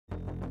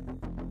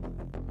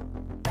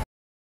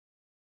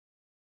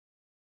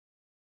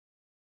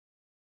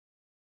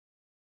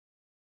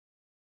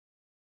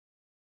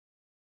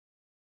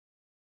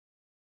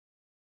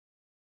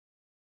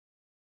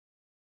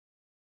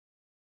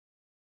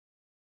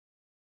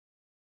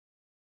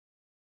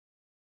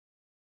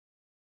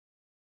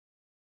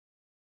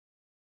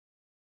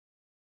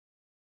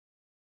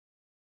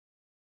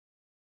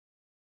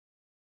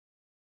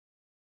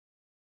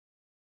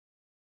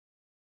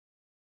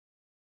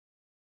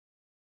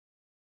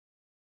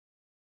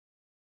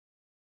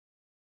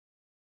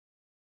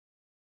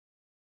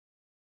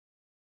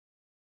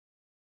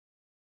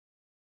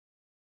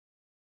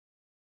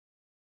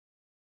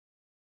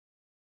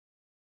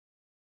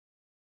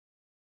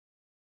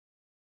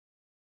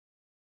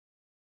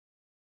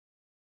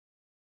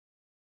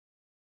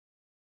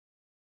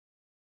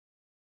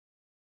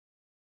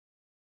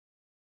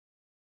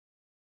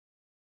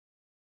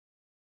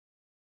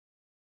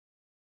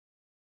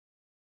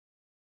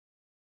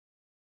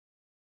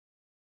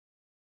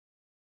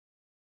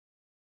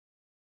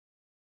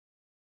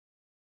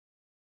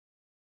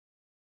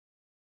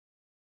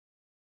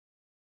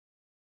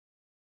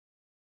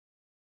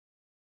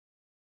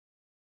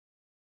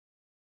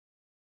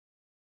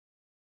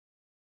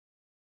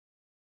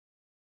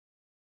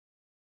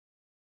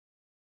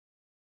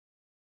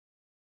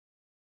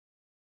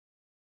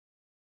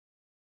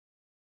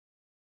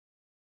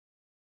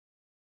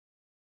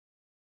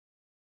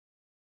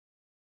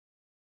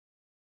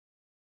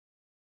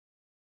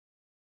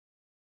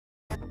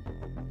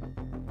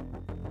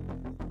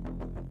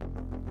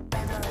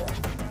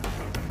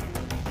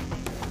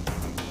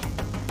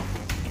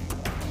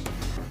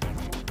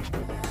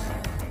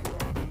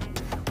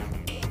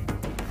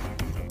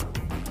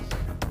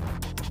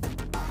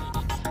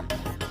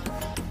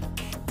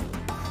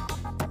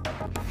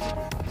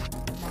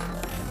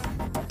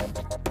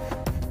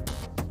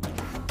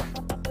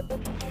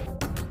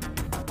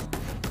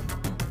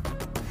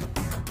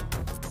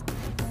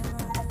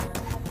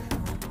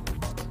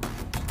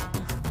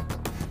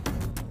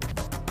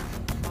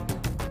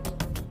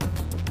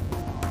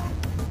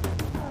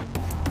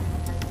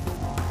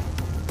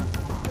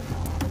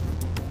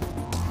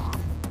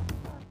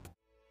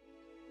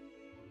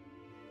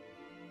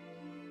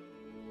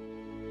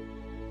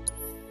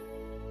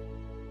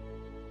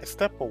I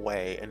step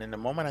away, and in the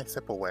moment I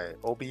step away,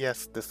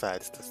 OBS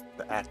decides to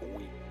act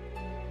weak.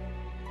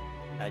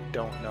 I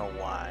don't know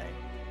why.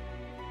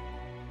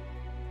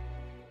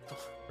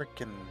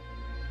 Freaking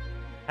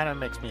kind of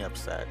makes me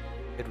upset.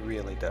 It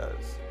really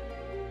does.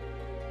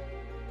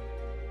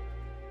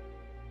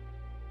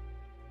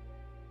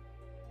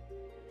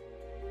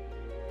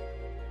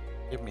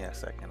 Give me a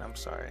second, I'm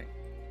sorry.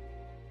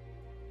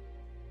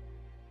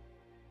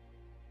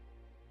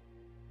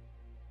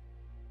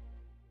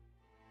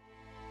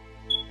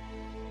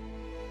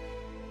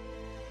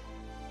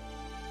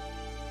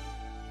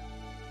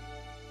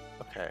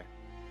 Okay.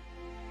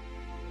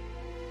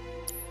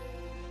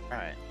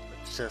 Alright,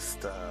 let's just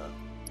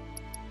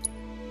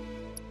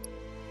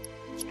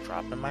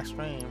drop in my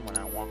stream when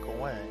I walk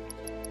away.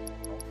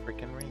 No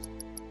freaking reason.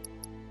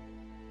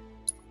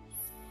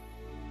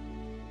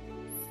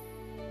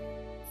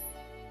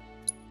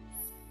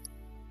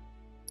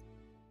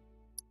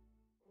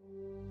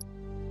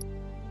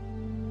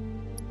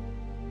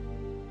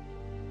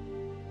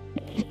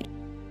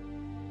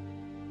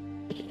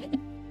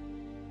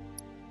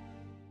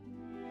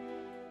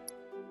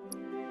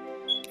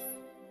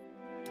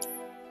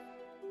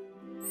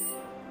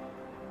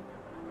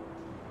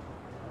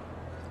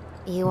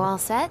 You all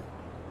set?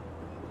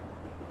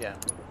 Yeah.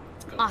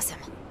 Awesome.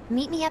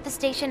 Meet me at the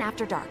station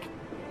after dark.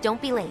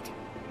 Don't be late.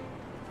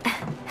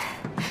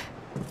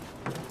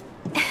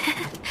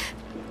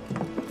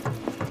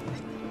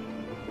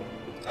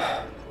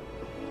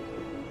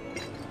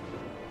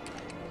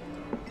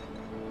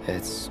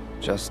 It's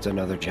just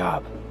another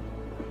job.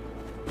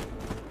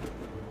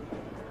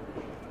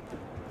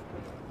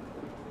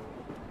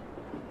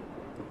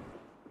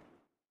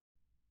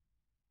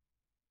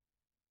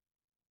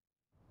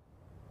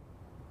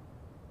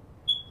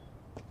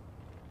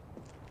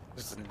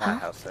 This is not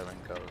how 7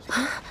 goes.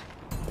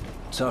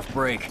 Tough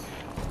break.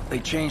 They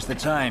changed the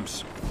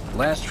times.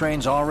 Last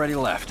train's already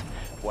left.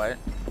 What?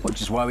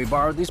 Which is why we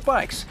borrowed these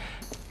bikes.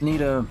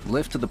 Need a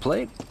lift to the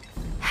plate?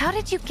 How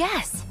did you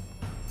guess?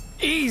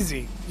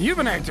 Easy. You've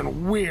been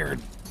acting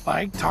weird.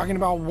 Like talking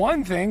about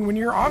one thing when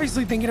you're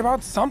obviously thinking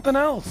about something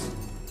else.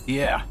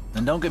 Yeah,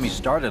 and don't get me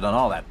started on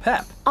all that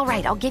pep. All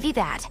right, I'll give you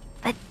that.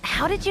 But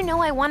how did you know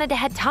I wanted to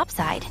head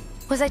topside?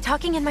 Was I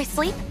talking in my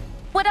sleep?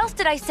 What else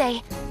did I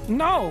say?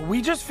 No,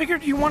 we just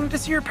figured you wanted to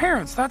see your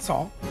parents, that's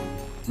all.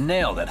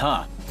 Nailed it,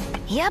 huh?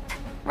 Yep,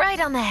 right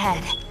on the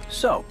head.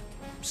 So,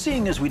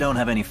 seeing as we don't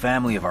have any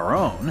family of our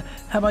own,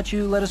 how about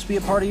you let us be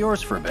a part of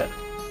yours for a bit?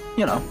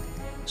 You know,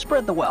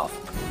 spread the wealth.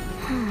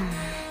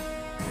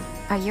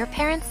 Are your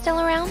parents still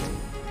around?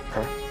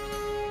 Huh?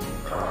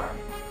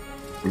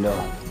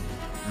 No.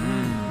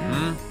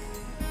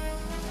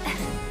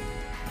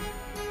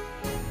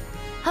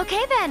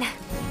 Okay then.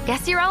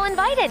 Guess you're all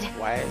invited.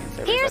 Why is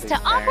everybody Here's to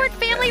awkward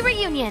family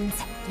reunions.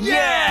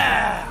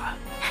 Yeah!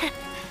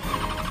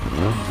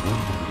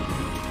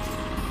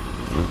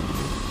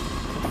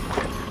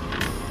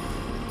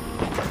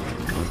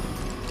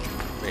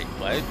 Wait,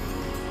 what?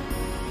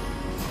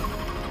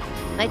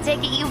 I take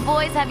it you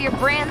boys have your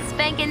brand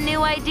spanking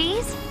new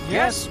IDs?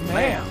 Yes,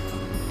 ma'am.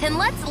 Then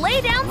let's lay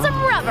down some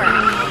rubber.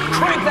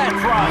 Crank that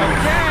throttle!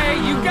 Okay,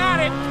 you got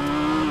it.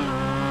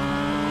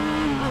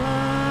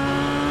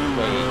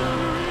 Wait.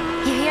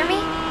 You hear me?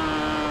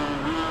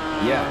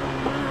 Yeah.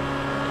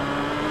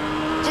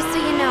 Just so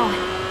you know,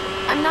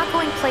 I'm not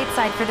going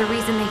plateside for the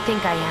reason they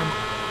think I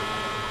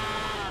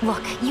am.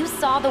 Look, you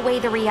saw the way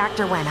the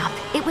reactor went up.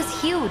 It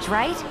was huge,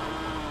 right?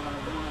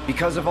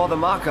 Because of all the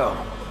Mako.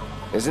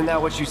 Isn't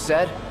that what you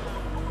said?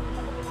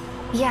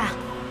 Yeah.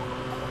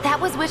 That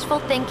was wishful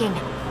thinking.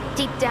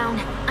 Deep down,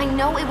 I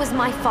know it was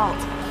my fault.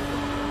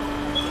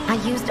 I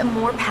used a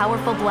more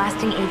powerful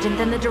blasting agent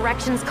than the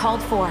directions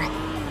called for.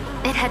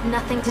 It had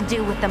nothing to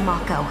do with the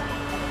Mako.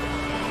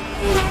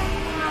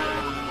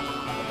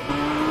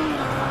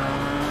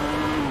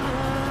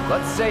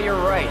 Let's say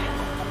you're right.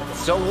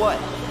 So what?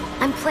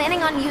 I'm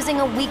planning on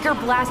using a weaker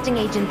blasting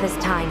agent this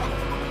time.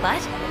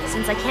 But,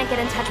 since I can't get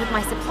in touch with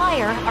my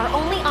supplier, our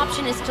only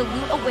option is to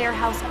loot a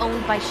warehouse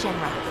owned by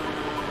Shinra.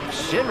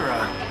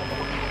 Shinra?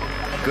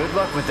 Good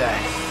luck with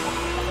that.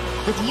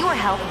 With your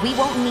help, we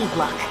won't need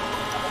luck.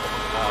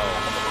 Oh.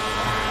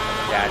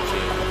 Got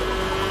you.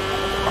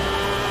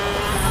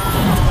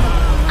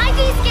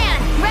 ID scan!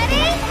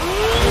 Ready?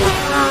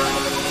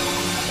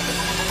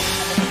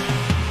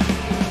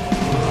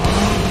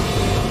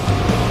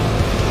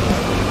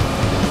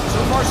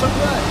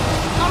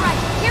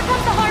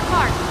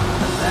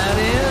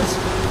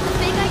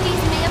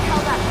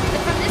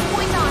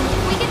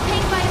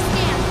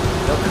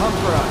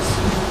 us.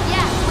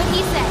 Yeah, what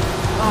he said.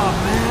 Oh,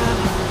 man.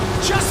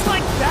 Just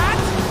like that?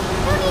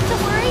 No need to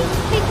worry.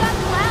 We've got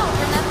Cloud,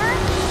 remember?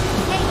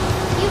 Hey,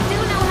 you do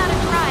know how to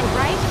drive,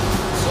 right?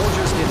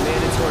 Soldiers get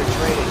mandatory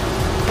training.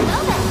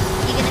 Well then,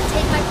 you gonna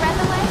take my breath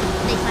away?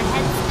 Make my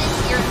head spin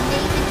with your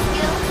amazing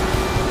skills?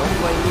 Don't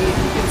blame me if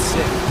you get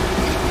sick.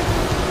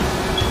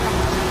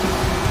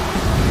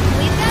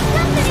 We've got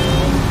company!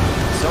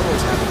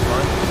 Someone's having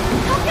fun.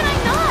 How can I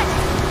not?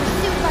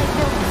 Pursued by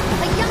villains,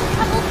 a young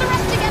couple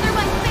thrust together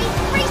by fate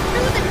race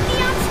through the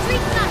neon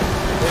street night.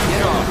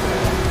 Get off.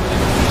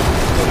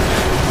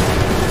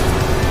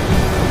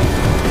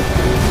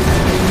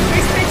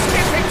 These things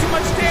can't take too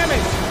much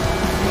damage!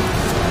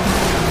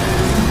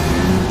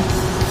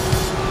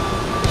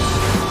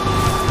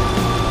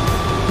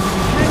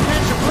 Can't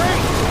catch a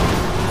break!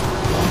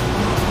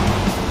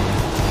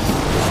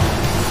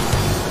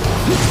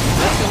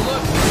 Take a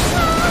look!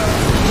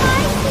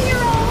 My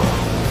hero!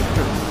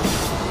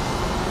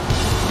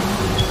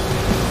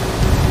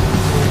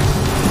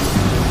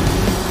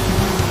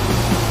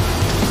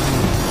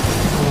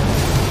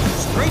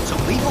 Straight to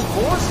legal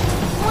force?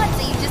 What,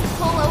 so you just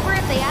pull over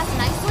if they ask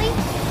nicely?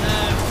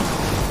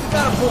 You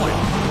got a point.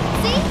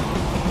 See?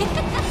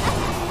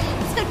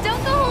 So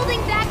don't go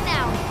holding back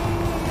now.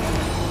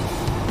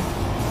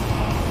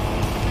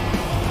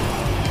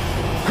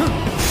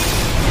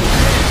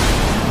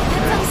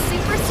 That's some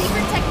super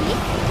secret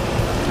technique?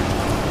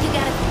 You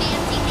got a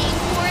fancy name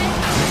for it?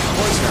 Of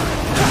course not.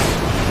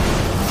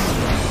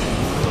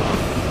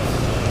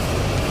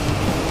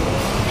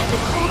 And the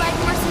cold-eyed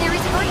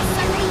mercenary's heart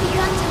suddenly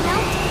begun to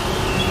melt?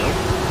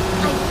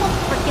 I won't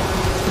forget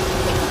that.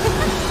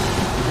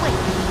 Wait,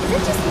 is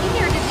it just me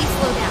or did we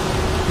slow down?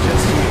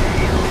 Just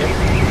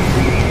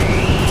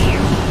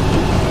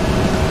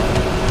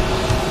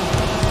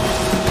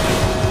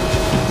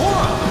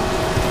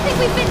I think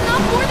we've bitten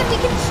off more than we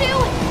can chew.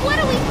 What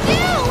do we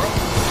do?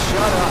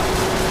 shut up.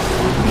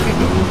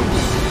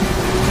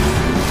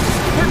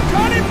 They're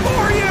gunning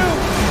for you!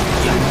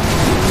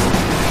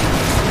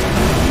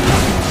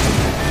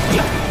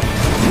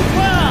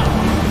 Wow!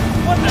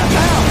 What the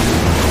hell?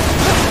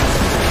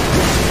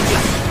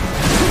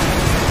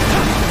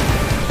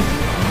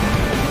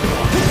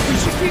 We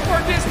should keep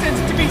our distance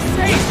to be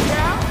safe,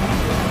 yeah?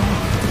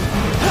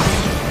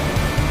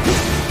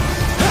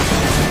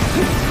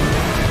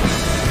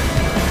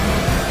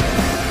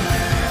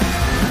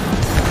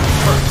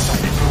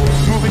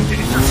 Moving to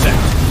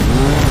intersect.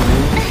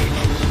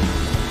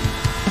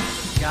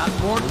 Got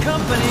more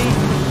company.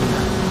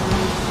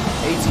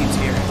 A-Team's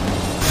here.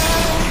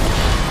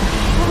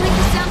 We'll make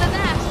the sound of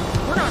that.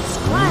 We're not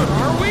screwed,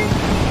 are we?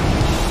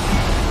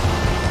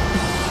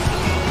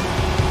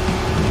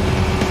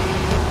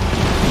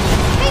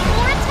 Pay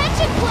more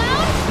attention,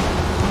 Cloud!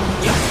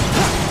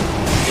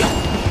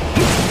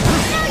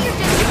 Now you're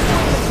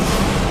disappointed.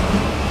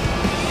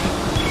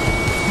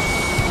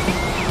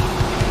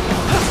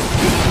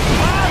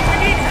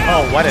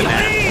 Oh, what an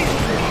ass.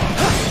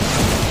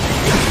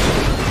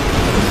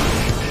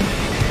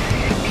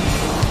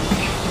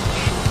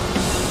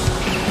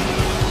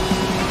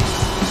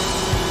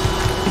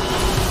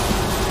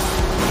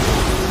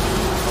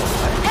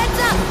 Heads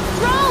up!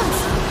 Drones!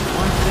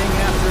 One thing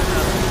after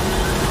another.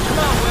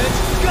 Come on,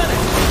 Wedge. Gun it.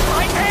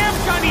 I am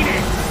gunning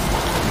it!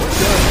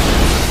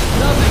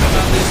 Nothing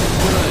about this is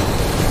good.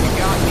 You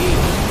got me.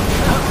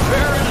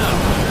 Fair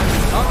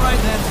enough. All right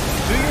then.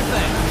 Do your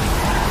thing.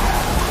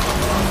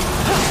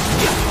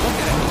 Look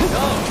at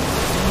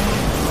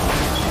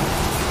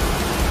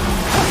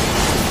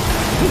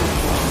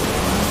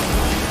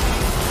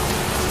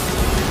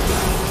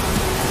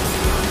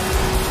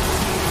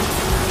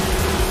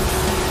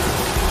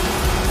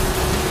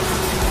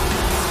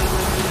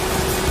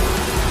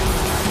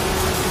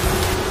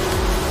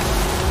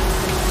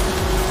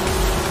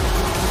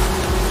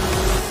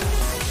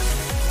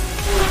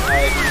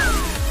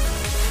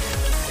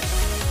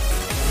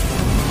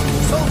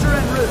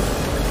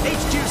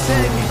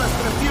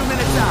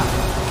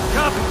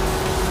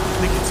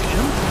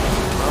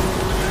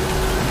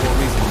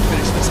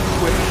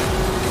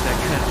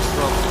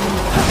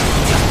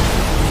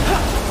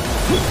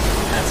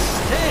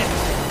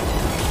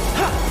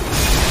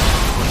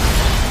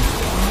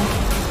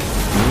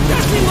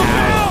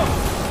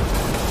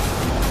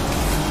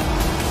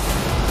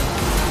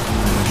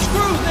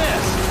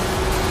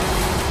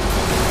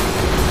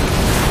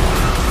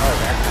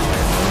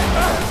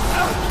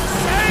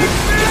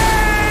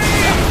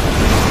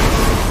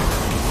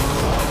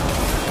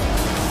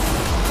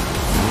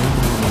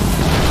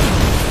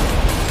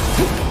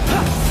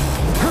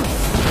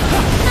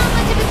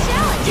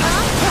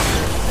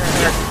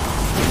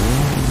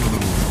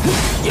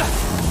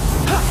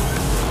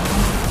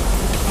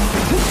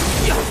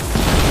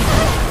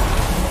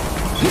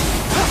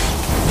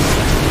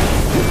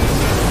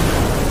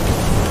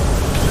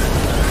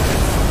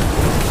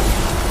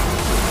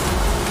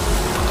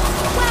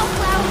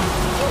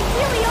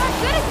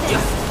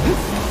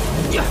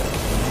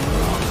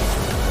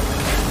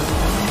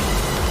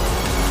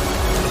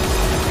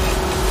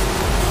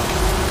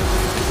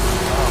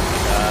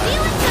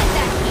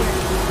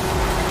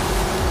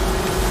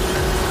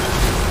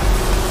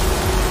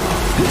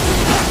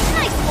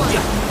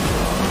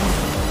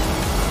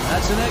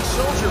an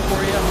ex-soldier for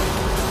you.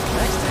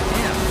 Next to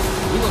him,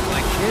 we look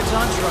like kids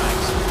on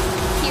tracks.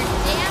 You're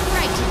damn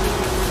right you do.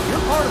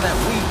 You're part of that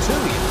we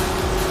too, you know.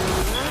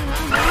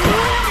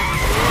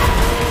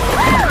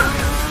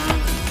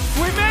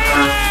 We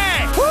made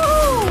it!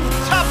 Woo!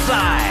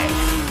 Topside!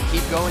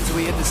 Keep going till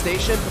we hit the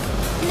station?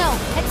 No,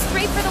 head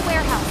straight for the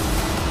warehouse.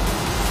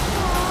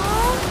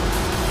 Aww.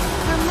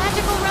 Our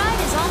magical ride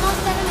is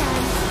almost at an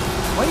end.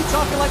 Why are you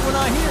talking like we're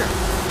not here?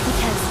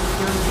 Because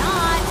you're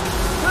not.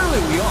 Clearly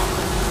we are.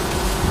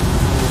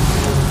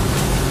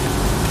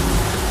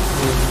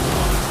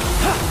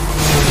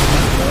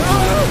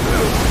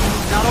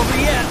 Not over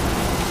yet.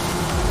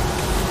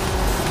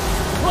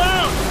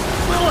 Cloud!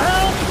 Little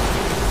help!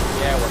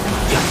 Yeah, we're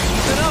fine.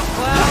 Keep it up,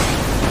 Cloud.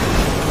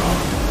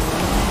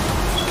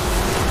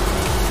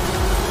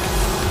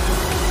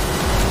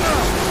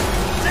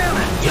 Damn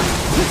it.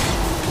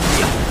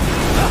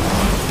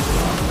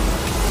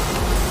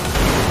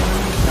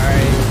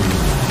 Alright.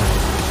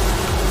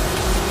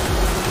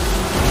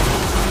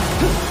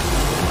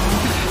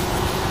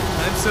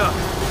 Time's up.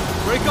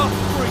 Break off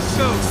before he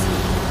shows.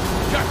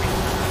 Got me.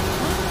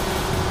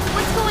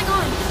 What's going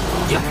on?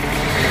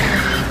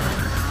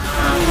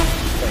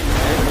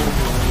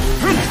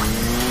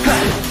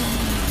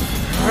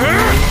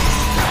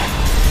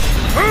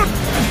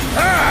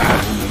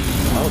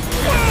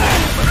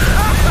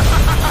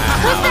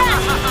 Who's that?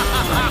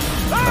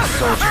 A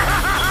soldier.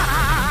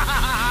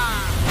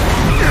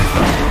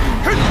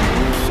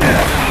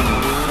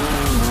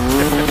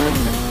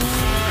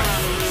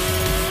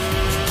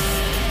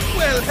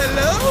 Well,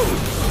 hello!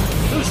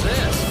 Who's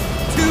this?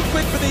 Too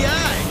quick for the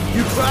eye.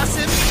 You cross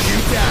him, you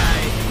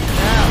die.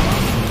 Now,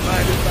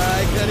 mind if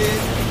I cut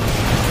in?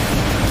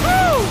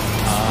 Woo!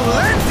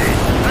 Splendid!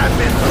 I've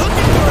been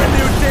looking for a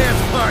new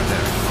dance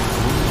partner.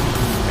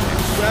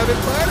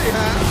 Private party,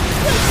 huh?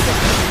 That's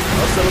fine.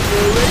 I'll settle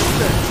for a race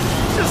then.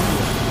 Just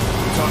one.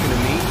 You talking to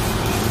me?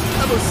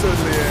 I most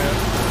certainly am.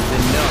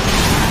 Then no.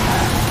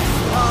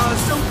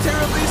 So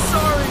terribly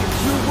sorry.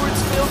 Your words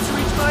failed to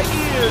reach my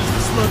ears,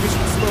 sluggish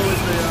and slow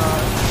as they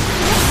are.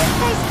 What's this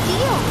guy's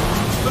deal?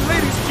 The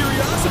lady's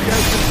curiosity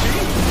has been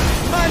piqued.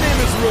 My name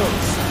is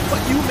Rose,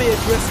 but you may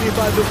address me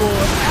by the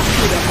more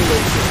accurate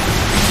appellation.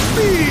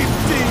 Speed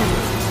Demon.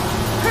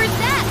 Heard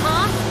that,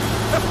 huh?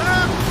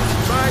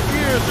 My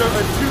ears are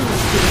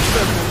attuned to the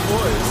feminine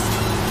voice.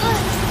 Ugh,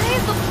 this guy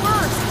is the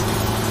worst.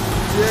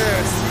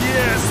 Yes,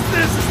 yes,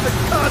 this is the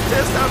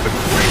contest I've been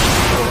waiting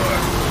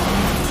for.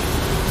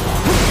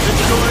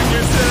 Enjoying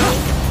yourself?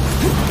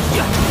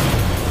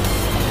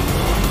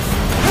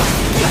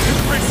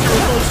 Embrace your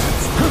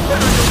emotions.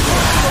 Better go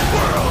to the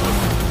world.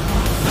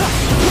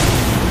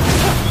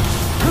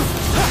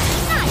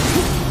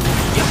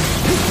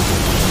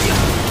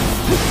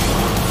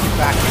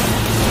 Back.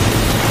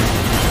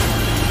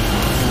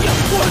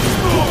 Once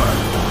more.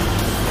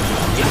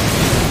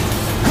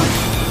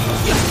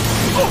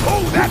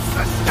 Oh, that's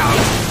the stuff.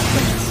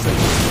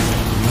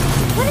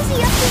 What is he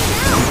up to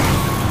now?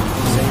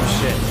 Same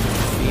shit.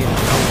 Being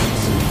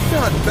goats.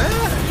 Not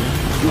bad.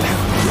 You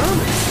have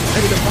promise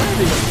and an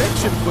abiding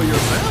affection for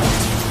your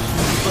mount.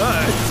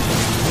 But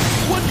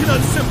one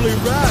cannot simply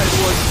ride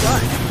one's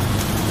bike.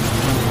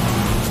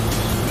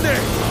 Nay,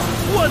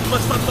 one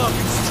must unlock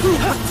its true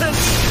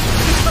potential.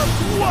 Become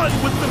one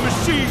with the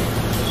machine.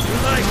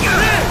 Like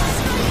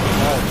this.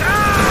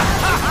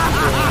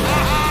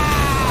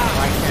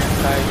 Why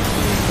can't I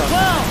do something?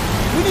 Cloud!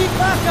 We need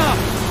backup!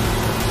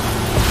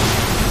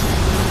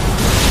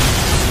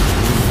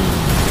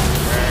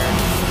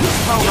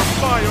 Power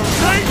fire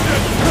ranger!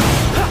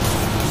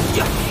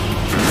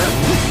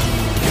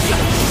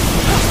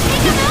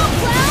 Take him out,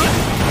 Cloud!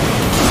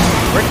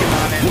 Working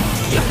on it.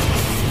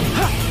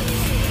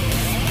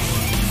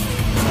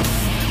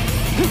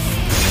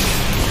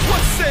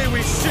 What say we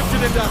shift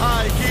it into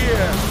high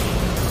gear?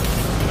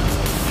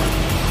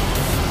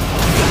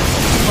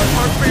 My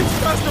heart beats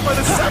faster by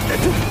the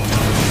second!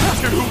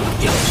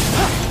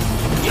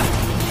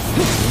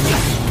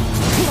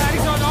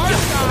 Daddy's on our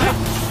side!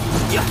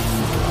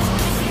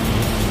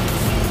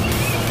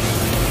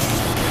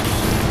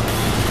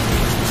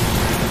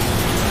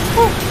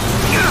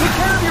 Take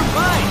care of your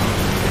bike.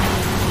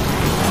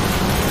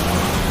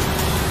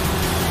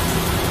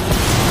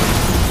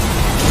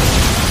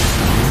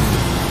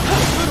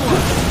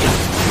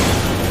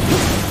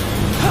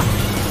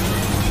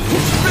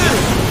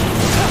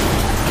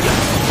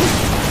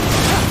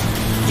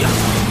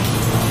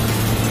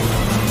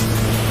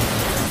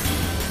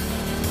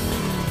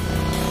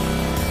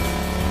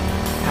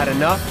 Had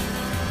enough?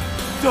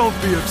 Don't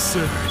be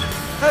absurd.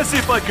 As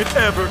if I could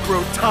ever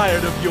grow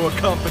tired of your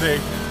company.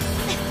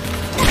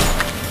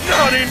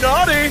 Naughty,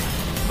 naughty!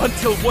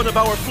 Until one of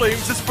our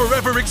flames is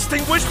forever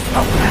extinguished,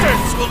 our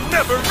dance will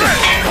never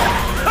end!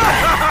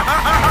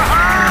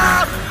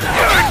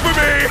 Wait for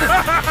me!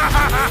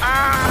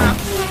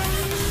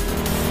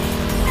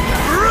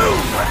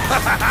 Room!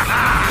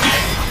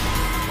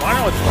 Wanna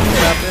know what's funny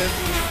about this?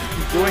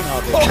 He's doing all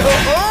this.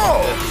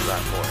 This is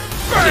not for it.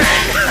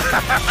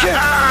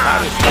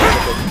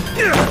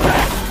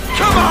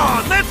 Come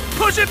on, let's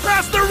push it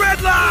past the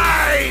red line!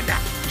 mine!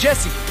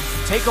 Jesse,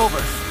 take over.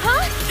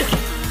 Huh?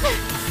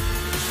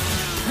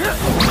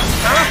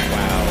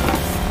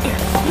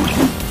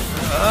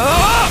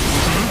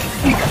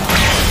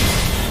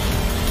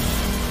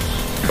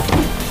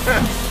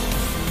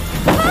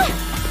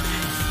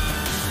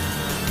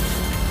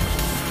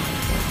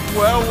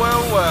 Well,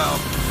 well, well.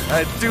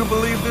 I do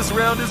believe this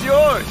round is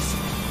yours.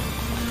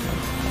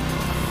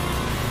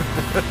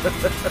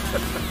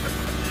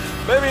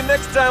 Maybe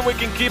next time we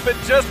can keep it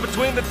just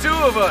between the two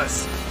of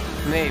us.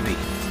 Maybe.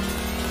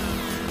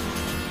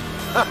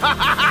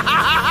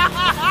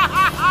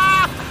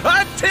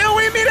 Until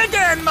we meet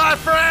again, my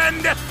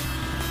friend!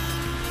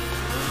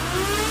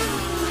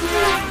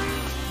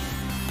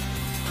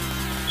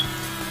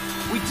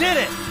 We did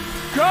it!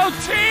 Go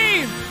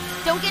team!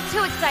 Don't get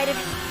too excited.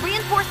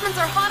 Reinforcements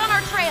are hot on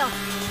our trail.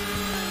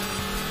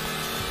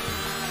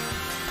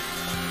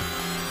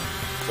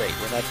 Wait,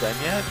 we're not done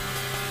yet?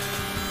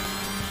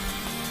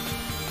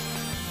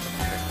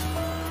 Okay.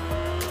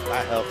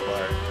 My health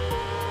bar.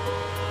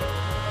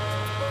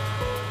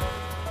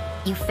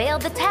 You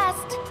failed the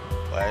test.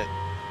 What?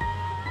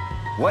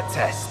 What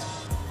test?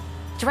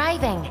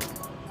 Driving.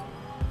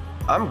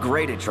 I'm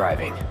great at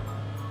driving.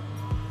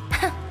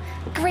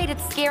 Great at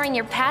scaring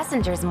your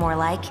passengers, more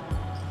like.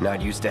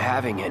 Not used to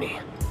having any.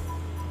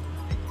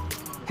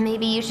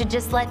 Maybe you should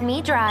just let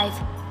me drive.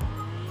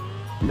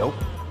 Nope.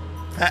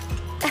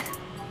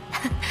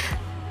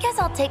 Guess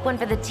I'll take one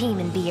for the team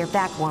and be your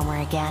back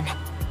warmer again.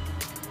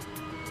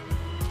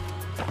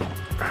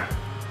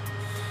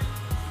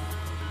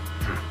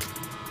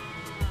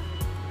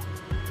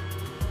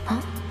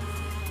 Huh?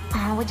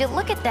 Oh, would you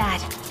look at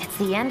that? It's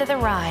the end of the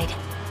ride.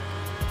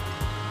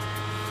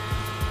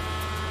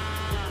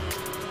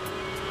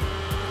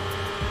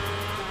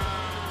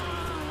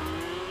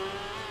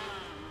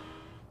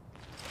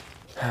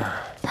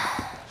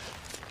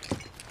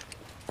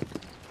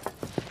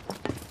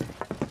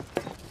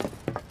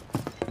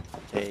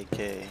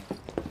 KK.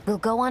 We'll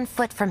go on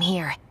foot from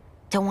here.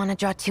 Don't want to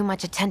draw too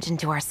much attention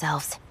to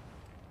ourselves.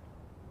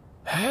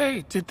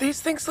 Hey, did these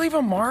things leave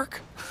a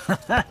mark?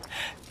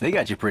 They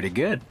got you pretty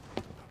good.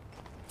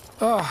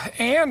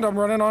 And I'm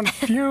running on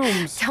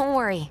fumes. Don't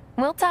worry,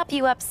 we'll top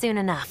you up soon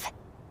enough.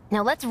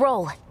 Now let's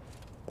roll.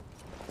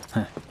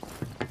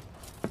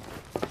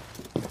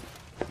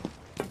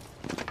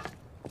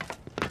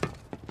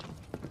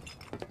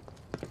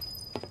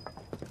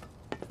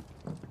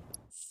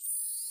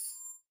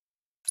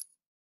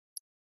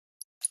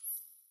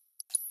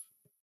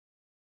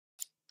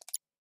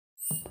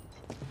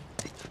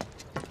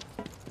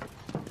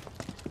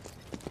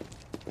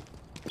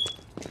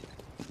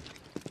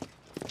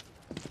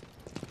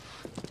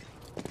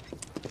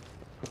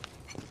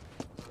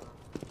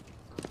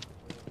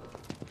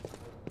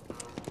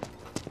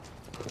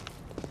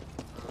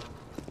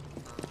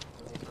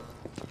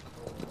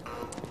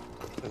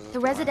 The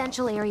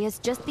residential area's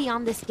just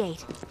beyond this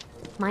gate.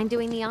 Mind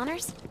doing the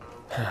honors?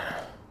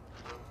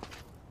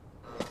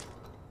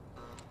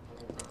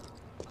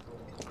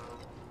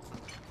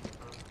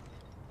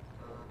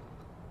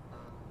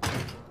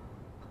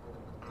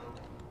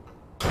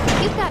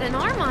 You've got an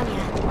arm on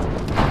you.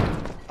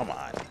 Come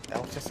on,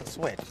 that was just a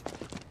switch.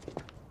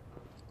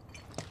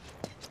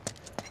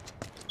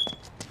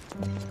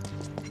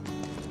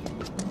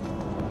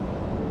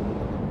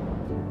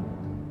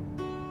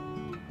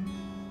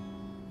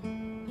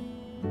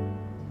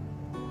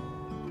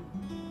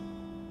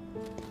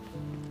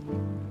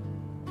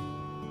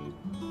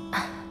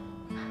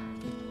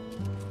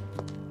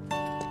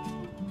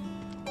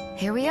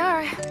 Here we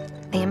are.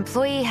 The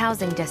Employee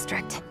Housing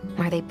District,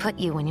 where they put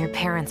you when your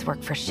parents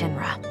worked for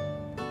Shinra.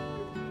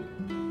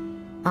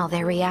 While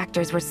their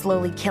reactors were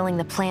slowly killing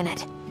the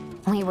planet,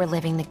 we were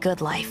living the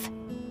good life.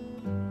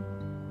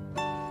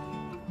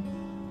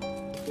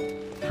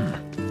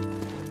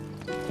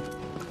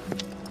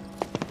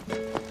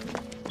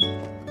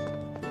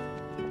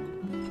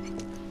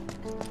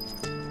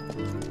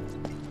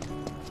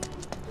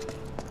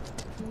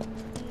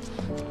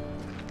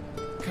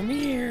 Come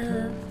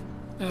here.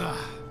 Ugh,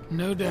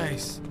 no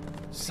dice.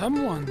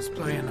 Someone's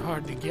playing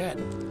hard to get.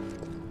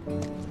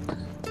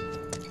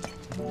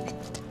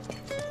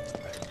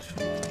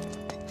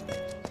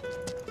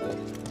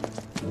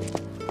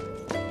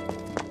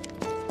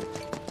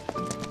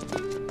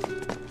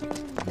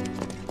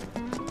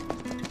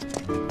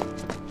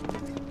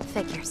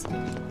 Figures.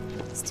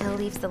 Still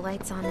leaves the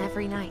lights on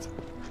every night.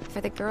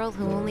 For the girl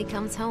who only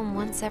comes home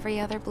once every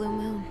other blue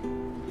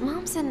moon.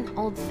 Mom's an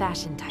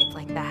old-fashioned type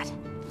like that.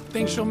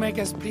 Think she'll make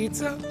us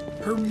pizza?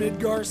 Her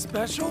Midgar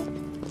special?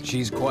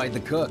 She's quite the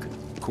cook.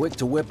 Quick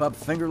to whip up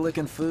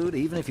finger-licking food,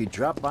 even if you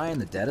drop by in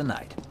the dead of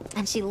night.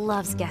 And she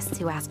loves guests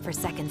who ask for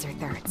seconds or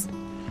thirds.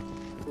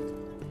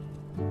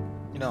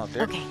 You know,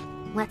 they're... Okay,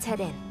 let's head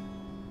in.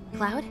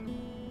 Cloud,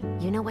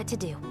 you know what to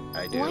do.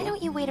 I do. Why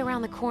don't you wait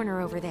around the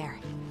corner over there?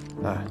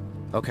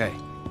 Okay.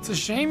 It's a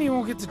shame you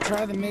won't get to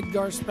try the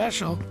Midgar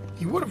special.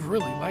 You would have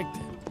really liked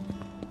it.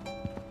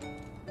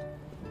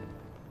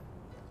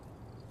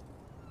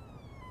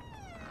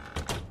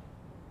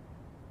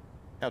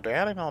 No, they're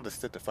adding all this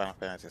stuff to Final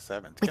Fantasy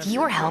VII. With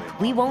your help,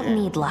 we won't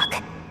need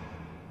luck.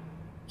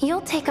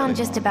 You'll take on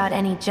just about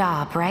any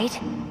job, right?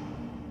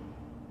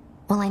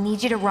 Well, I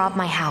need you to rob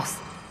my house.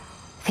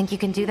 Think you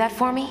can do that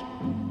for me?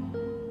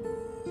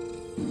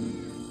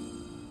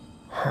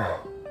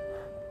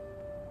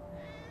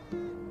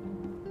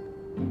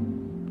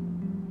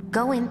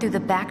 Go in through the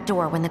back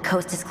door when the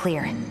coast is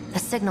clear. The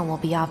signal will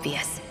be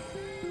obvious.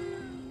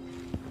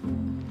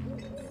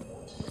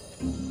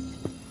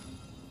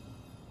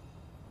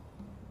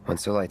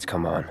 Once the lights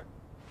come on,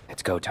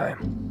 it's go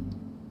time.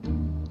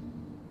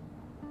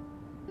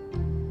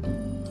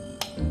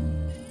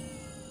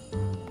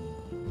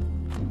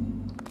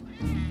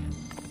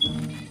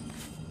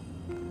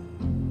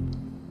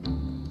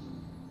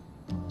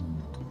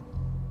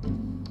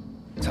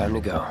 Time to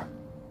go.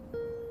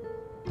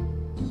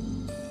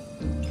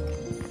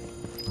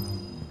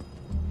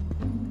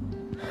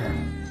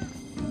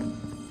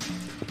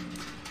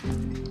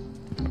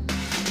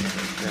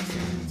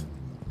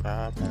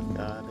 Bob has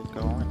got it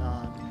going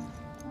on.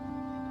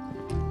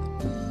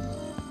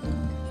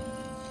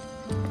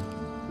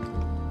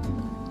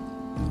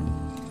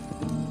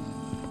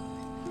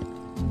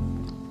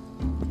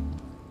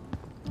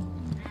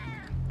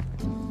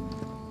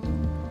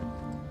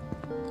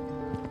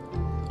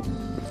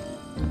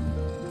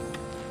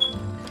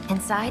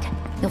 Inside,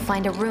 you'll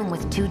find a room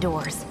with 2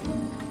 doors.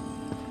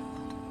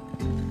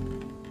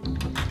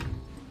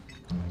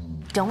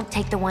 Don't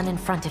take the one in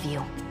front of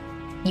you.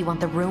 You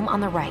want the room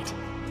on the right.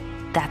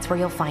 That's where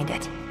you'll find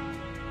it.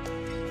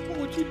 What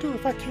would you do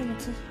if I came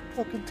into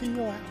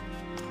your house?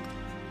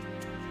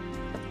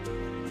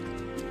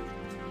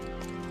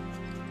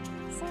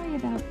 Sorry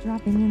about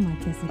dropping in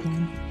like this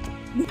again.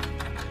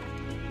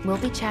 We'll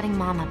be chatting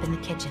Mom up in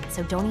the kitchen,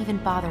 so don't even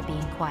bother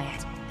being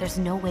quiet. There's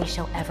no way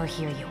she'll ever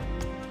hear you.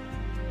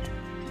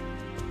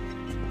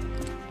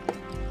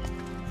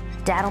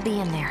 Dad'll be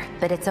in there,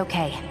 but it's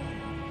okay.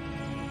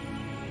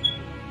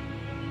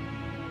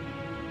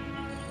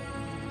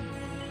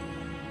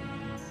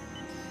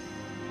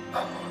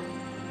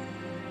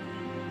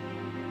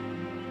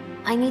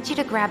 I need you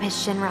to grab his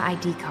Shinra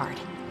ID card.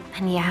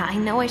 And yeah, I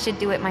know I should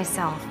do it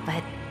myself,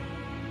 but...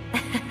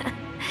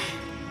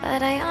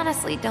 but I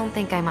honestly don't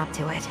think I'm up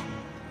to it.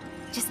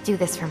 Just do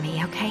this for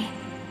me, okay?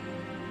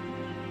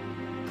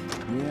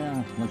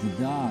 Yeah, like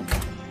a dog.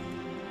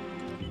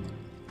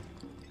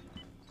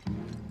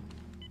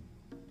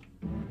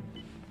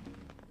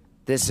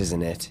 This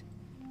isn't it.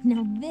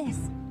 Now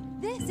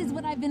this is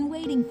what I've been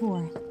waiting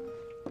for.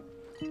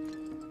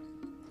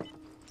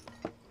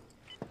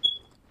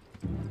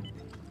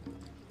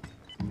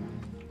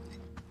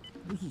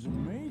 This is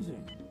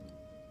amazing.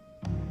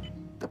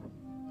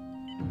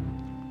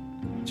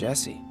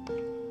 Jesse.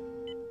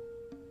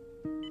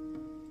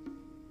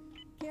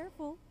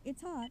 Careful,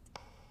 it's hot.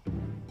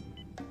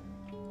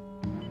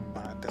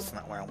 That's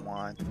not what I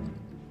want.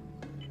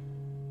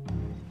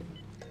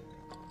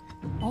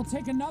 I'll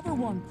take another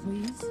one,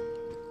 please.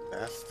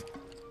 Best.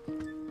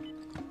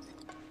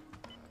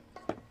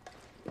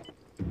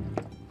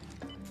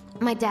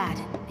 My dad.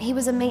 He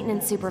was a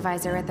maintenance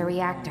supervisor at the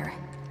reactor.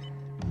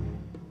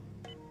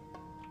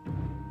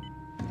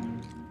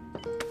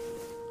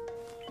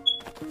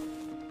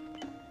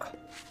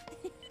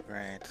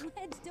 Great.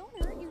 Reg,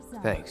 don't hurt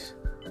yourself. Thanks.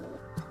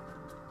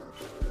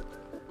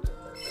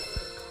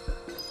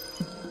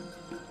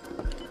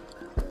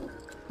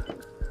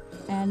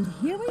 And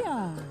here we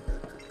are.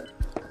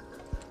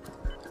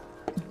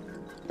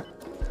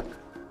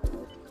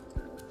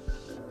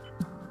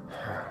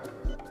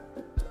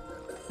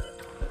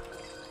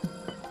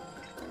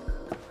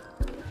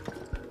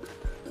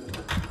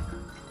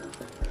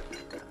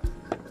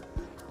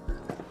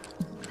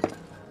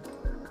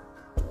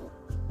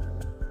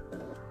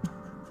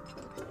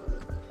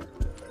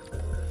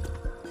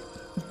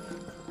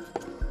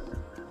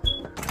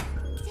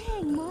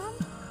 Dang, Mom.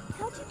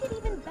 How'd you get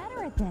even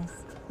better at this?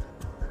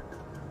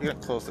 You're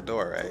gonna close the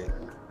door, right?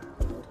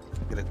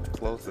 You're gonna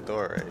close the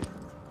door, right?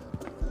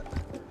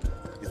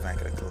 He's not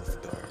gonna close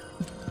the door.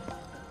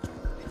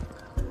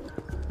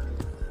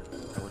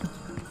 I wouldn't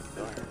close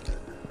the door.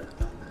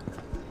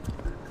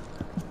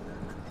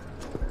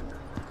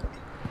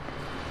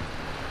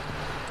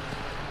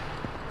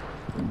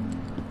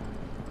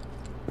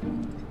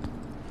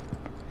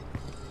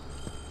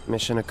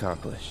 Mission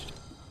accomplished.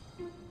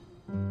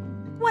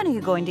 When are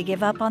you going to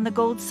give up on the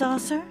gold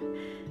saucer?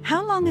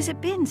 How long has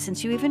it been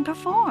since you even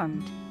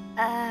performed?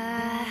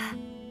 A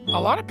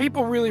lot of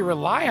people really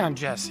rely on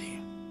Jesse.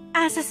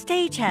 As a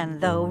stagehand,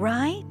 though,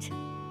 right?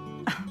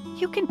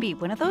 You can be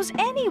one of those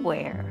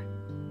anywhere.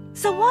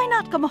 So why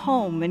not come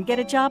home and get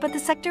a job at the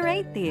Sector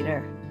 8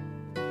 theater?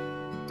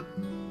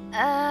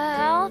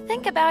 I'll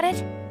think about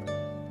it.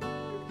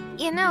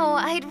 You know,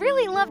 I'd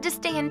really love to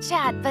stay and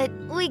chat, but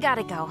we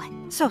gotta go.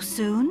 So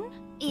soon?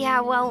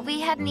 Yeah, well, we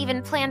hadn't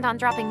even planned on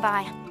dropping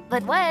by.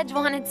 But Wedge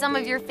wanted some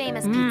of your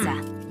famous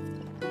pizza.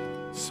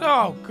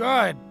 So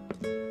good.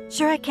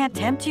 Sure I can't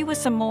tempt you with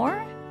some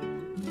more?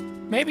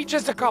 Maybe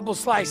just a couple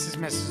slices,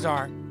 Mrs.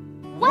 R.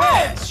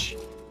 Wedge!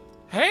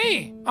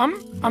 Hey,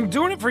 I'm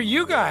doing it for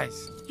you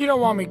guys. You don't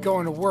want me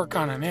going to work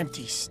on an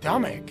empty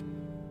stomach.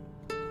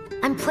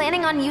 I'm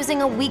planning on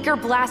using a weaker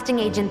blasting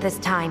agent this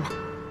time.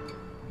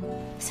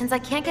 Since I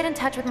can't get in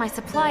touch with my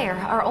supplier,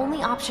 our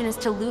only option is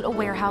to loot a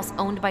warehouse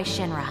owned by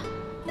Shinra.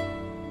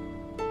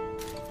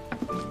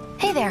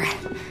 Hey there.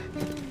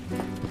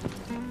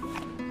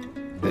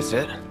 This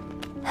it?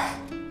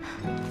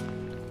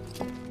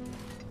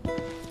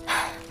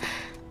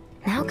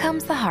 Now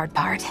comes the hard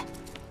part.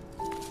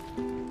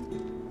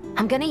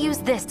 I'm gonna use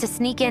this to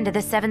sneak into the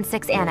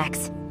 7-6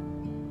 annex.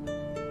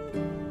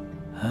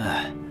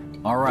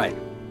 All right,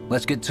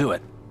 let's get to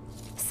it.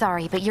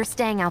 Sorry, but you're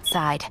staying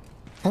outside.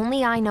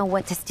 Only I know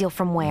what to steal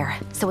from where,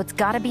 so it's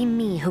gotta be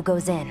me who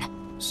goes in.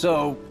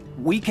 So,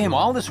 we came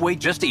all this way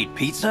just to eat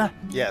pizza?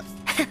 Yes.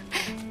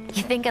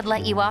 You think I'd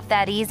let you off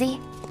that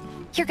easy?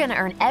 You're gonna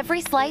earn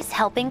every slice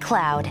helping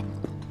Cloud.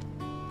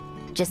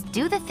 Just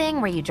do the thing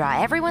where you draw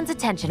everyone's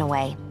attention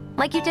away,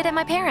 like you did at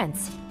my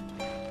parents'.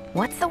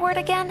 What's the word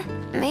again?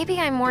 Maybe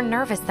I'm more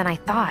nervous than I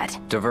thought.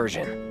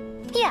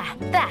 Diversion. Yeah,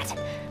 that.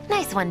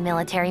 Nice one,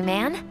 military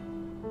man.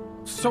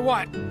 So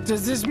what?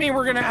 Does this mean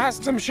we're gonna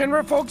ask some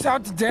Shinra folks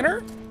out to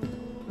dinner?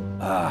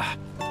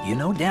 You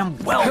know damn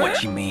well what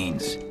she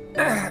means.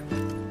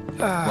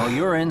 While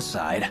you're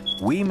inside,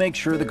 we make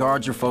sure the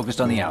guards are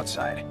focused on the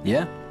outside,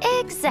 yeah?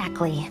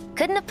 Exactly.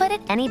 Couldn't have put it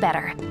any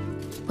better.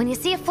 When you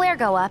see a flare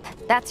go up,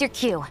 that's your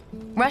cue.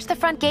 Rush the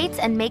front gates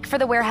and make for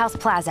the warehouse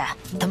plaza.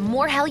 The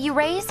more hell you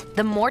raise,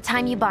 the more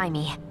time you buy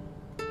me.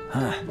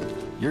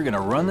 You're gonna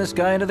run this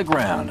guy into the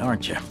ground,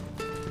 aren't you?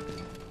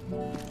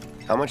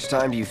 How much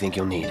time do you think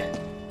you'll need?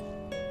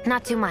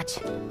 Not too much.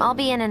 I'll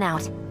be in and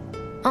out.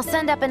 I'll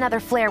send up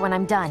another flare when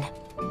I'm done.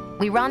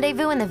 We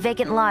rendezvous in the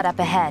vacant lot up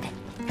ahead.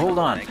 Hold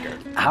on.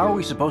 How are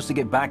we supposed to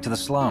get back to the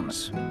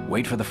slums?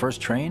 Wait for the first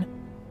train?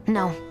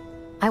 No.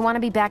 I want to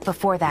be back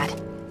before that.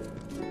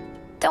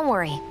 Don't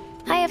worry.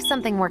 I have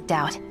something worked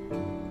out.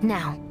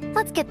 Now,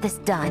 let's get this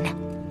done.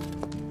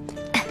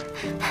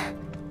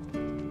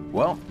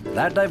 Well,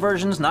 that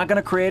diversion's not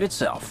gonna create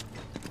itself.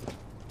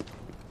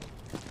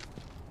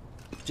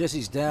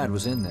 Jesse's dad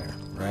was in there,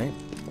 right?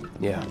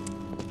 Yeah.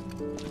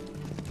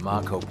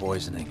 Mako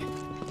poisoning.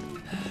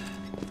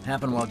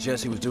 Happened while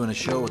Jesse was doing a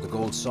show with the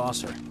Gold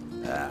Saucer.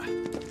 But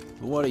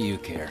what do you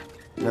care?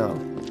 No.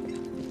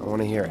 I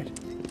want to hear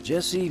it.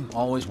 Jessie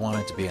always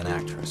wanted to be an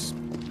actress.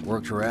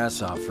 Worked her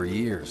ass off for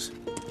years.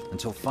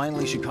 Until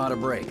finally she caught a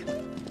break.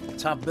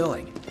 Top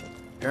billing.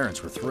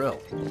 Parents were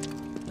thrilled.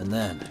 And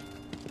then,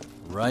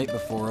 right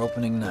before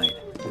opening night,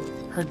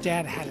 Her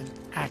dad had an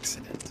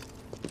accident.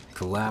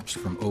 collapsed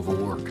from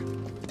overwork.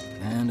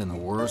 And in the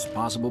worst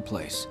possible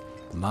place,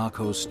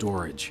 Mako's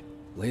storage.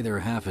 Lay there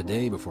half a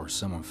day before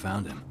someone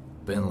found him.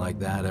 Been like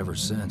that ever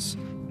since.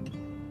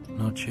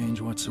 No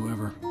change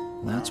whatsoever.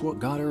 That's what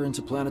got her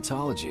into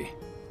planetology.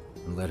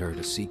 And led her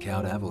to seek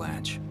out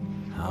Avalanche.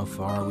 How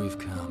far we've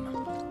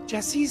come.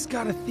 Jesse's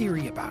got a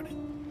theory about it.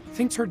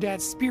 Thinks her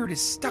dad's spirit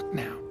is stuck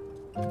now,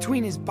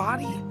 between his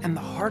body and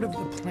the heart of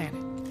the planet.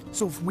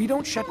 So if we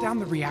don't shut down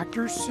the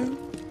reactors soon...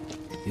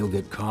 He'll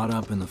get caught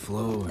up in the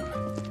flow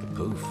and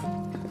poof.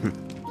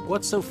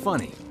 What's so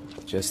funny?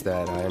 Just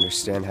that I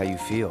understand how you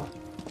feel.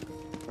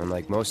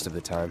 Unlike most of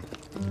the time.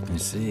 I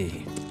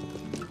see.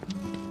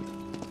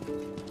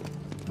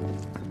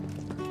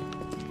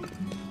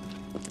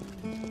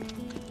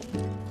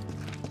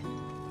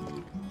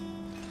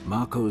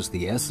 Mako's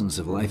the essence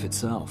of life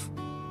itself.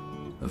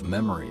 Of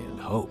memory and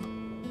hope.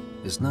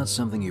 It's not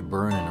something you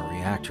burn in a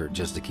reactor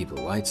just to keep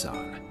the lights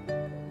on.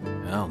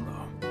 Hell no.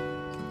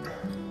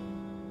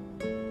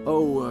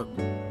 Oh,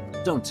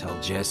 don't tell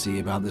Jessie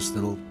about this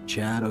little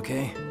chat,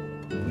 okay?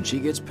 When she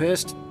gets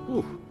pissed,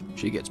 ooh,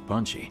 she gets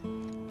punchy.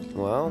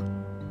 Well,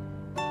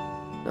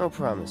 no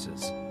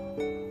promises.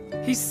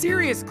 He's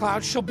serious,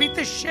 Cloud. She'll beat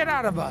the shit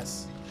out of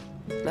us.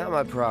 Not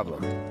my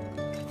problem.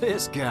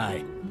 This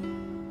guy.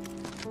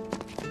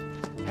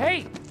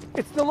 Hey,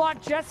 it's the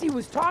lot Jesse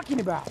was talking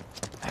about.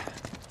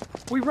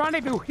 We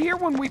rendezvous here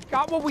when we've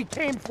got what we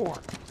came for.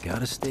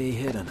 Gotta stay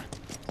hidden.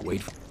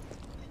 Wait for...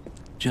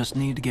 Just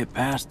need to get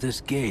past this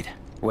gate.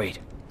 Wait.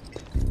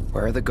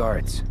 Where are the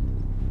guards?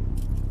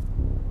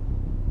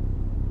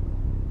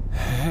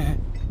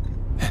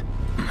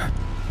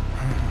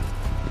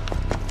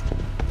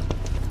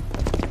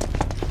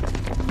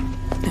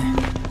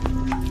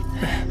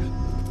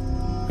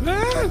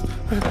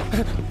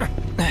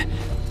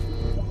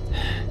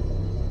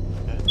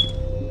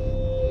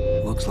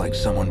 Looks like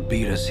someone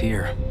beat us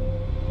here.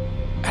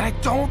 And I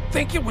don't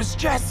think it was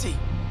Jesse.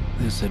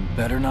 This had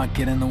better not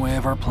get in the way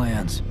of our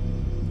plans.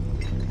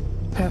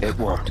 It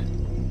won't.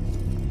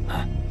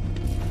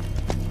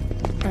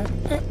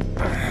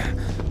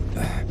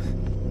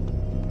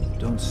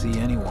 Don't see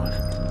anyone.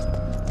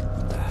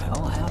 What the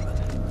hell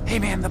happened? Hey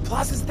man, the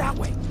plaza's that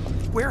way.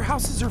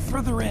 Warehouses are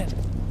further in.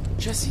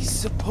 Jesse's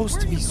supposed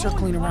to be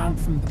circling around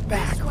from the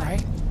back,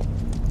 right?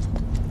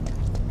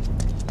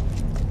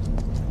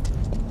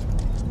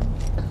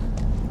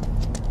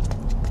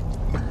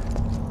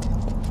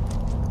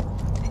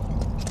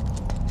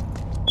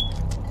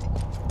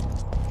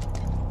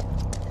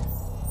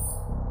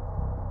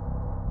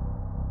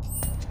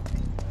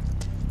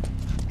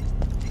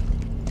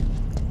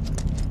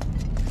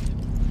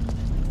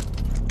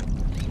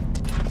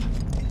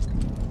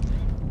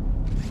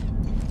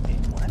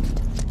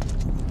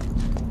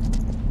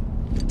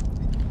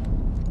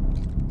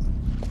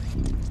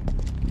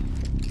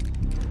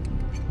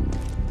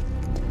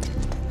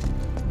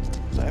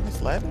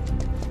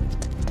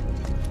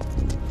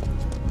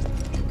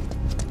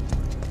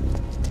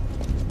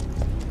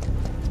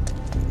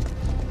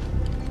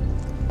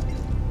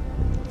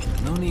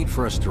 need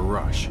for us to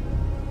rush.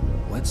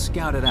 Let's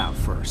scout it out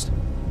first.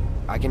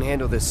 I can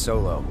handle this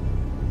solo.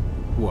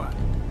 What?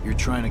 You're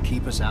trying to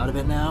keep us out of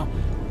it now?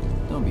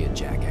 Don't be a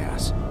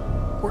jackass.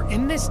 We're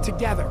in this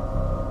together.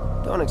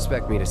 Don't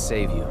expect me to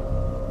save you.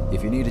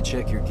 If you need to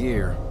check your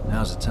gear,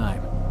 now's the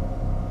time.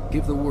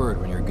 Give the word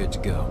when you're good to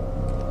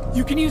go.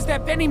 You can use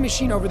that vending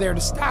machine over there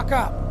to stock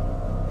up.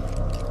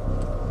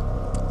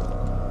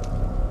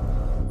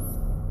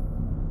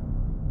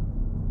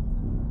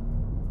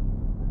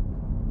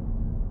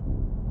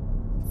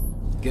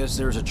 Guess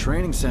there's a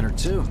training center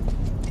too.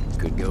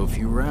 Could go a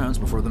few rounds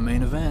before the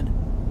main event.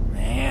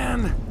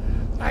 Man,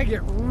 I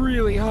get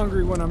really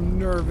hungry when I'm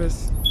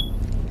nervous.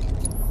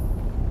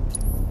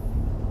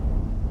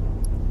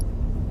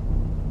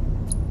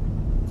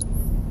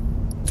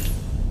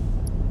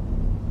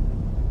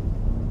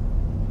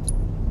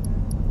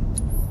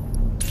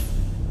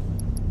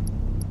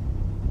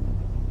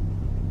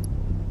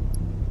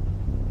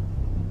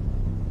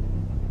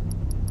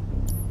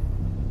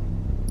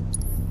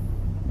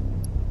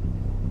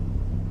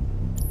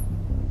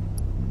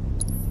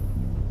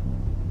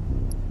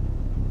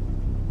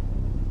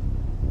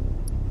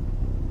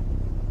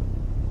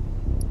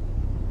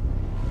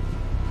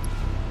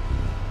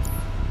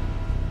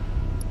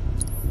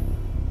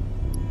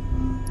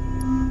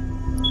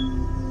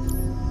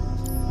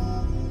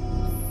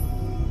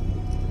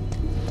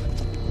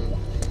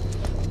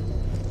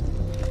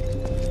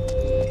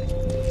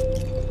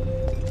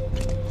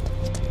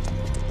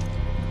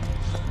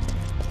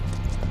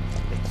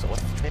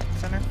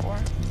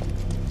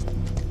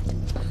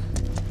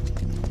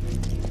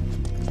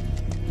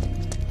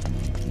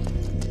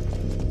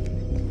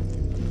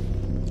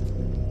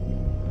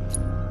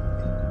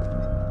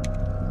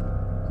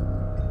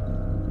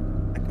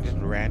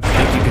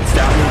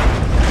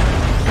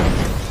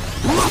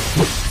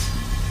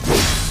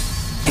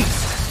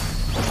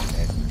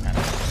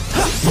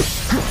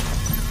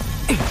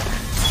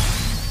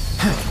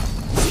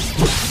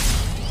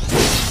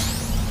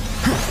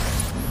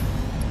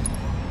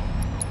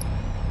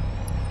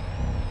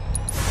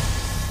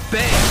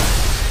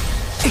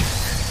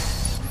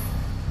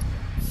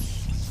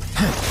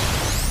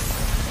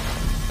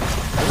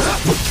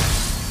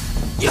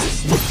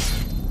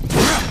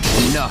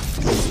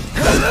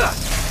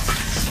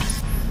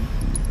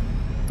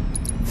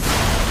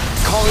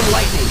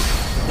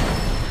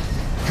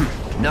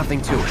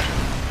 Nothing to it.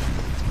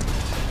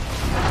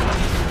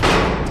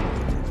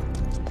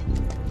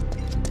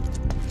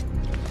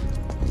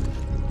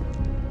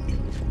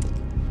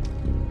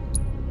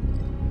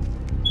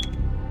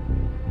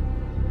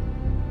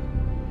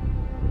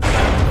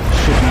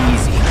 Should be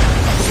easy.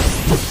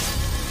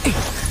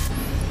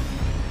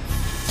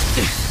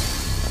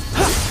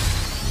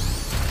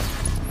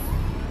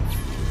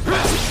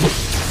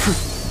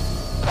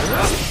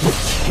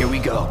 Here we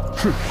go.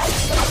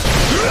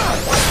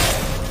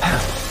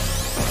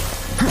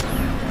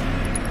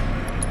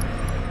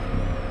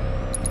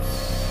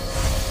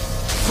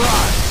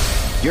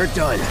 You're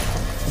done.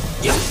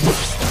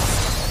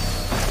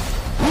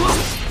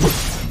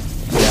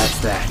 That's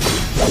that.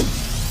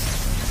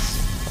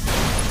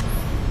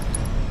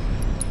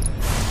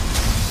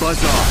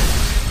 Buzz off.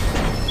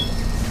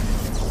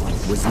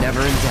 Was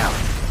never in doubt.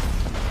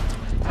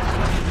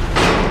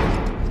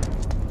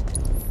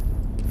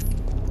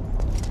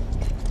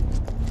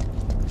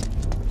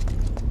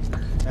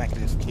 I can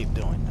just keep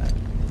doing that.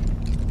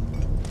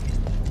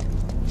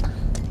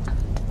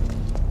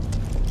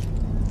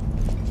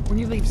 When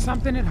you leave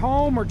something at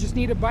home or just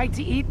need a bite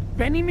to eat,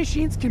 vending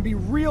machines can be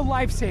real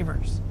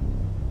lifesavers.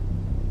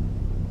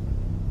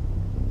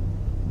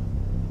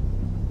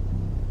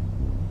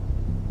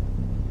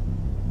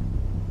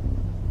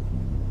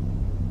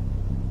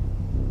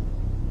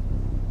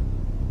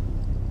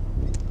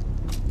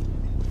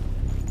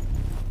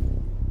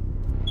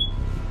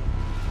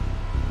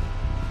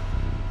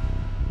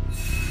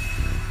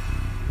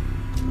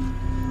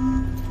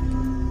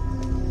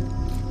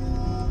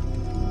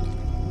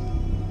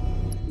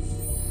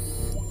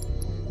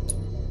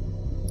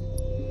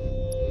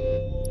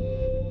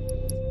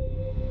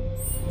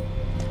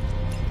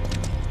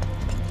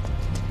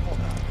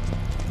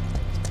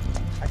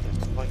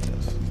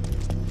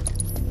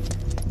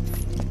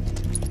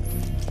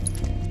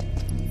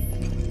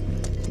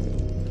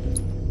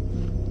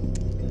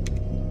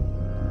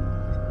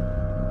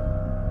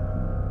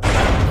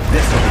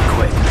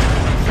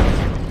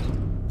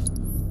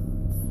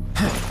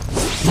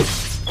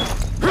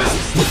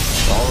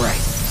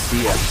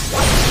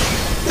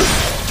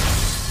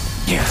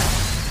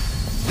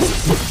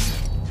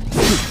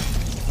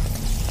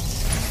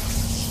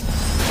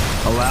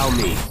 Allow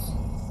me.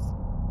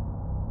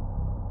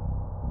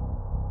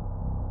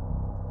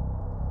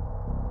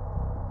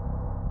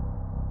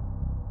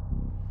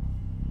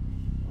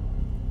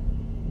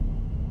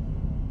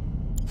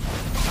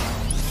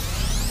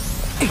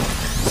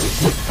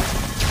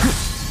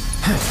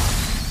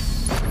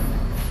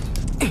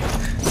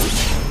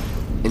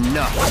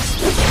 Enough.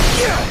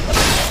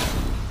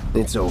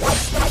 It's over.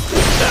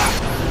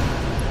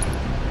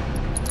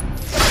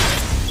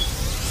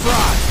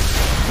 Fry.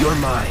 You're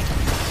mine.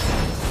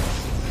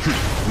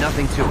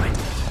 Nothing to it.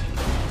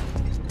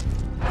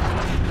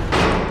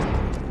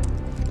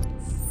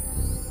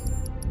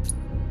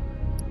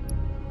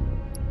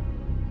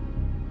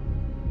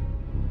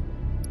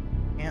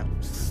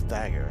 Can't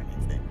stagger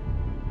anything.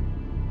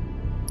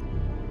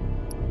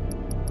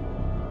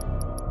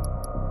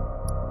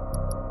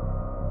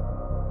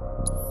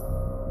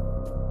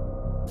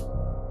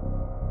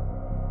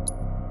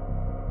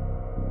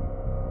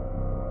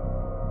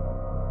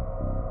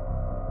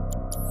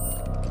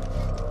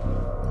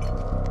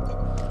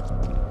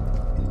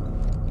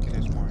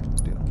 There's more to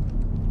do.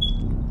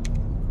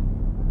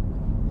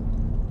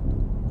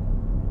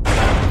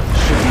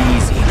 Should be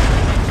easy.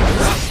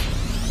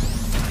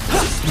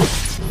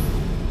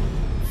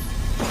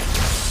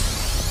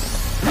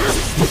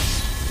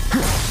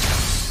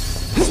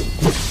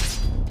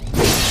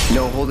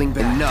 No holding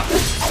back. Enough.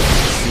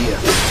 See ya.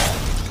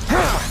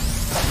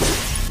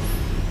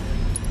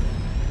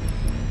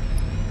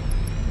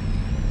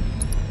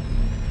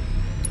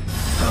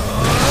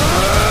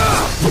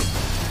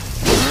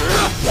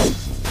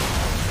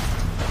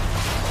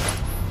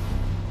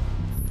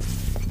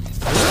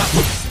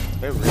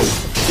 They're really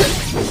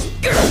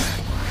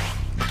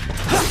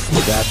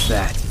That's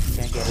that.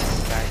 can't get any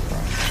stagger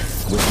on.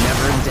 Was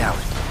never in doubt.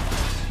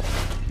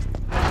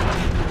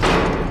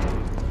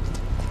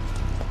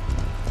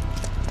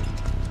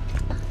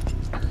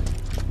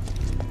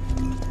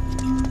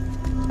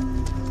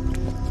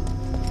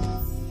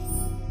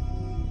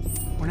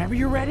 Whenever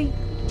you're ready,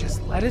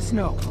 just let us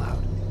know, Cloud.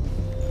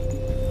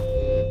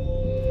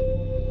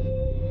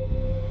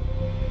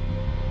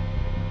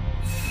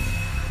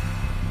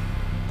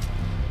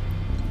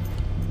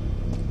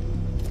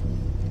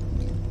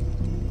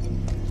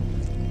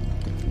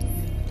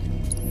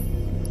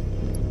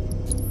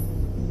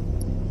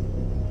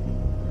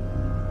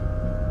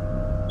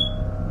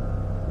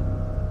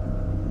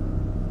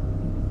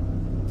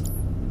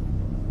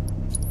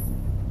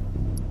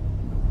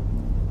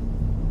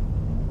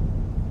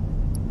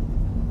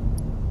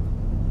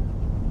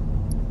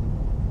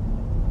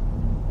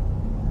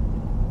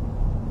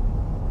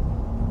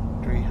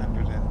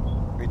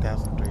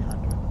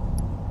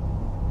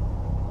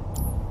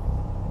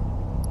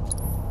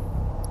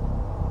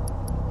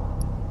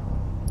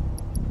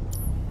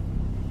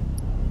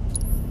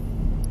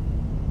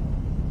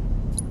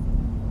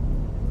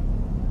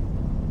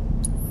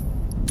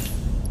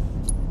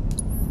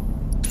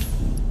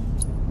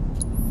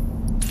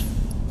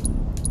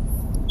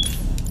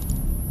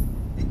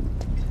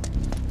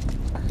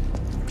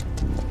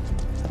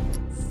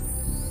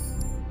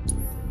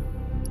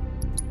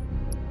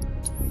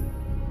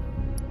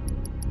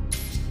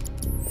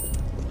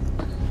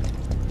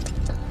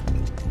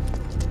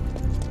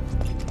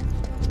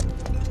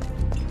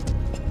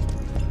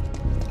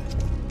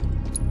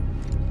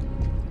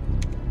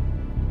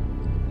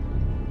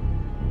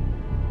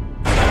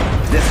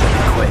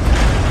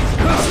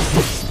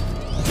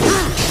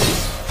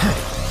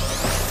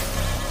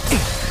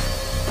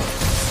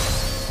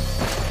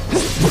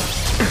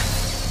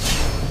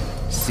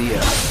 See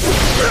ya.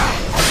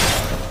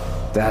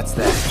 That's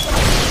that.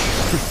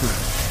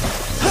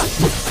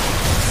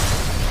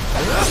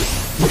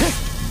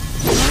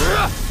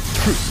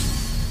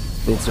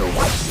 It's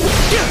over.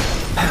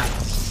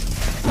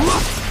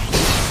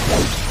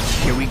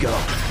 Here we go.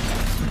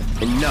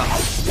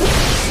 Enough.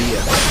 See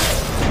ya.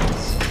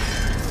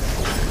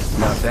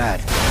 Not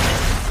bad.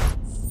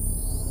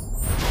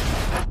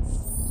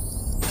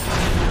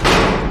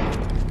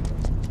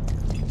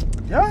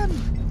 Done.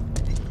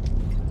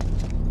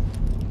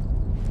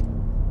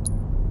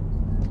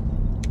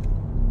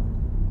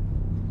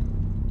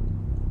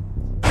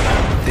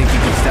 Think you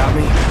can stop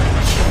me?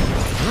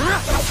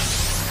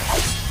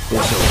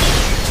 It's over.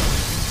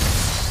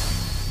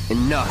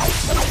 Enough.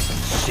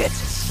 Shit.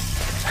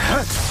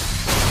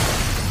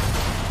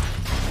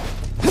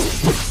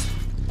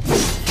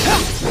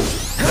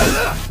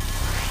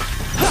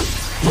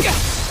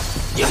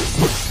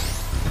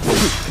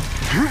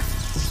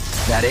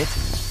 That it?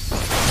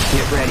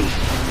 Get ready.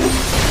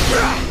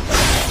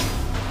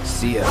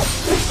 See ya.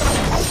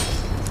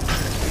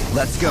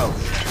 Let's go.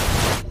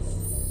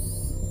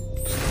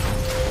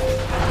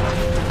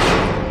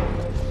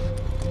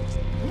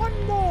 One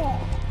more.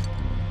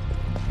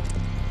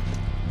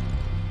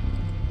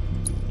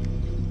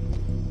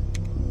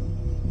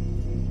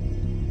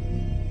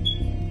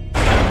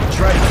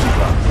 Try to keep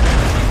up.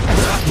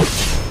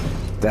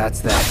 That's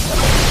that.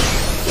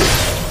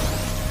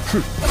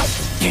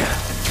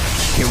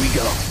 Here we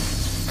go.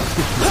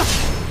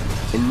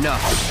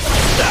 Enough.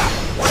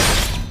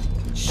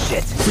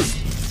 Shit.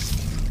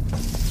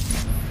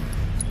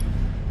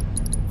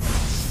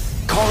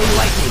 Calling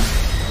lightning.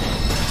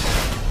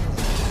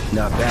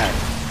 Not bad.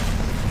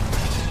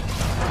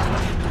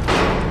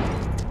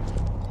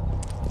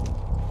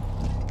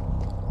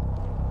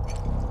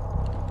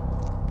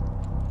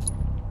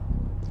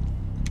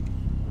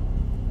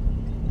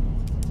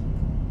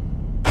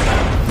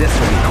 This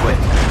will be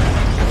quick.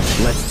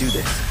 Let's do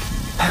this.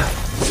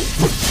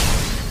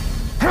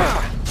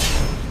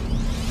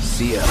 See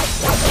See ya.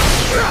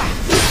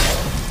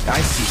 I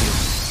see you.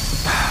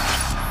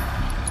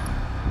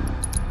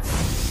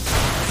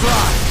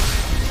 Fly!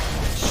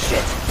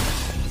 Shit.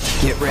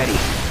 Get ready.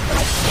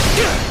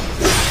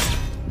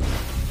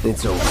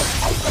 It's over.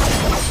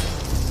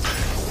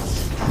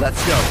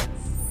 Let's go.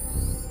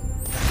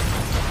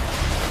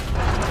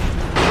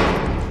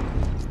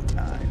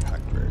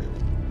 900.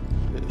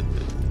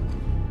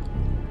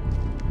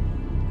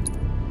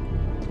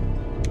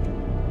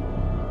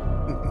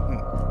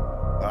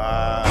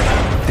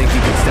 Think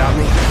you can stop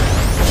me?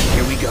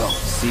 Here we go.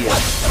 See ya.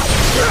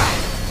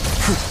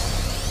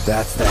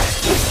 That's that.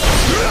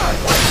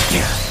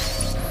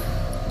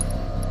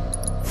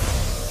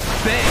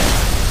 Bang!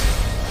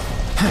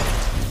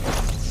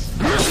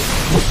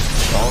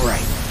 All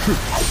right.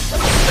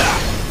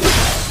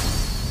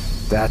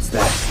 That's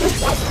that.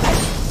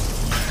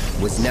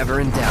 Was never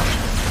in doubt.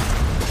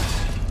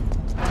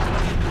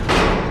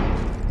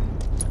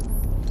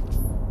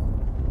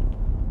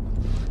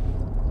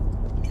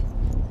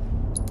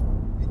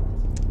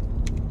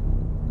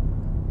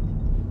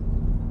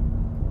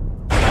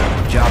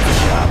 Job is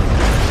job.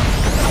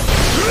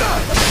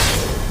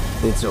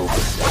 It's over.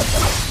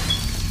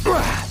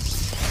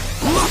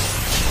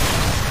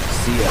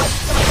 See ya.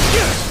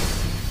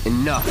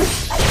 Enough.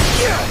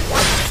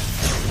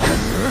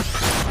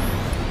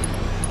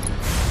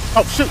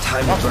 Oh shoot!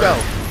 Time Off to go.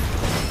 burn.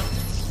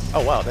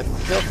 Oh wow, that's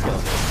still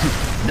killing.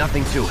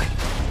 Nothing to it.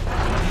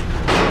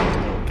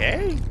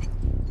 Okay.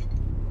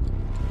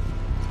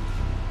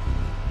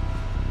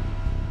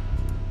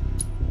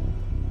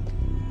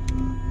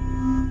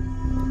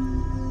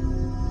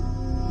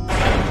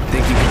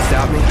 Think you can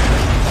stop me?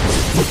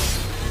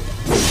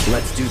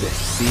 Let's do this.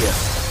 See ya.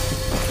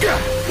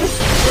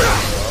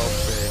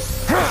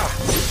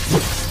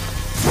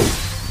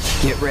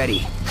 Get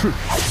ready.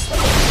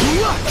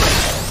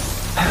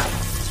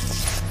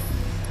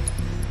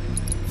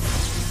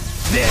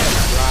 There.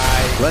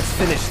 Right. Let's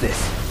finish this.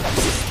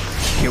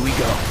 Here we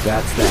go.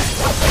 That's that.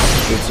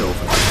 It's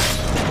over.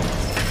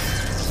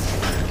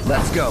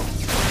 Let's go.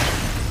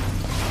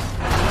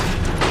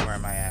 Where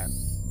am I at?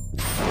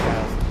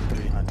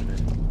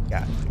 1,300.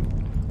 Got you.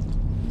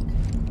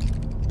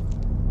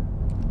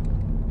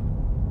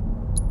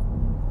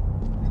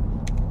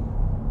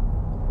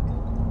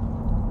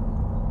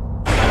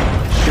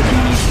 Should be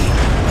easy.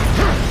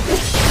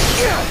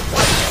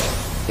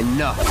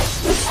 Enough.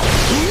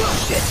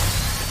 Shit.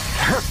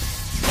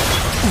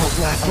 Won't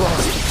last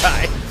long.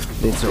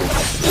 It's over.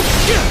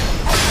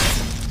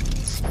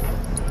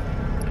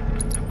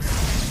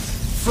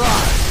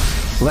 Fry!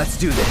 Let's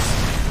do this.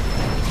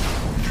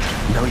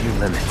 Know your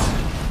limits.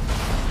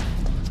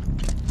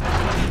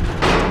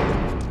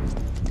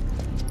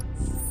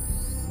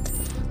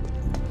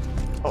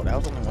 Oh, that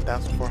was only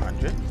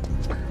 1,400.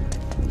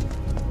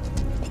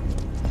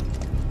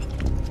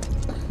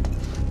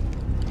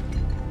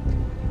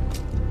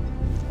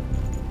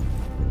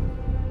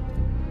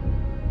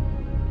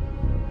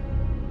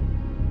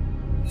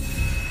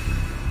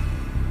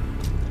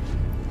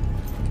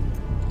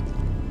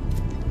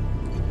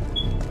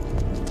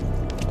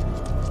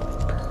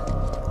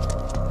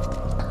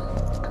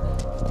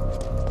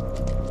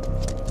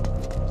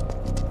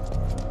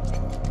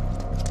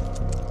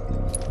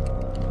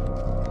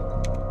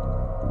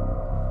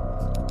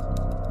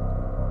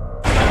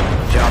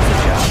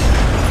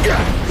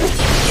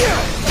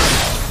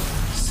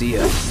 See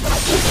ya.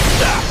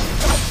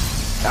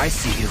 I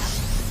see you.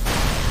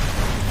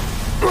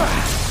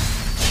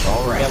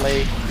 All right.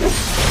 Really?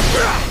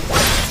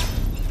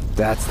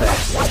 That's that.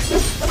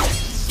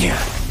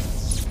 Yeah.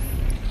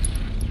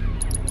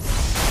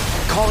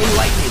 Calling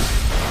lightning.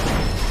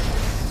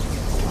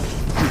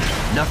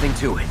 Nothing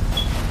to it.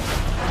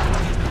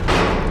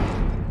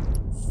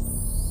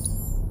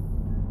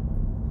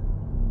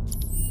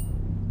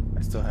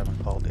 I still haven't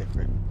called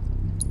Ifrit.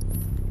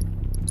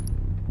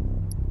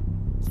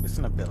 It's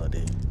an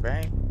ability,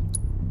 right?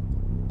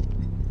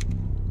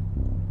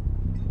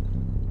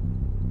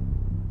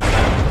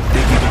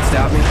 Think you can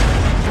stop me?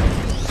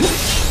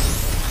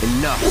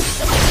 Enough.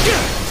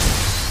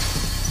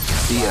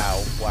 See ya.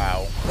 Wow.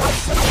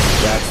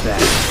 That's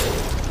that.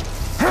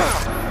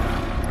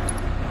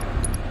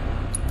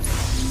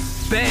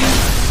 Bang!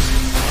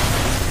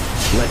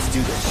 Let's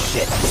do this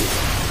shit.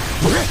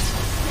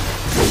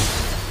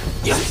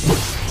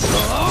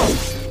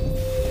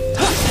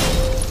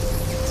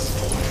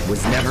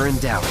 Was never in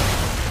doubt.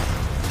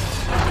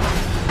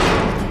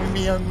 Give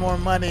me more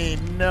money.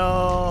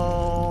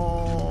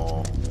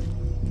 No.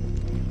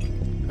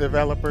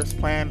 Developers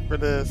plan for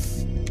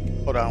this.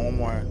 Hold on, one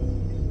more.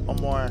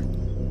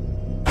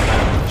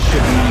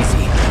 Should be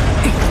easy.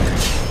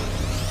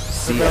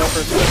 See ya.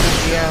 Developers flipping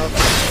me out.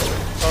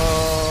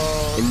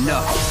 Oh.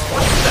 Enough.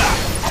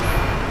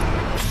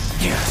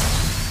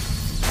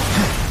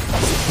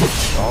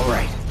 All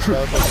right.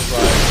 Developers is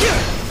like,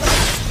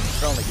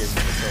 they're only giving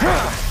me the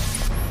silver.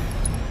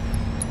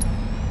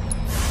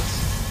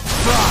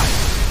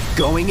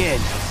 Going in.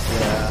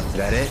 Yeah. Is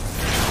that it?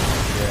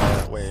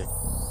 Yeah, wait.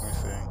 Let me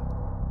see.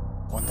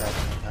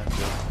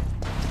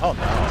 1,800. Oh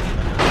no.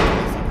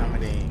 Based on how many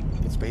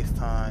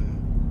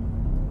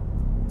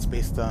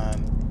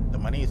the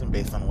money isn't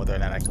based on whether or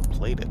not I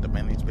complete it. The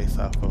money is based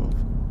off of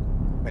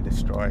if I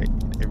destroy it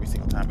every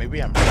single time.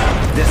 Maybe I'm.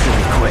 This will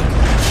be quick.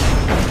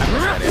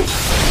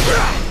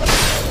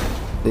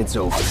 It's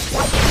over.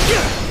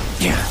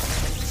 Yeah.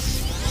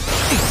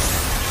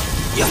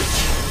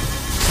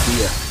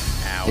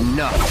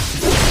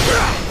 Enough.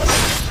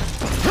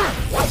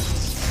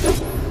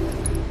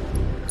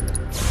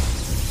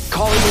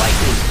 Calling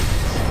lightning.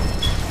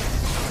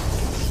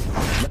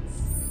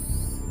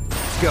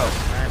 Let's go.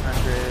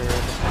 900.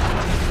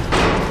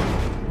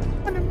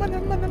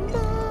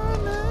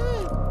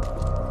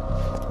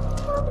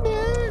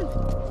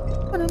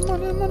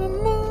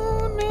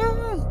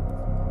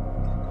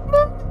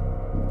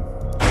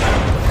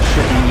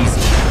 Should be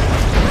easy.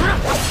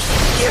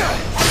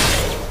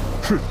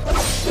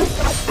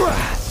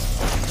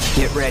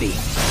 Get ready.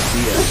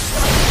 See ya.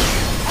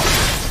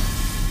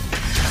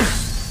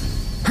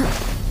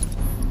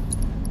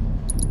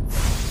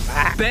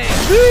 Bang!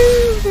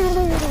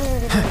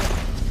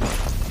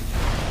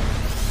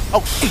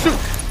 Oh shoot!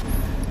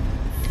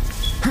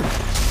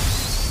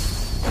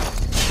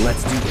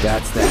 Let's do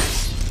that's that.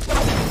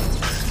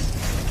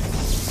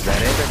 Is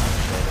that it?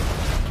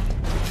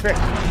 Trick.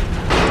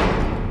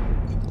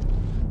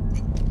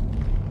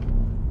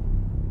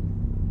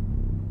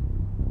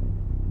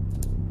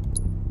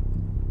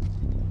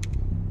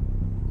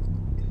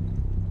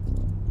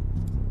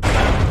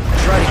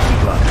 Try to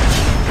keep up.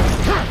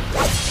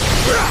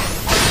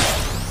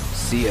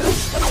 See ya.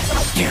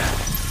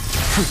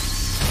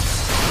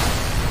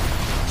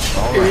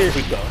 All right. Here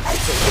we go.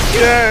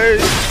 Yay!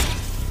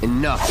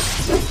 Enough.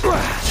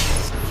 Fly.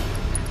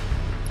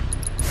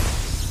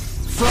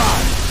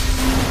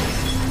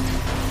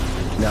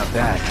 Not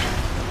bad.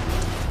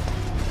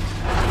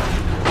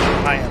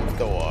 I am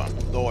Thor,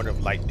 Lord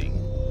of Lightning.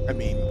 I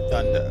mean,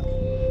 Thunder.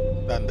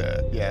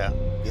 Thunder, yeah.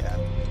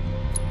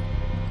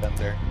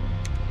 Thunder.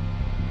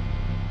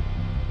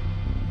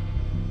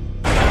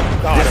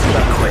 God, This will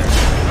be quick.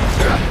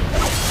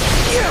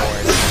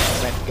 Lord,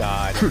 thank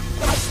God.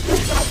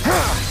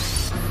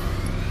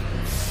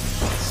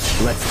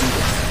 Let's do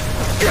this.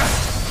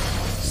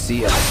 See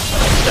ya.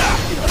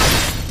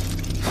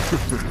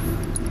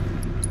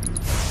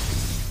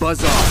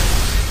 Buzz off.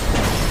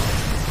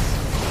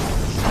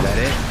 Is that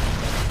it?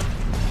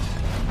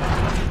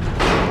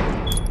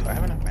 Do I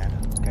have enough mana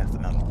to cast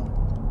another one?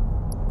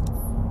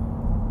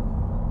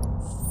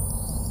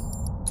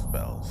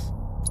 Spells.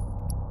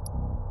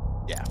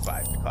 Yeah,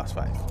 5. It costs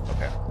 5.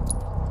 Okay.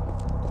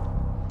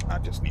 I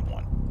just need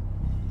one.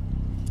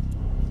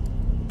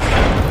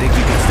 Think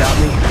you can stop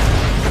me?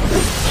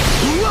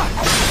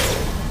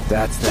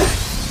 That's that.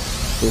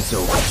 It's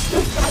over.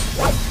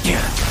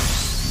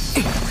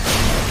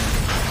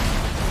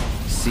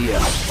 See ya.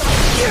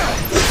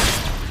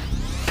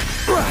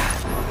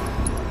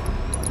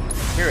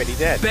 You're already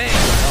dead. Bang!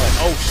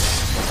 Oh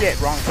shit,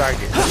 wrong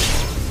target.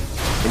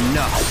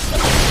 Enough.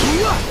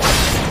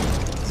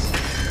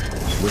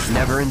 Was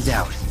never in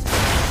doubt.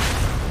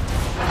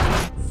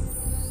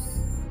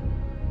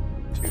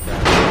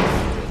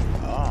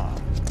 Oh,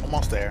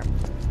 almost there.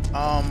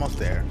 Almost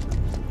there.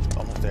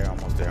 Almost there,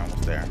 almost there,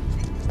 almost there.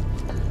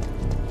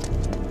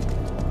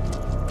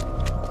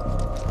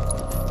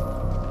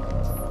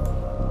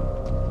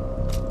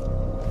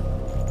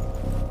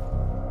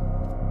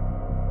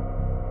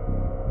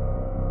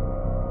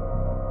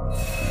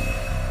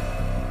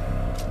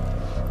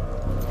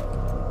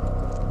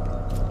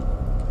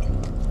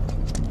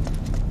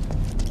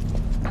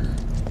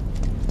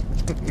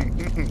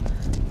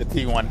 The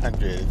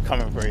T100 is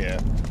coming for you.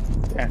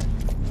 Damn.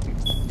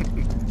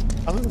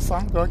 How does the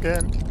song go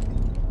again?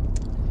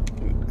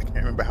 Dude, I can't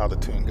remember how the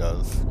tune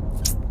goes.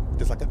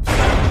 Just like a.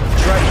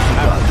 Try to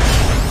keep up.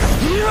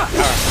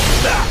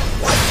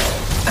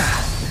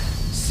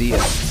 See ya.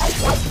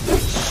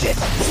 Shit.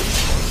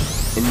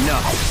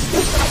 Enough.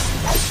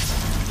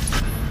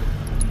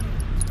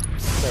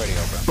 It's already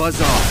over.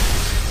 Buzz off.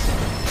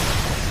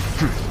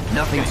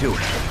 Nothing to it.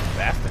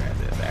 Faster at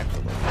this,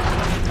 actually.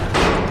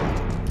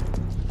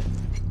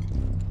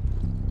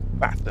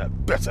 Faster,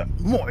 better,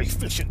 more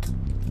efficient.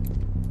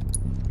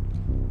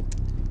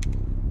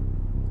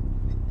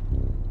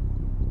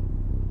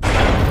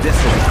 This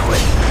will be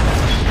quick.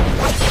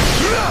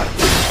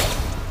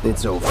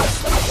 It's over.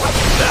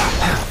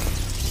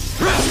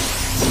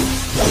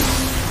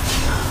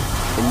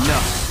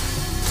 Enough.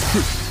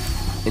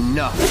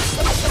 Enough.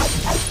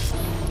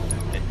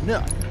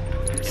 Enough.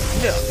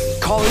 Enough.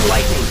 Calling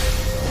lightning.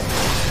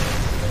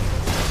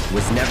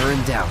 Was never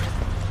in doubt.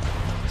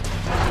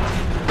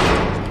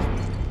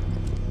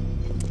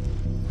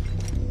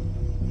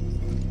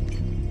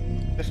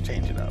 Let's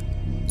change it up.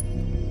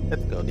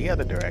 Let's go the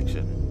other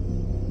direction.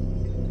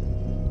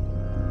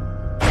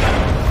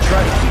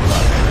 Try to keep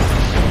up.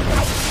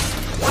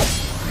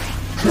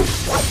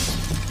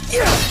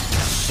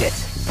 Shit.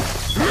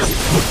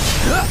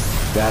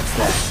 That's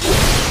that.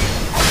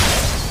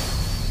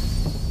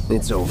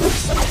 It's over.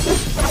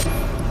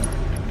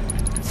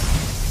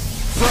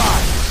 Fly!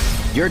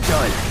 You're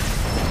done.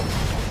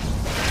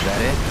 Is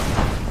that it?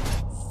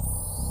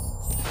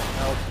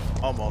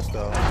 Almost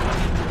though.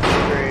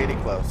 Pretty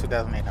close.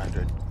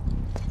 2,800.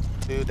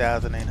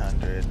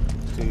 2,800.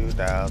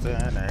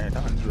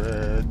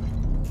 2,800.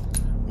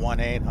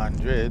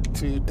 1,800.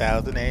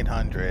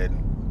 2,800.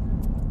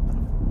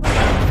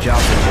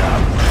 Job's a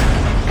job.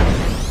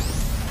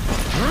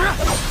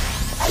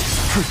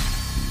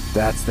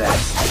 That's that.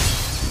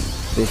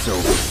 It's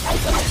over.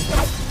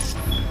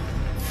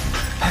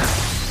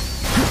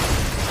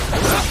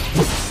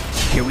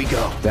 Here we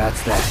go.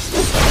 That's that.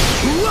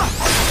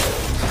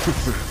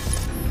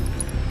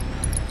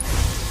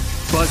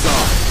 Buzz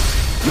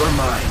off. You're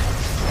mine.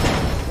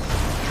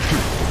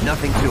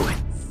 Nothing to it.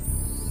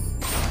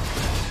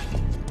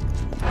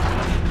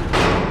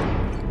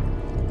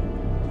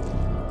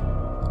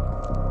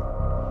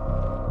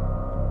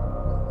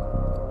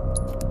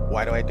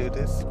 Why do I do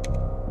this?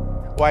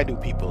 Why do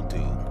people do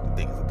the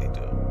things that they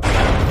do?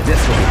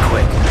 This will be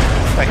quick.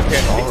 Like,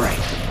 all right.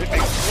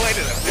 Explain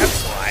to them.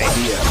 That's why.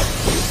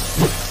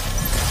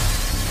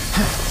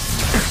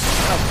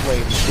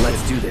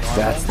 Let's do this.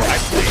 That's that.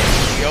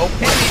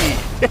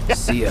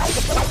 See ya.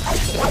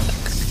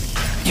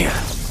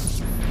 Yeah.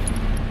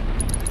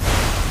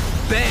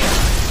 Bang.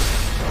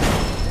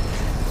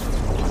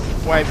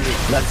 Why do you?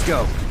 Let's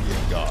go. Be a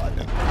god?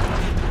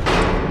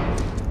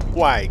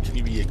 Why can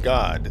you be a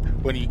god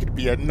when you could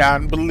be a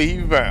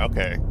non-believer?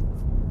 Okay.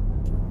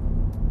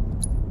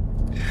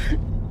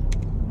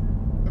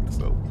 I'm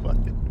so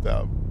fucking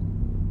dumb.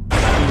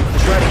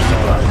 Try to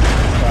keep up.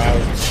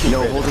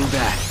 No holding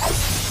back.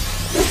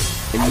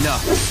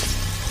 Enough.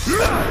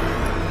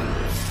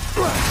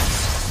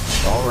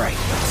 All right.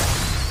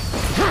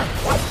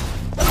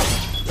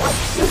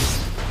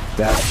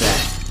 That's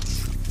that.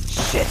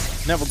 Shit.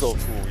 Never go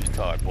full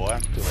retard, boy.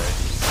 Too late.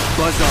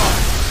 Buzz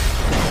off.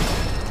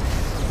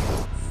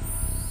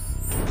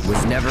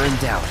 Was never in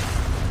doubt.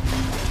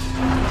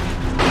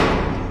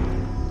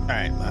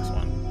 Alright, last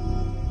one.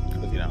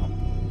 Because, you know,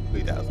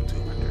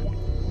 3,200.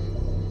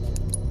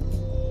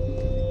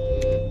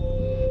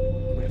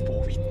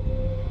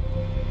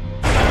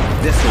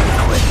 This will be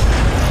quick.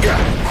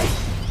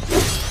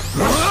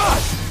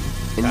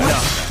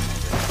 Enough.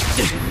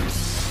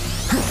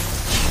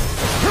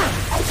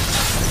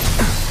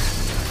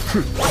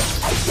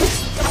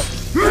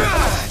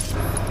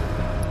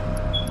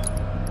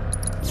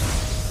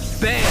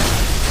 Bam!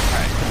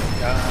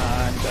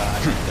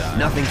 Done.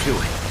 Nothing to it.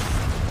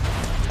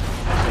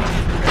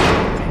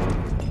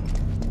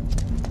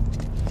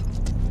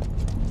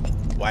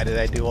 Why did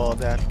I do all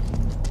that?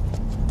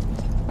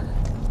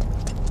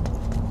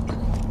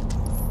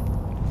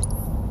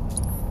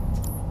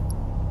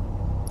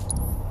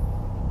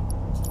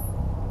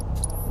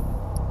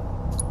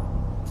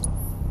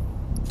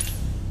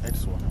 I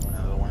just want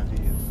another one of these.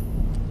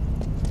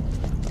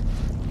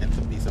 And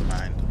some peace of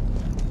mind.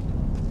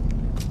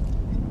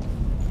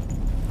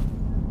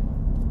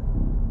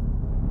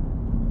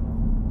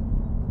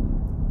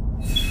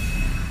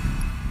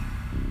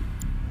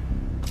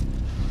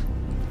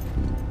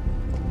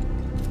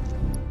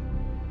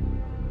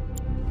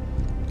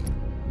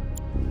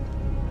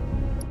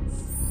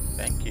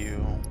 Thank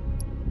you.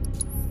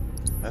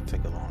 That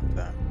took a long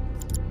time.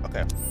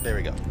 Okay, there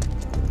we go.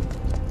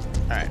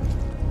 Alright.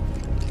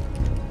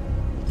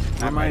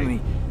 Remind me,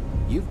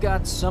 you've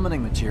got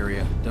summoning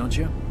materia, don't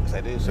you? Yes,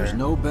 I do, sir. There's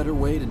no better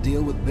way to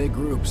deal with big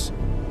groups.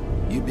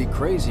 You'd be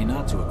crazy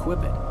not to equip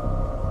it.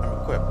 I'm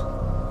equipped.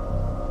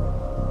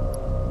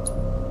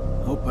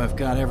 Hope I've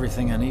got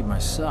everything I need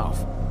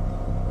myself.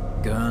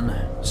 Gun,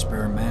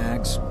 spare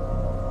mags.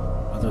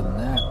 Other than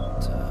that,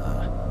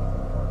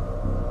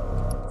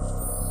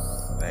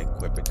 Did I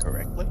equip it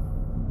correctly?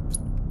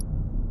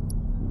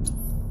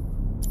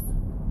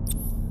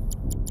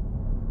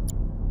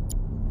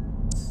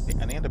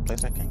 Any other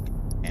place I can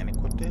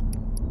equip it?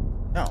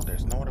 No,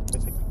 there's no other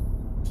place I can.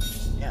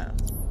 Yeah.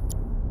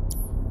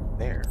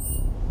 There.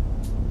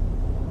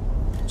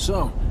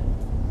 So,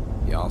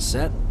 you all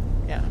set?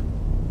 Yeah.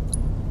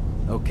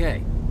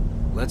 Okay,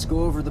 let's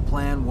go over the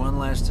plan one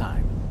last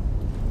time.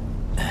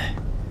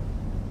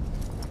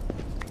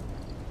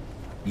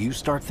 You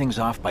start things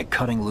off by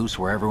cutting loose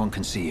where everyone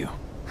can see you.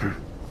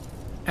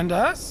 And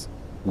us?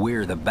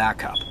 We're the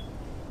backup.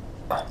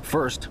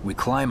 First, we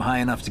climb high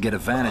enough to get a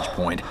vantage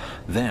point,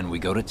 then we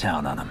go to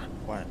town on them.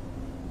 What?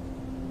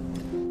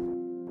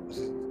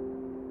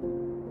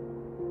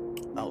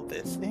 Oh,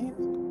 this thing?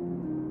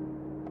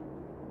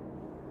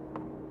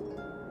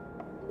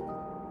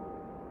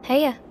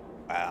 Heya.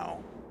 Wow.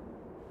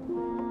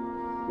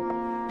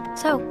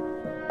 So,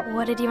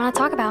 what did you want to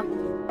talk about?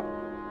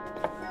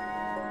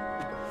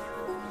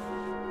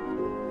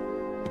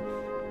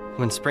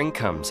 When spring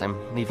comes,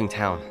 I'm leaving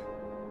town.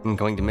 I'm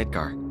going to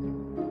Midgar.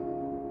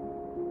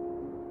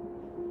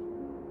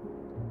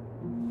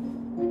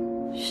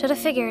 Should have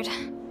figured.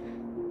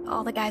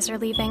 All the guys are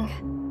leaving.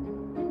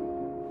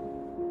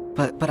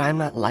 But I'm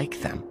not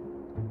like them.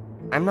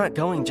 I'm not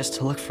going just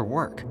to look for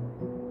work.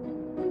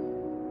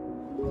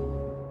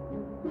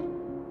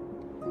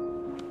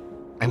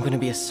 I'm going to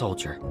be a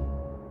soldier.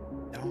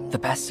 The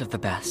best of the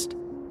best.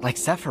 Like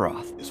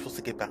Sephiroth. You're supposed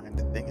to get behind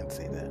the thing and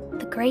see that.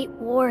 The Great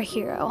War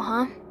hero,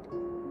 huh?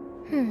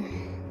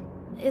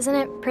 Isn't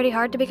it pretty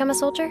hard to become a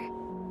soldier?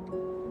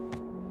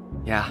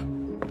 Yeah.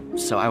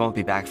 So I won't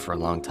be back for a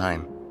long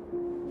time.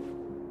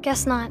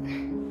 Guess not.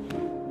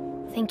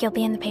 Think you'll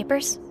be in the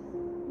papers?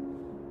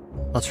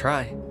 I'll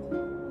try.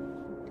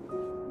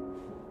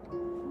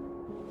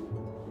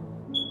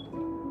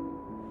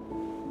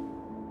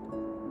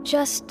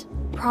 Just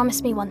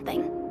promise me one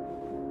thing.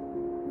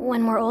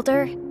 When we're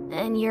older,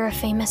 and you're a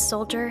famous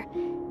soldier,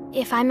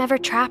 if I'm ever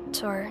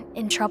trapped or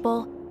in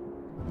trouble,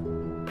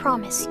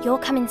 promise you'll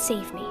come and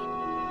save me.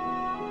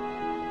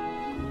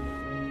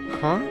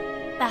 Huh?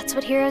 That's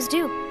what heroes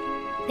do.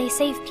 They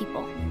save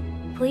people.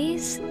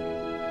 Please?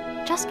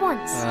 Just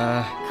once.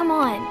 Come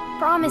on,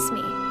 promise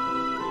me.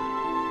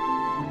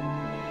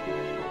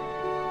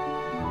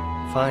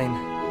 Fine.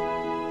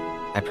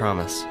 I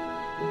promise.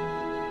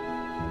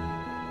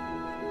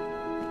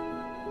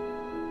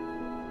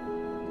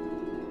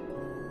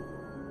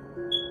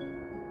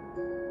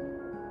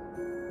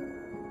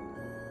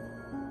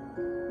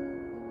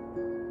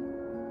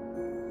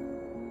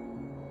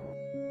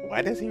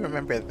 Why does he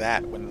remember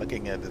that when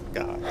looking at his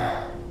god?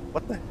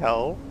 What the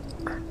hell?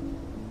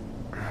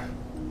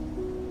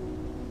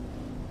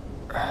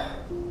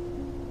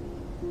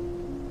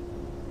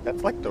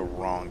 That's like the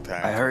wrong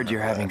time. I heard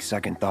you're having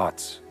second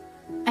thoughts.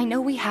 I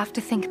know we have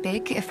to think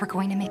big if we're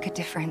going to make a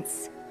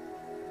difference.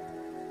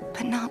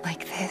 But not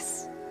like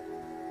this.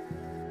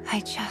 I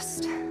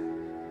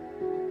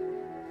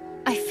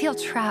feel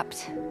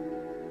trapped.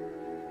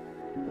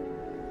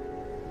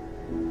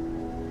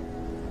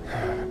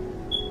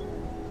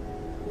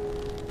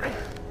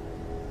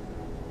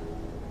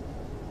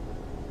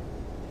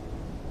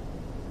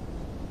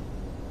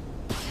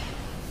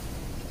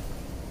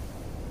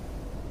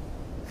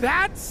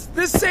 That's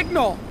the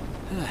signal!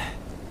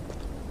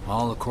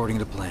 All according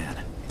to plan.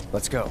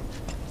 Let's go.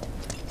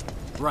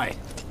 Right.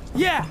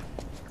 Yeah!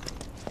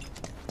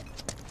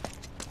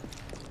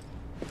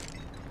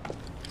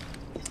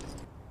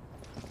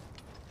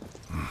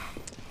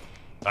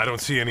 I don't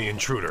see any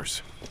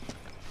intruders.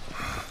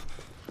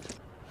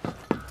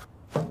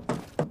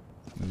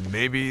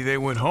 Maybe they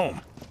went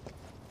home.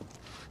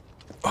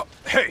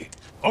 Hey,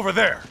 over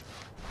there!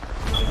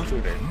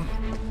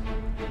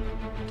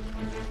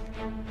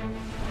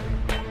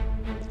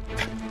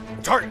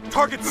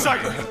 Target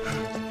sighted!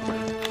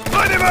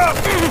 Light him up!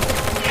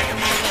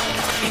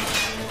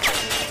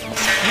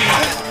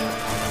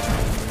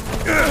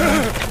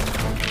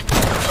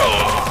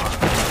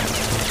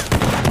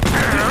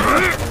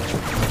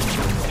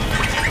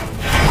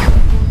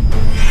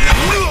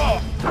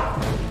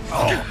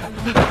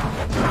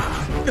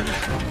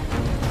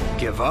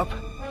 Give up?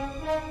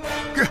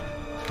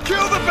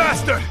 Kill the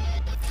bastard!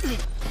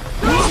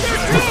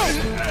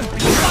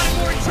 Find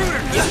more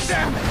intruders! Send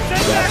back!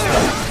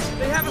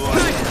 They have a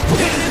sniper!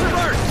 Get in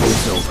alert!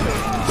 It's over.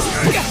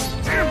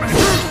 Damn it!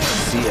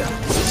 See ya.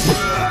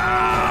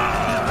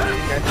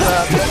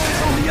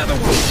 On the other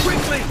one!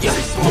 Quickly!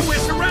 We're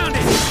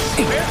surrounded!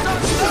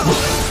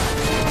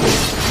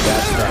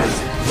 That's that.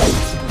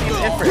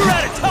 You're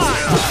out of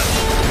time!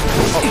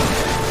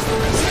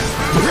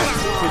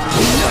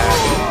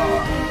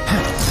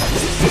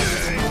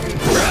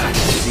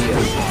 See ya.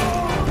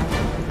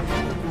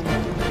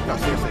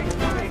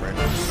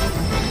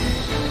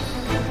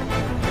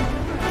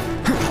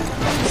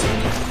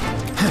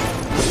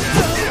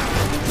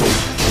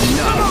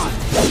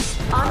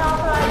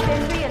 Unauthorized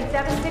entry in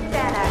 7-6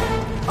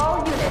 Annex. All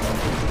units,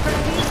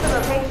 proceed to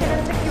location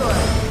and secure.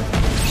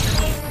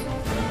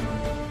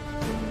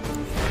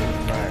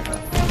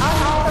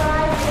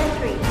 Unauthorized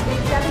entry in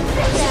 7-6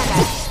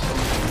 Annex.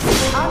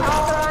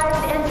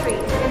 Unauthorized entry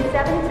in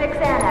 7-6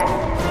 Annex.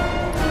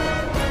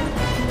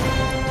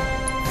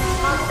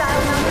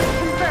 Hostile numbers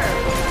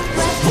confirmed.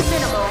 Threat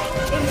minimal.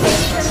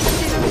 Engage and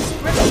pursue.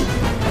 Repeat.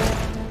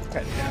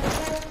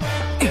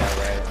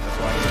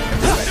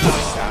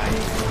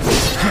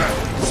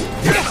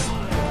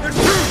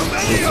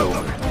 It's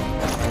over.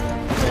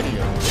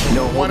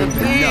 No one of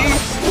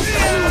enough.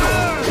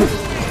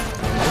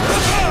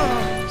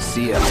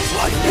 See ya.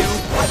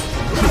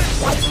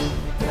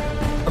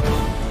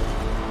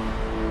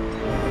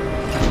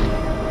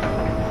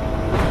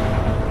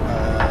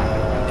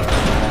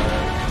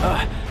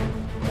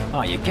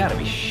 Oh, you gotta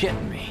be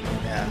shitting me.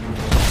 Yeah.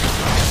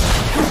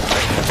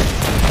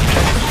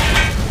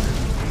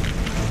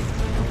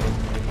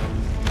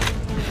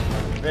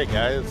 Hey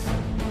guys.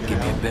 Give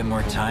me a bit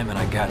more time and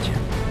I got you.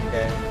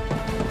 Okay.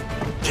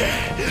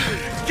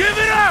 Give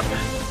it up!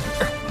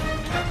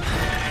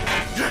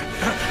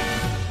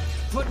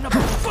 Putting up a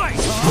fight,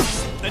 huh?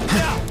 Then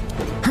now!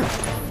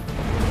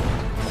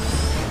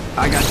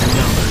 I got your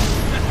number.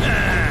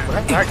 What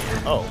that target?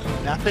 Oh,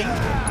 nothing?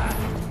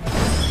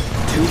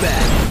 Too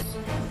bad.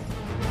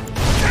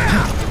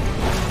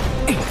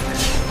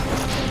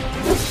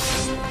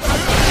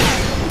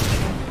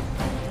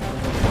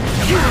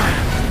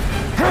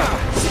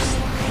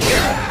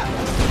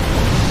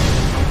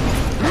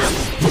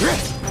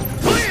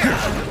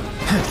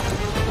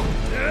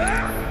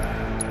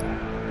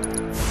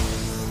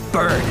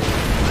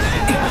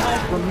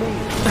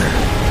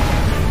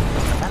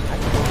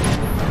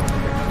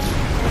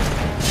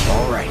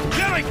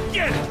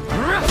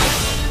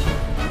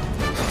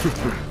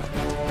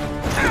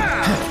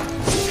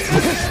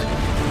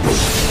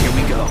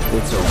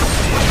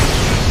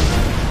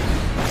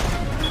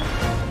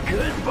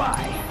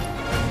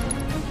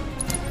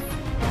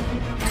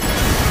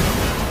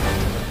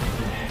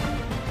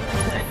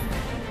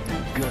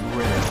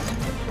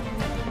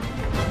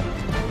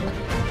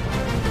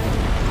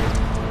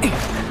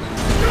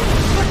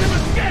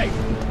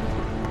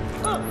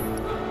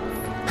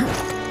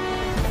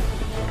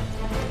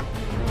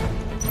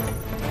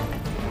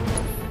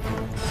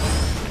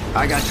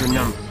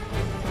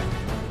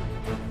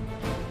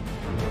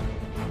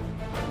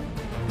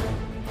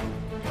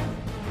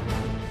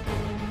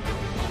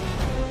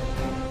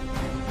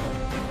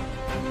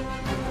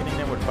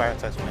 fire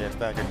attacks when they are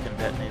staggered can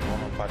detonate one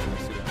more part of the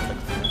suit and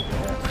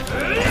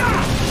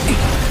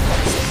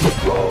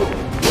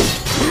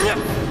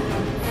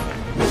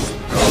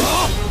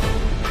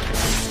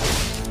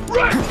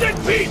Rest in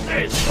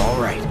pieces!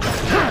 All right.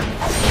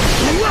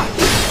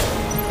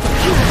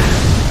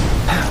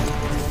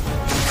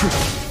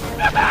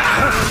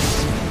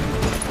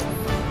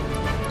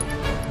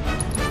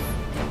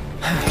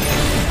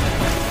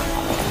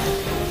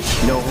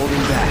 No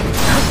holding back.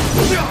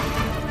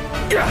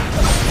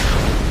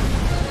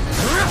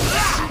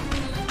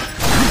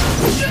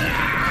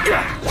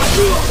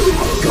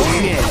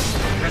 Going in.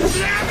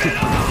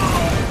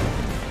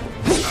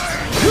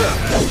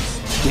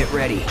 Get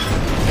ready.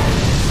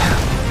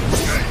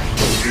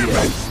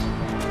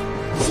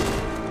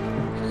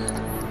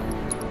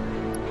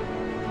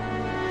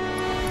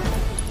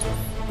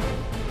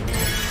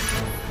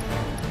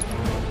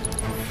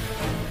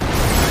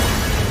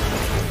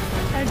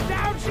 And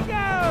down she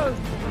goes!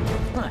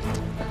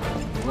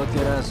 Look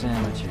at us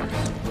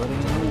amateurs,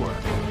 putting in the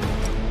work.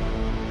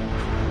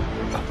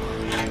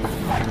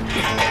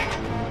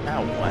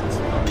 Now what?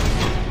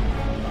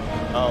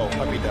 Oh,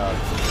 puppy dog.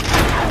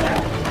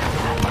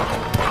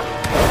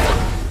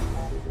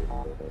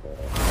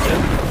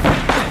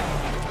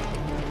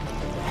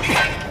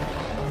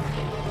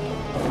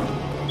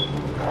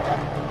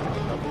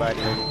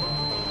 Nobody.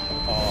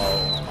 Oh.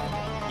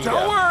 Yeah.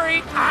 Don't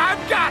worry,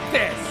 I've got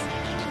this!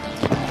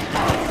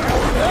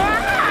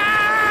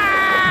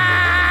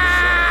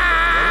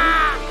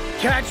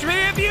 Catch me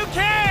if you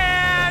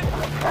can!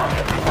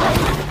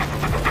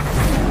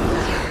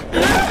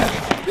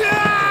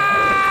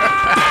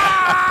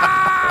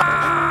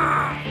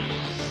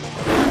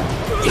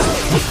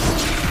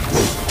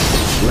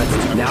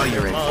 Now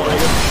you're in for it.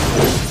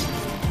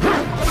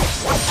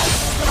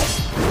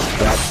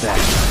 That's that.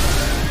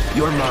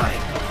 You're mine.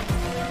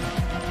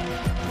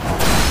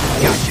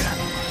 Gotcha.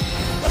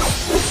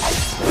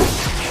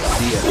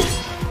 See ya.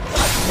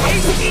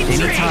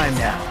 Anytime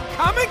now.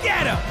 Come and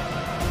get him!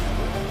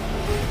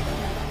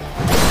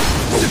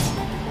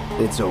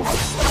 It's over.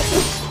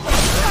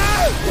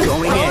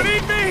 Going Don't in.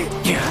 eat me!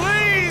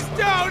 Please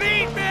don't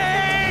eat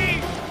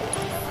me!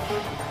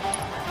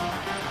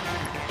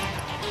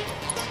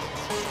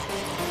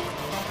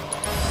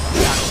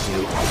 That'll do.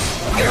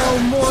 No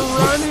more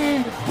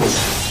running!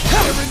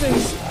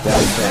 Everything's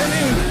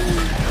spinning!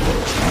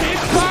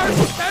 Mid-car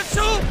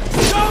special!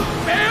 Don't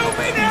fail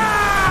me now!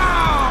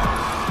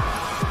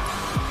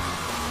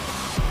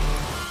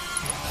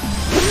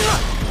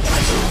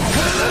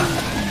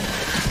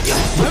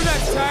 I'm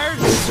not tired!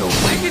 I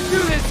can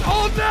do this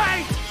all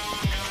night!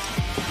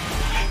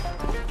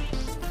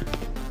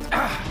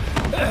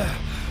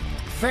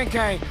 Think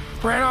I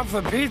ran off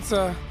the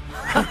pizza.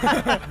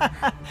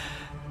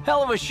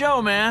 Hell of a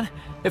show, man.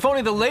 If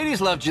only the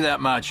ladies loved you that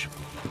much.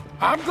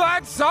 I'm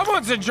glad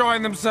someone's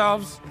enjoying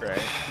themselves.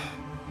 Right.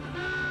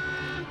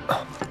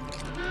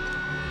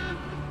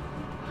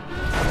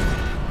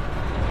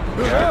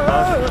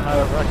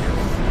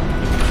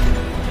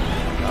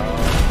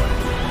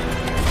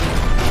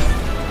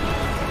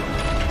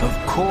 Of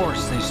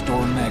course they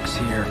store mechs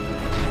here.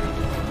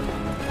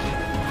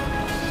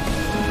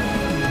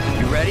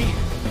 You ready?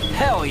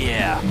 Hell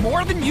yeah!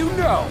 More than you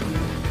know.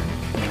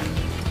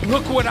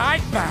 Look what I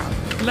found.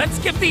 Let's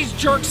give these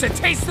jerks a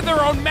taste of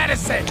their own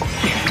medicine.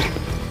 Snakes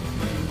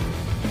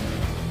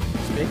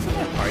in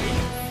that party?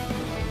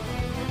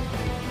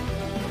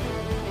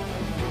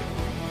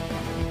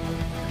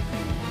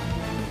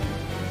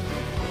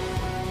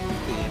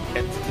 The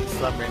entity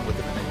slumbering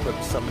within an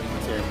equipped summoning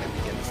material may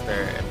begin to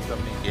stir, and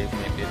summoning gaze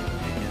may begin.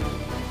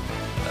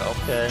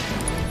 Okay.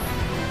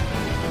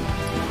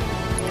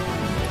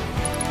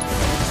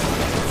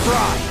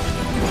 Fry.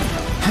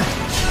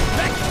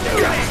 Let's do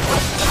it!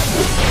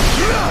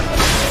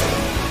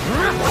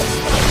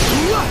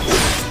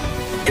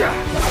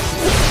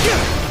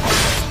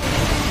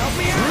 Help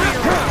me out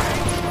here, Ryan.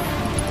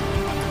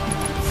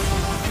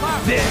 Come on,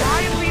 try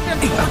and lead them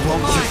to I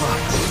won't give up.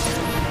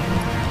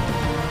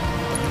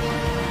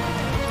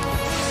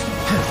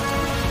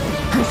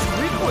 This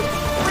recoil's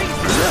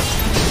crazy.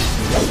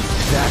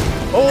 That.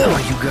 Oh,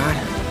 you good?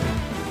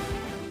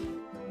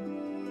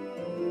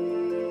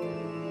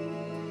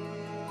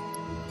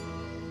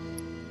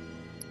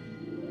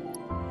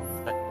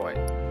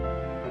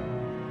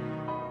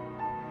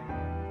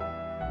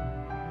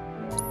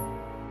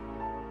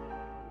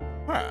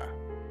 Huh.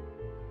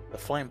 The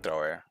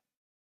flamethrower.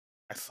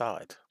 I saw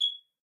it.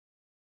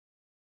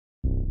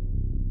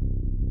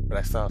 But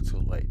I saw it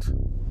too late.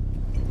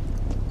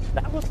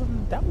 That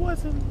wasn't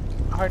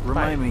hard to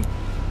Remind fight. me,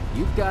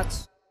 you've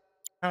got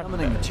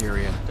summoning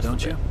materia,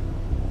 don't you?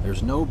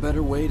 There's no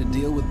better way to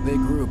deal with big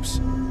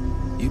groups.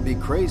 You'd be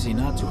crazy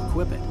not to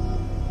equip it.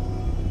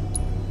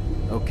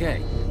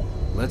 Okay,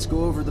 let's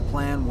go over the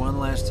plan one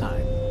last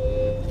time.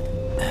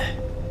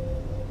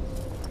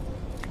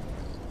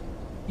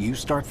 You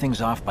start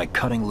things off by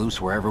cutting loose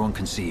where everyone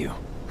can see you.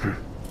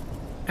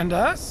 And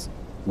us?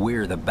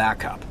 We're the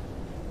backup.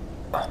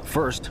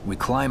 First, we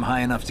climb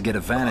high enough to get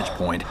a vantage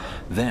point,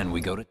 then we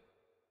go to...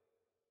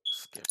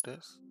 Skip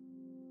this.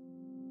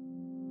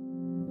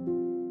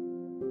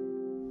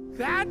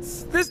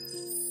 That's this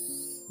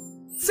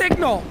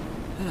signal.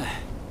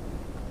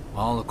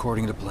 All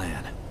according to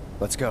plan.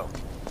 Let's go.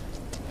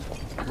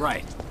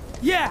 Right.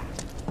 Yeah.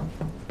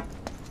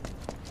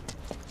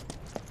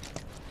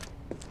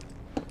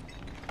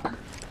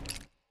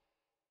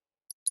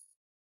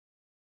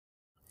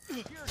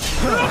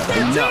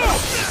 Send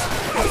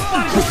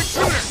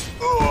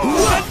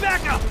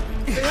backup!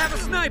 They have a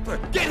sniper!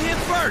 Get him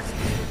first!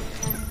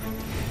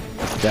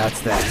 That's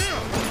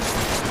that.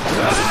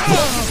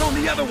 Focus on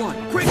the other one!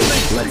 Quickly!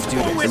 Let's do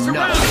Before this. we're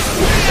Enough.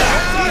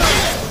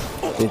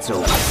 surrounded! It's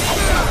over.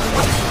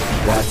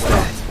 That's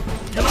that.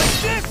 You like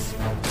this?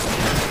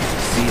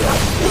 See ya.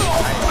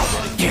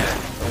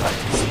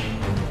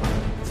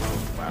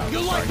 You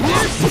like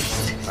this?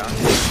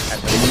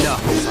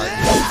 Enough.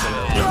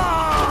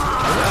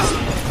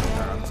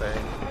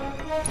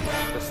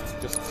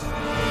 Just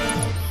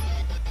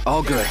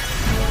All good.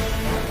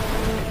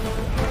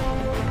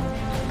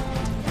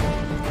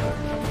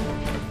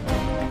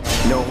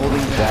 No holding.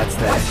 That's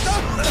that.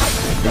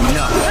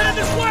 Enough. Head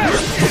this way!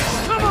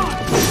 Come on!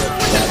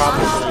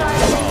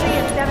 Unauthorized entry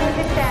in 7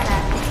 Vistana.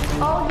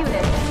 All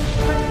units,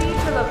 proceed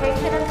to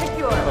location and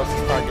secure.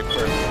 closest target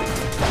first.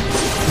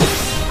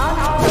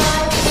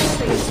 Unauthorized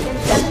entry in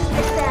 7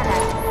 Vistana.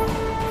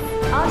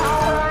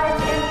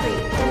 Unauthorized entry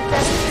in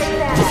 7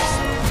 Vistana.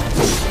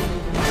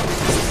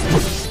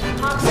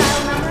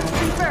 Hostile numbers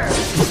confirmed.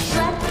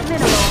 Threat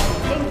minimal.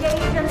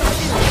 Engage and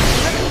pursue.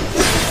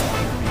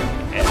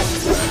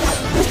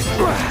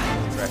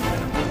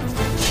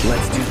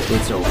 Let's do this.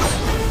 It's over.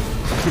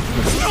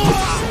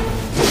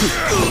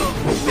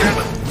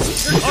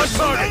 On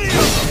target!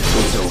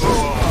 It's over.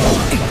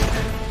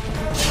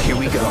 Here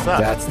we go.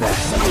 That's that.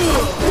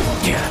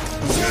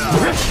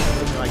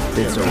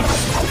 It's over.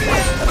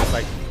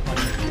 Like,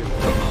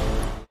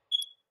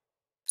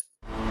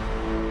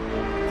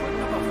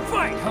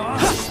 Fight, huh?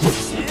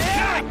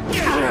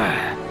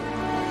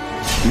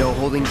 No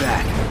holding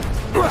back.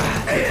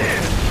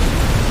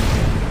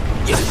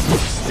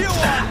 Still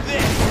on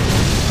this!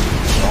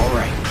 All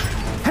right.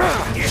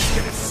 It's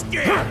gonna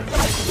scare!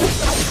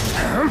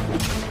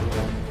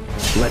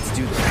 Let's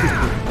do this.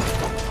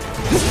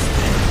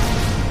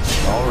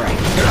 All right.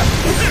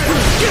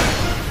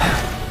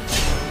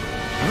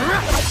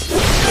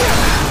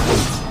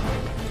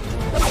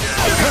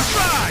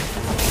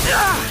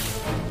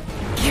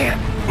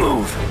 Can't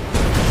move.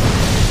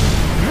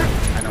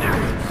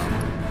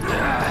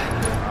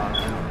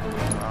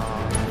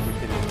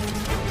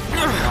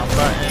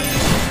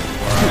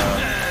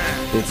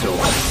 It's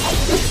over.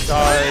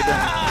 died.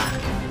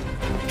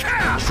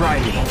 Try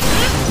me.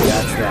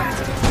 That's that.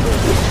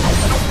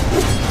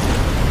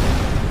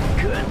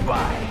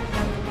 Goodbye.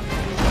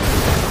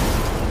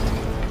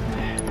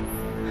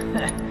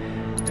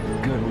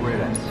 Good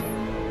riddance.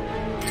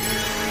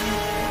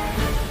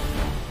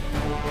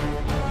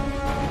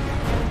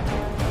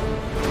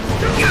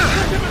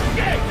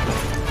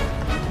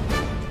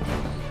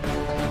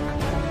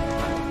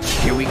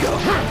 Here we go.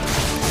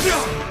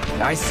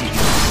 I see you.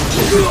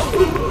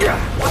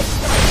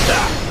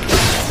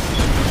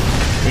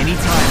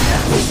 Anytime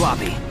now,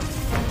 sloppy.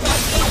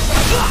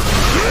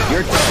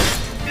 You're dead.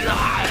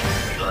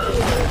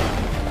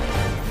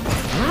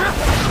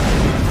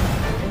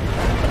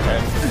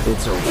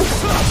 It's over.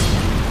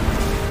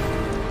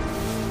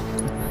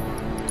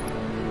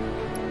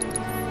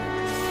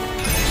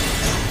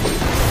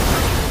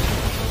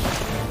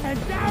 And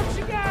down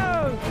she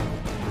goes!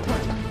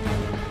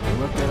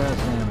 Look at us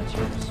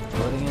amateurs,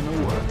 putting in the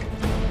work.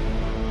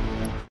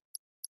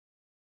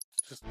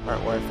 Just the part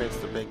where I face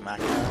the Big Mac.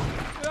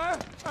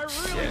 I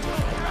really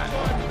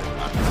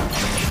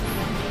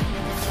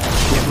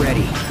Get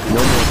ready.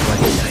 No more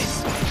playing nice.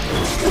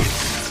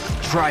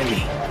 Try me.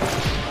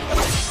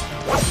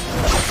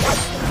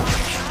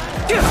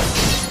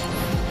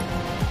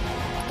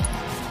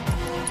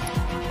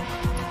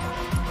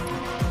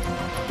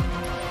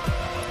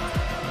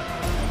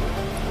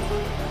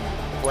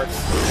 Works.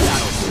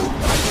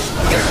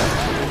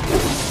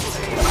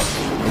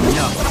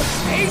 No.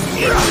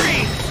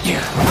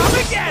 Come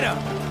and get him!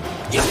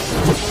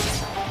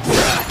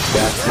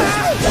 That's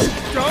it.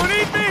 Don't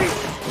eat me!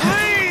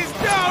 Please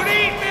don't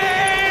eat me!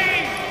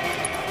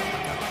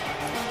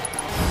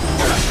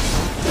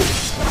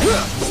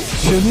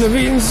 shouldn't have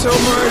eaten so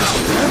much.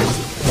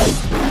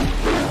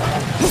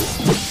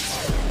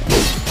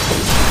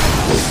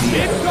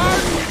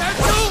 Midgard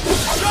potential!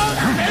 Don't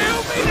fail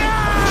me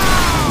now!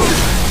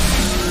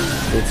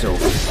 It's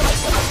over.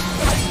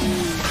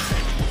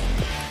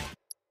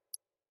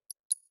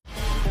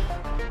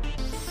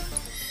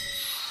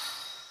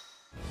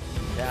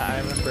 Yeah, I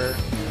remember.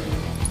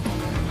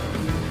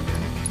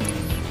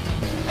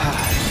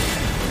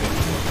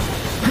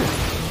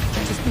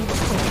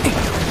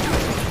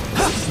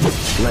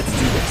 Let's do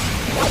this.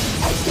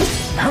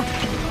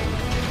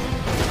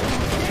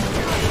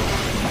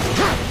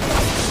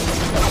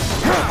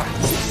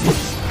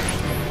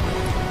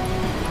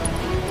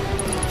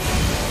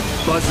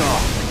 Buzz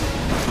off.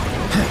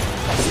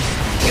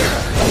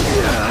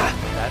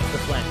 That's the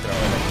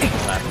flamethrower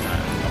last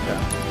time. Okay.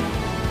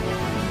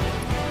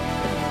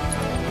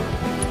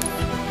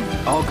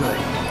 All good.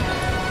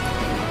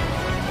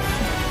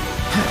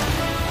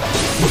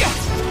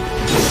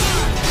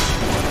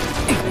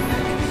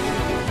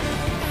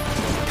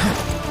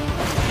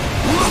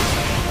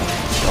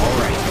 All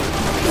right.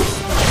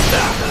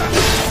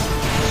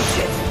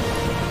 Shit.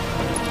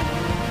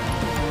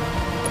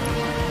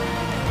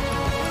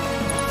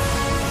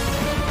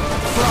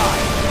 Fry.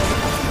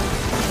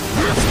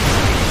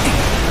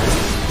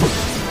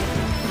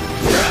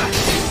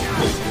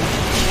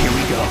 Here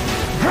we go.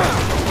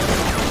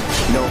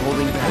 No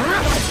holding back.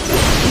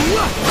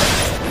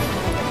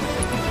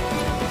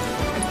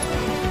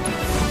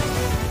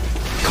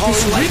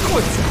 This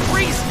liquid's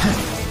crazy.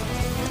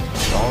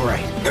 All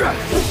right.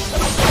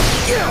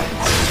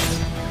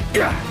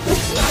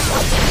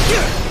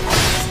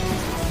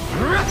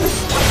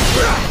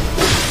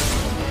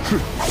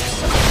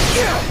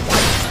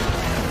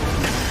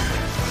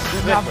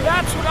 Now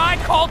that's what I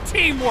call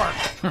teamwork.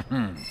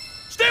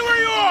 Stay where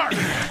you are.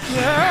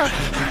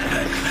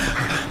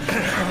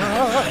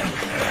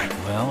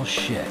 Well,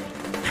 shit.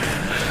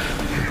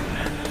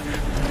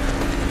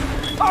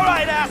 All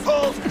right,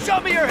 assholes, show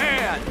me your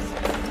hands.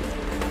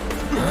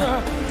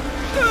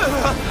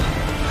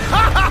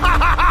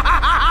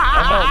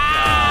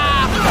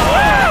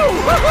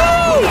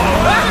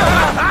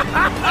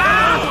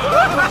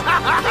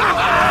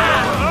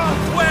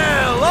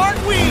 Well,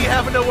 aren't we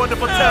having a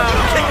wonderful time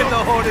kicking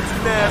the hornet's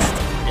nest?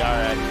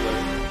 Yeah,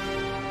 actually.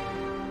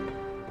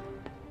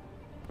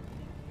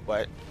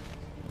 What?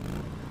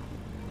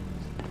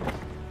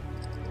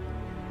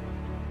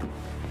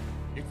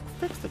 You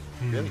fixed it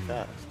really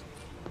fast.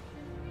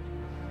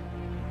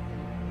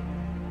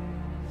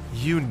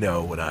 You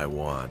know what I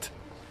want.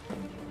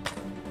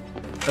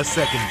 A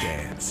second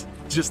dance.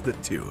 Just the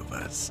two of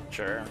us.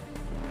 Sure.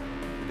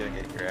 You didn't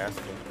get your ass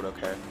kicked, but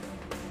okay.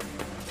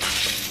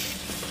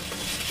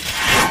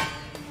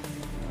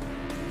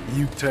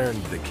 You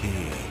turned the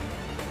key.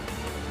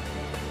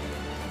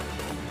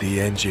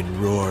 The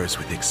engine roars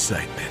with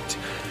excitement.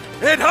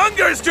 It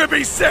hungers to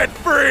be set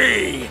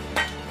free!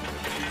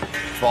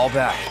 Fall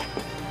back.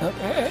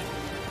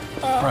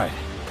 Right.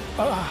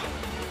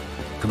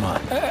 Come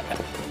on.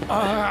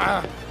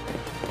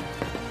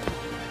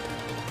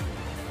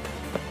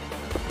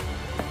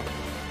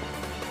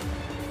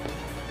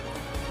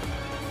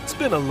 It's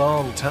been a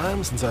long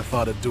time since I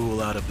fought a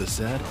duel out of the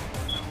saddle.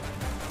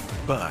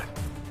 But,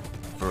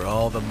 for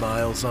all the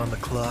miles on the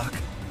clock...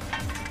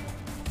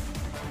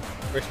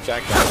 Where's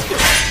Jack?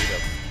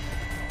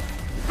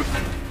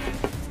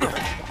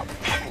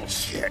 Oh,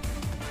 shit.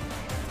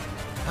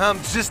 I'm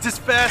just as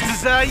fast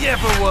as I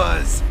ever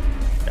was!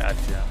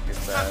 Gotcha.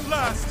 It's At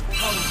last,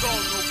 our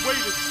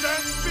long-awaited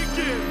dance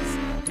begins.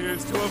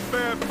 Here's to a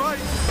fair fight,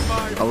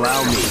 my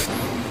Allow me.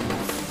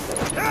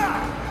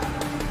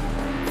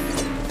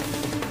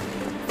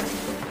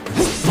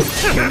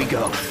 Here we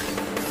go.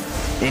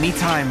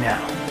 Anytime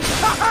now.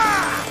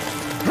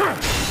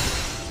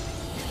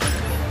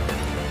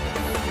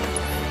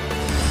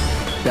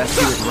 Best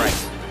do it right.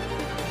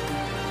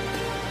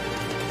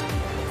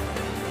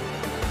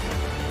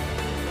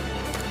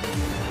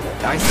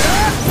 Nice.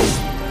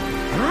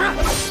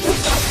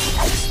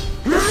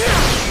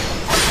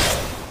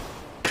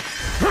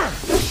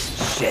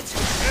 Shit.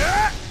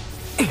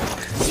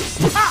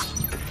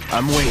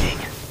 I'm waiting.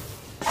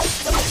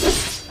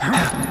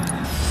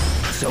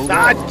 So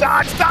dodge,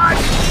 dodge,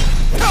 dodge!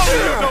 Tell me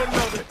you don't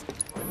know that.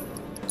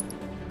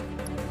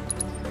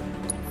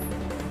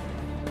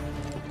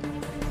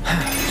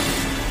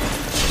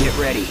 Get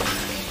ready.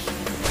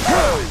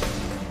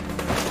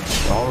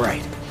 All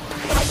right.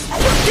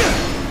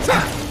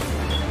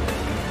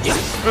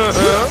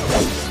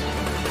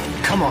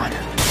 Come on.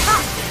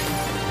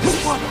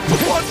 What a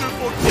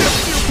wonderful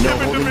gift you've No given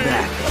to holding me.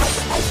 back.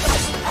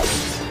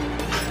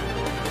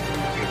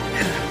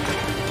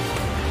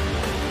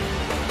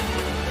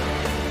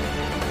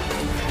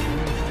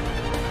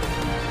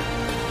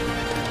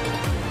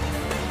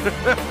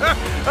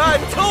 I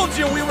told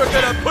you we were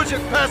gonna push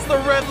it past the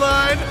red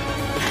line!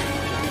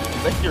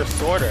 Lift your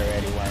sword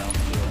already, why don't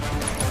you?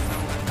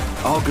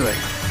 All good.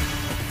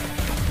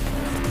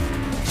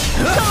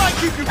 Shall I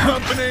keep you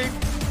company?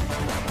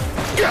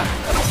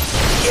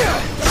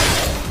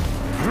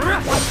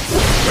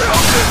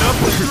 Open up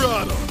the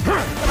throttle.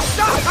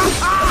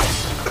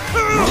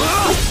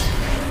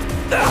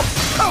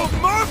 How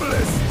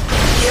marvelous!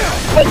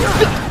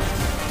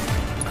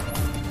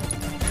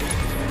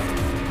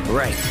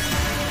 Right.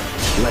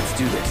 Let's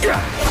do this. Shall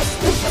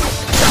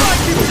I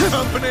keep you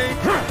company?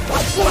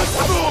 Once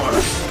more!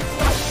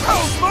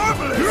 How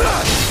marvelous!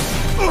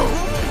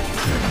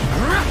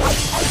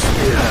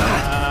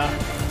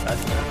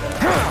 That's not bad.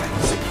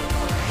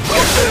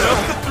 Open up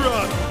the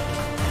throttle.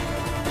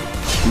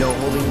 No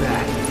holding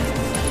back.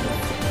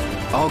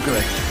 All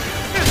good.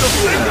 In the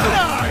blink of an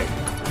eye!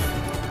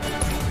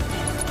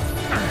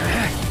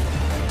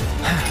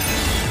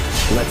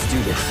 Let's do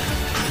this.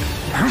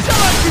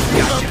 Shall I keep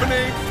you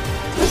company?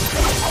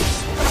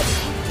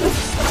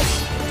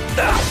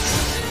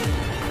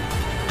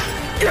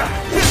 In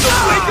the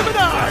blink of an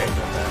eye!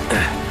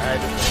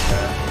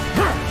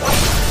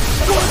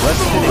 Let's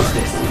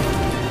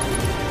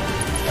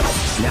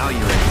Now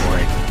you're in for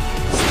it.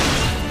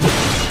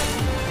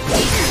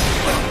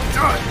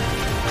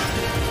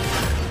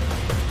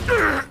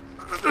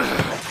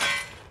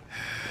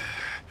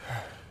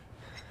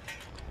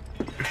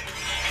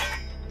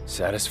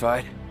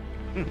 Satisfied?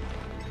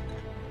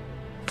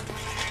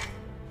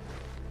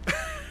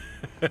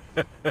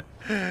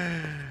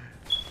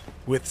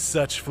 With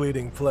such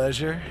fleeting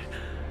pleasure?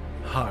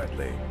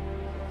 Hardly.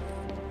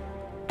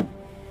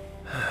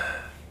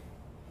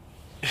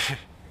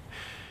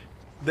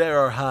 There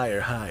are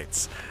higher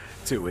heights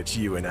to which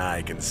you and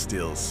I can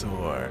still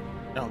soar.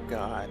 Oh,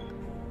 God.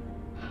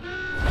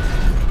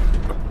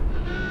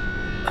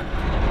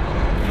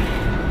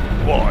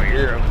 Boy,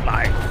 you're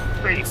like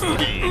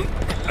crazy.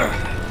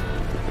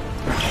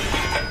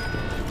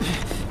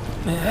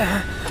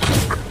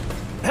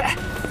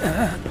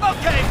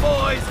 Okay,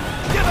 boys,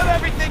 give him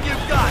everything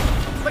you've got,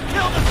 but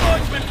kill the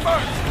swordsman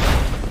first.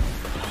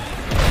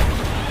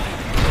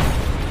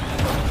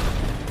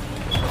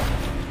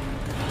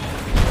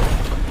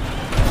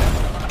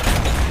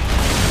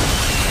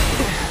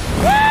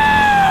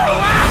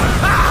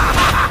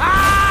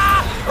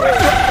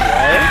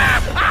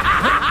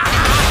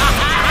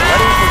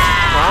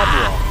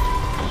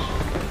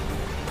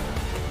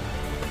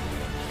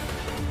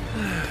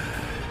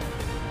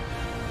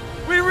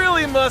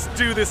 Must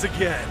do this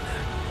again.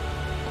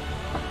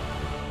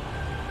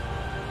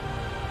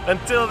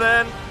 Until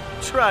then,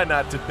 try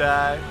not to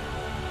die.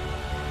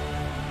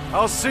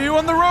 I'll see you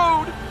on the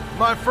road,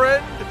 my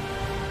friend.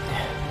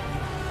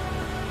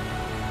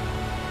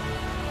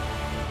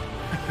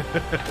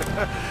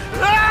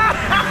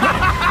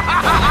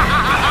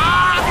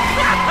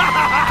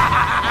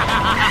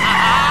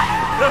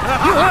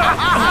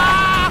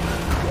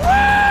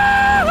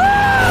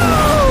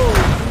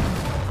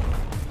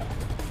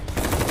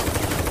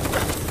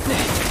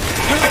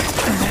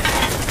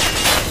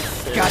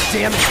 God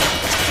damn it!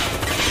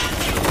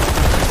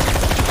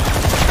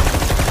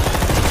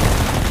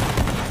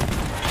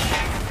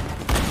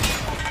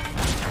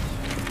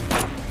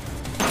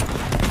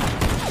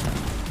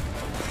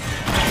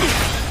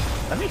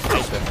 Let me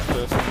face them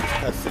first.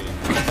 Let's see.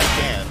 If I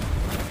can.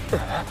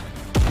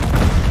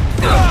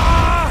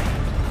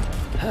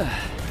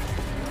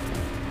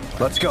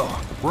 Let's go.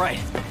 Right.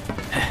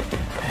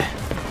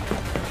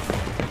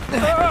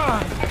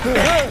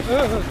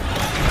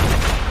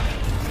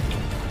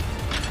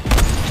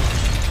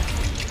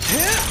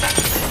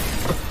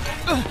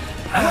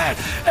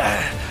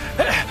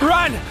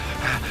 Run!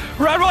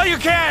 Run while you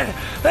can!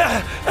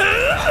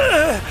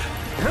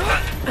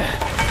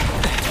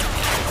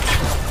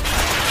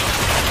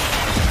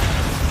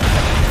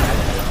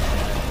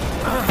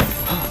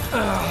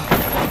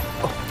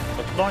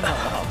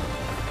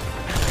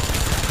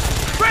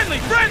 Friendly!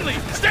 Friendly!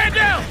 Stand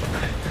down!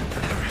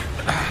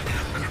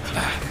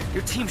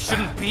 Your team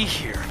shouldn't be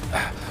here.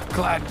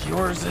 Glad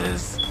yours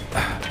is.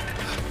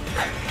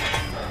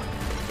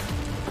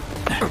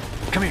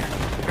 Come here.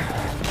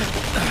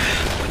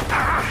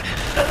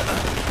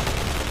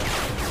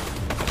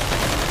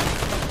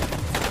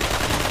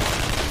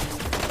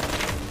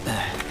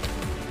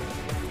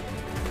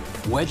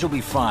 Wedge will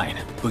be fine,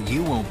 but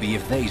you won't be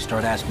if they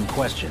start asking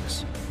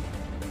questions.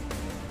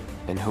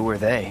 And who are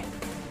they?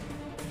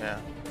 Yeah.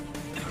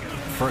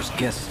 First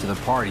guests to the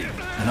party,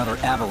 another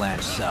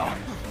avalanche cell.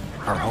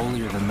 Our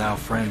holier-than-thou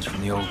friends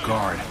from the old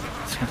guard.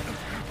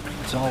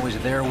 It's always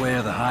their way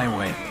or the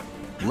highway.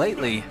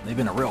 Lately, they've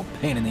been a real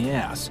pain in the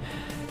ass.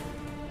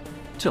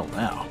 Till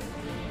now.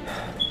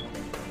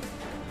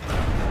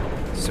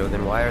 So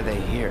then why are they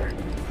here?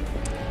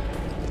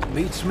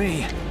 Beats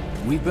me.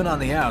 We've been on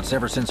the outs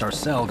ever since our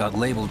cell got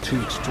labeled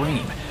too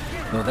extreme.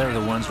 Though they're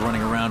the ones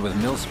running around with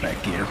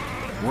mil-spec gear.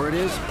 Word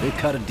is, they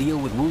cut a deal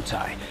with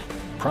Wutai.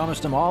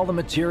 Promised them all the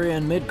materia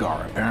in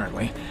Midgar,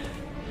 apparently.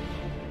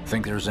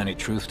 Think there's any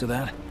truth to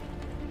that?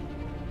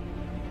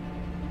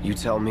 You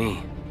tell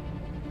me.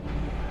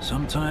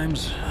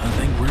 Sometimes, I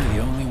think we're the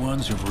only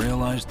ones who've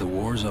realized the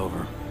war's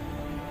over.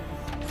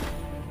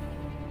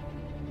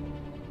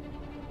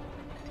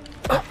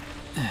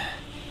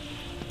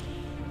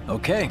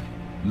 Okay,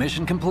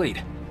 mission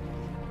complete.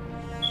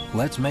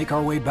 Let's make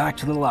our way back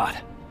to the lot.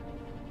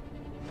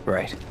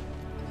 Right.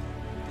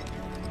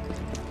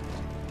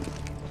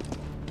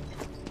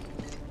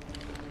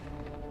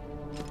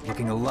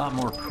 Looking a lot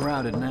more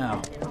crowded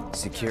now.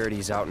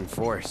 Security's out in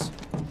force.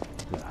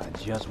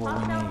 Just what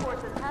we need.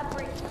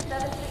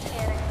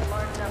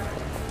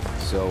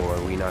 So,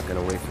 are we not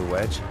gonna wait for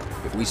Wedge?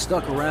 If we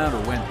stuck around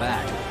or went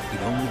back,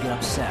 he'd only get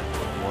upset.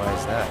 Why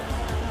is that?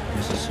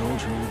 As a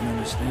soldier wouldn't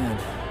understand.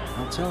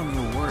 I'll tell him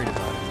you're worried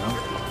about him, though.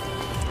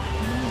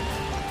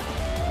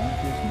 Don't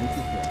just make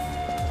it better.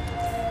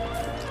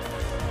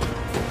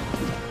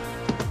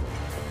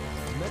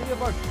 Many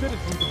of our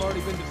citizens have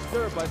already been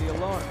disturbed by the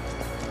alarm.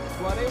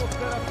 Squad A will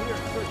set up here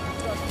and search the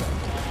suspect.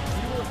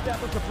 We will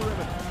establish a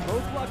perimeter,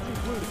 roadblocks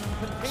included.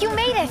 You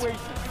made it!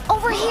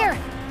 Over here!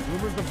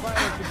 Rumors of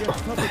violence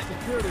against public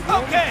security.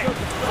 Okay,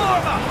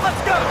 form up,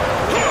 let's go!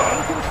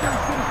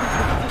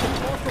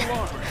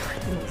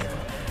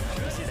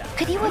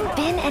 Could you have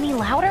been any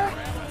louder?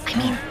 I I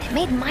mean, it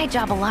made my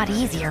job a lot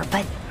easier,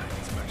 but...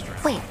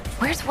 Wait,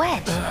 where's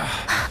Wedge?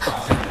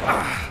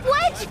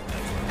 Wedge!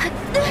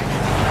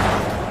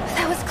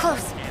 That was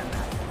close.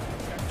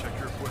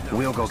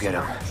 We'll go get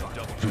him.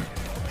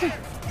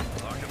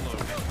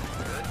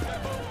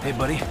 Hey,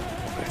 buddy.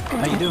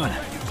 How you doing?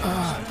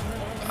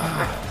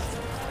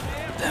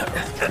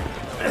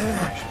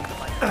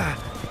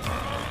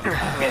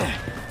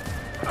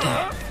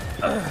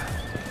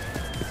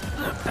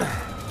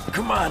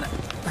 Come on.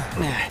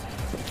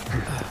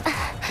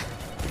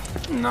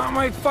 Not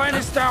my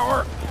finest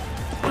hour.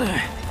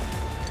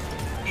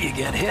 You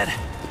get hit?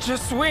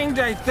 Just swinged,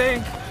 I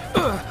think.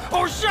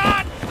 Oh,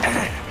 shot!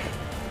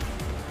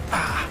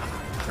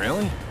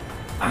 Really?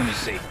 Let me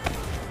see.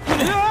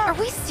 Are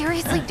we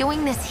seriously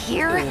doing this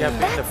here? Yeah,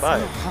 pick the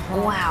butt.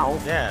 Wow.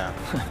 Yeah.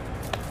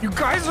 You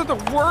guys are the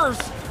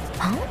worst.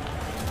 Huh?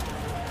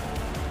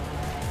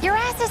 Your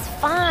ass is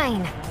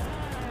fine.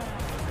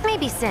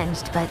 Maybe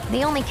singed, but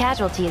the only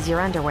casualty is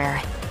your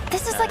underwear.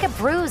 This is like a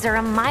bruise or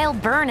a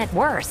mild burn at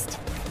worst.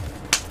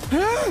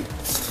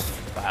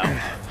 Wow.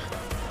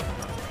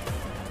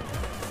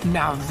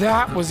 Now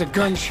that was a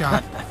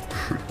gunshot.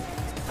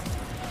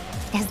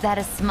 Is that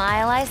a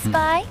smile I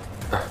spy?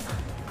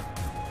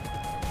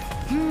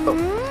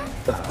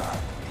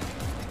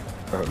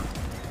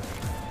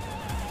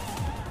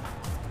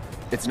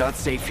 It's not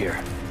safe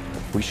here.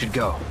 We should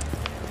go.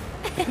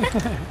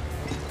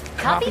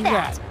 Copy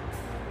that.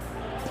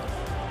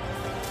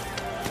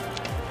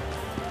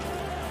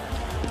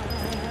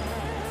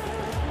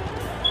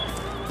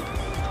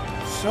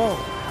 So,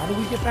 how do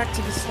we get back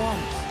to the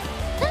slums?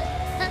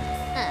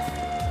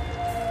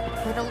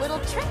 With a little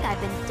trick I've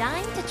been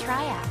dying to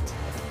try out.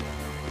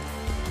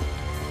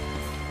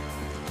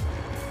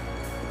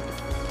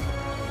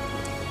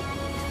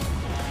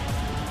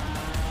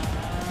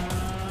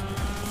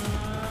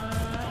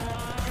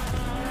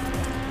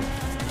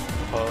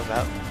 Oh,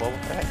 that what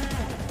was that?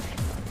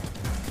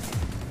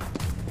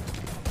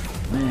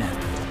 Man,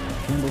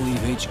 can't believe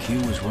HQ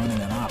was running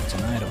an op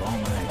tonight of all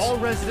nights. All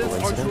residents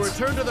are to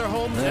return to their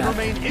homes and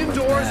remain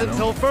indoors Bad,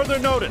 until further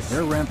notice.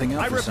 They're ramping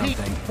up I for repeat,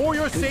 something. for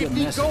your Could get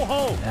safety, messy. go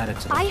home. Add it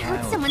to the I heard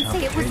pile of someone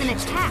say it was an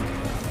complications. attack.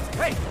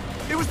 Hey,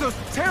 it was those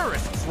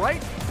terrorists,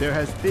 right? There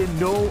has been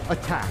no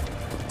attack.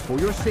 For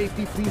your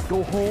safety, please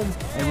go home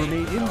and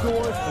remain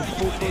indoors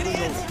until further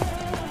notice.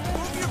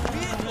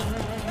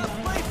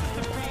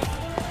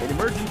 An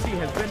emergency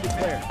has been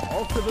declared.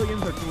 All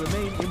civilians are to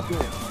remain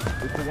indoors.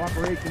 Your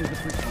cooperation is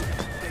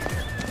appreciated.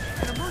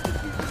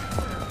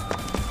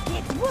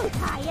 It's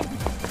Wutai, isn't it?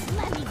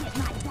 Let me get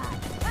my gun.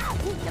 I'll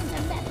teach them to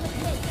mess with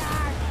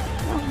Midgar.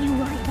 Don't you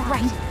worry about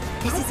Right. it.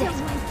 This is it.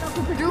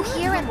 Through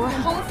here and we're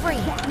home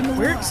free.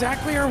 Where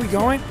exactly are we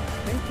going?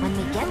 When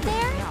we get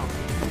there,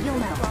 you'll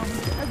know.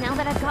 Now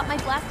that I've got my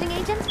blasting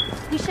agent,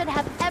 we should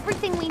have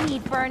everything we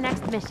need for our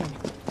next mission.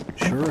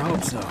 Sure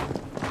hope so.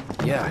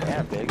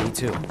 Yeah, me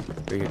too.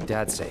 For your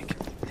dad's sake.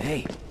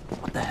 Hey,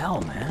 what the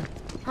hell, man?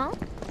 Huh?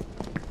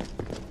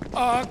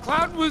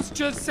 Cloud was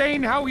just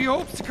saying how he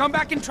hopes to come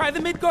back and try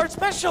the Midgard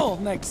special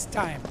next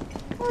time.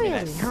 Really,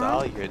 I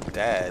saw your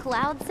dad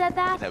Cloud said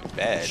that? in a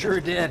bed. Sure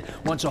did.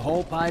 Wants a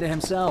whole pie to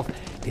himself.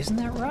 Isn't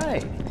that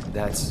right?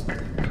 That's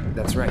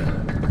right.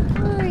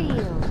 Really?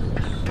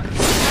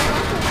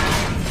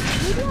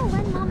 Maybe I'll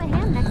lend Mom a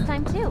hand next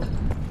time too.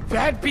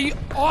 That'd be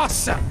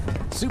awesome.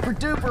 Super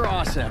duper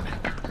awesome.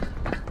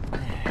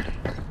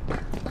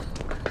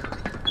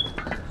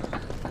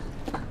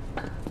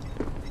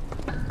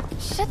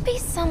 Should be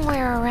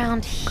somewhere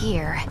around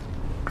here.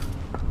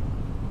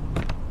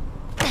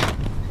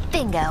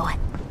 Bingo.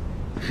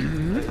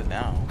 Where's it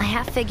now? I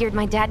half figured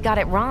my dad got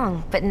it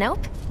wrong, but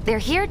nope. They're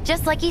here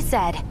just like he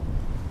said.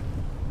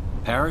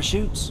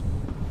 Parachutes?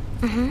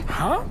 Mm-hmm.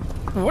 Huh?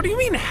 What do you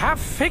mean half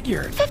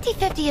figured?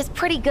 50-50 is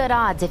pretty good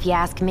odds if you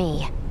ask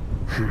me.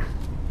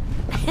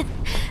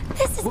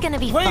 This is gonna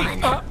be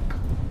fun.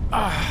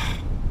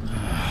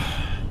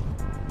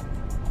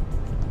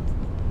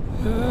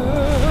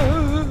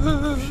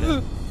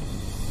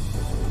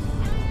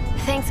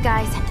 Thanks,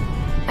 guys.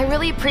 I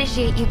really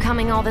appreciate you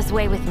coming all this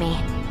way with me.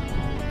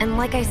 And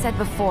like I said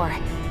before,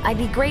 I'd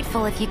be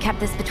grateful if you kept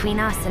this between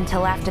us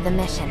until after the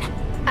mission.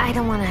 I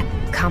don't want to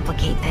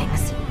complicate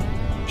things.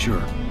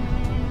 Sure.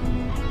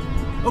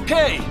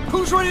 Okay,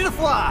 who's ready to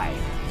fly?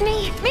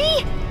 Me!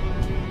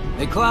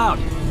 Hey, Cloud,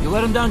 you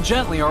let him down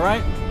gently, all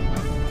right?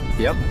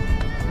 Yep.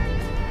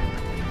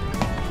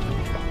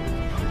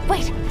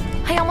 Wait,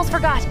 I almost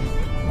forgot.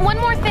 One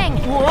more thing.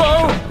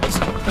 Whoa!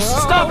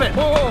 Stop it!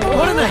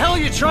 What in the hell are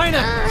you trying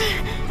to...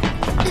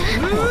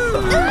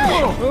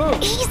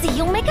 Easy,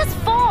 you'll make us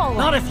fall.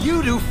 Not if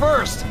you do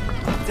first.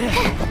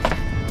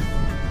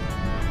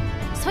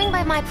 Swing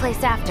by my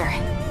place after,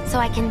 so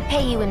I can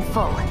pay you in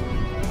full.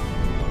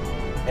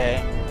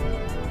 Okay.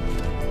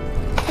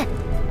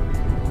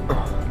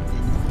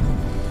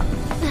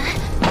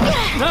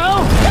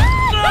 No!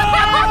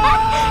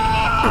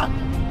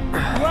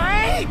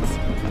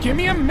 Wait! Give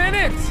me a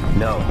minute!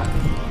 No.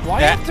 Why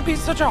you have to be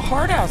such a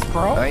hard ass,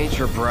 bro? I ain't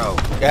your bro.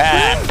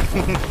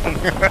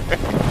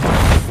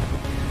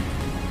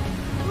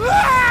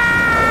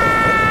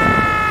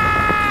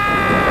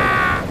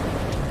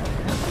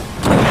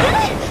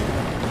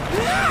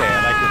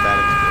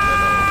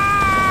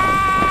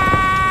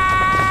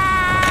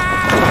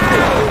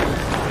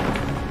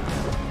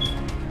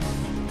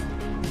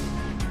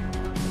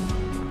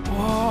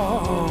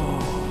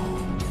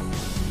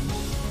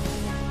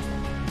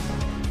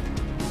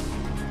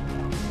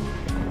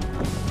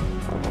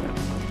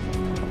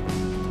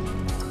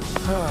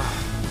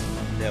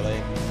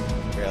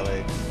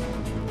 Really?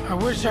 I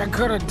wish I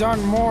could have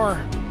done more.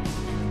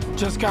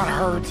 Just got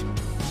hurt.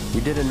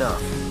 You did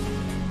enough.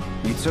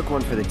 You took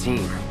one for the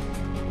team.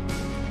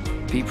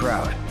 Be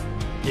proud.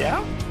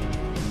 Yeah?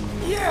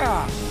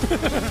 Yeah!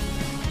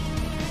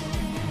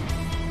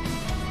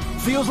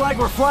 Feels like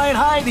we're flying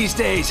high these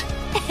days.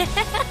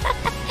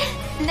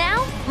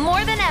 Now,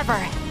 more than ever.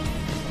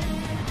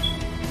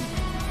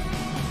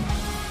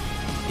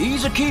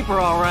 He's a keeper,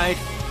 all right.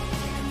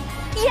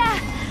 Yeah!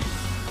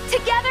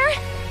 Together,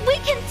 we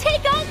can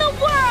take on the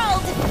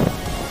world!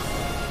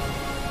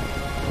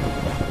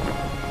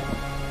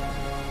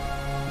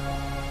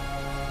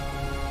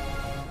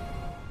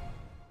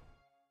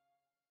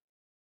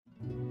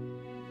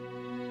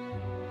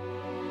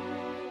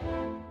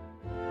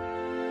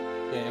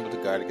 Being able to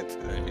guard against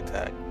an enemy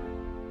attack.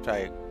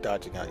 Try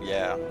dodging out.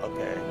 Yeah,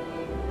 okay.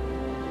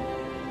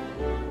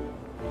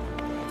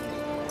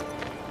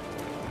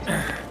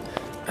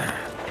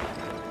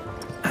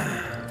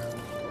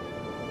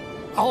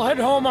 I'll head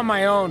home on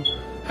my own.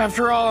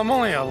 After all, I'm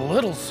only a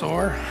little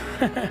sore.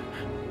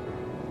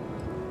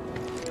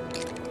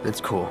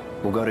 It's cool.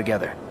 We'll go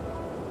together.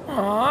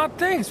 Aw,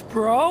 thanks,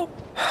 bro.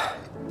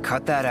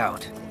 Cut that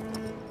out.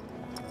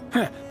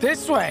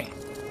 This way.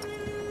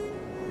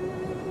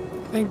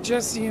 Think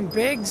Jesse and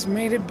Biggs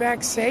made it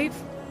back safe?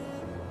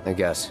 I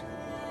guess.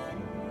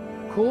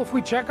 Cool if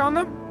we check on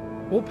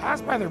them? We'll pass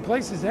by their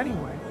places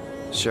anyway.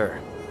 Sure.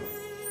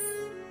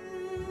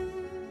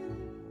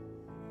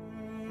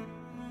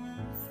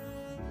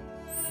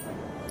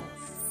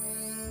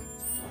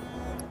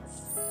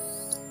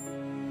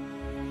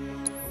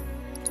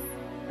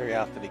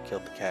 Curiosity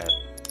killed the cat.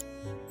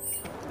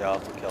 They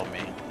also killed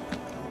me.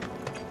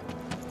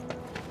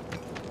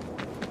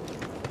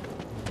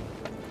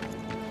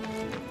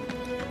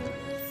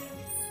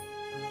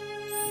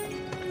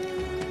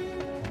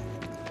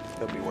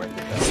 Still be worth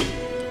it though.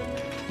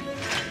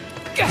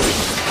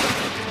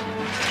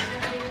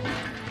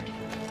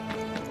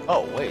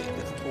 Oh wait,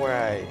 this is where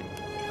I...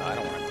 No, I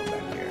don't want to go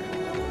back here.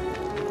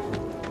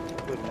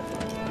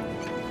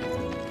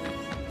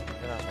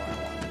 That's what I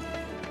want.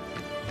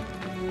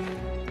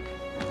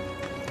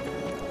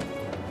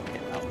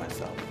 Can't help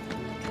myself.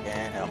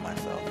 Can't help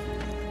myself.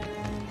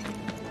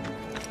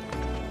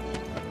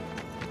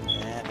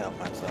 Can't help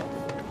myself.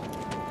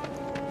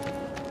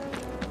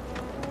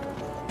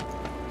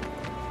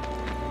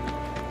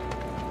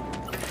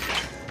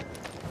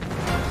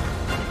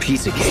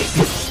 Piece of cake.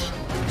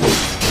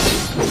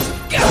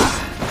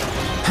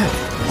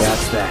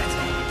 That's that.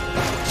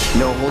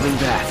 No holding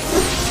back.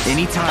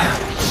 Anytime.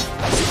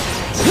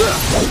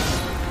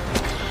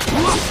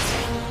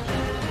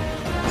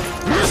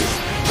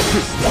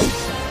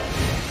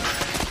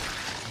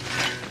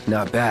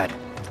 Not bad.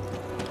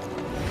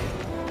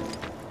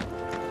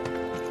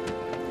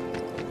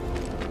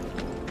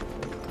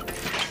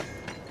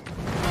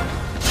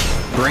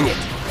 Bring it.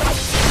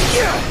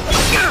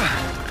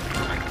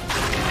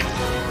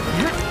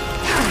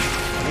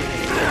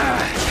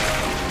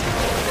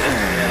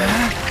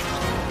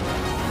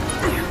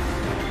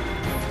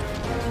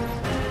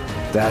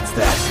 That's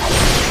that.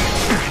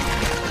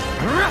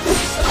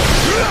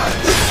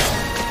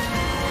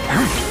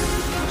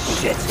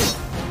 Shit.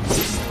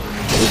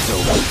 It's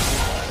over.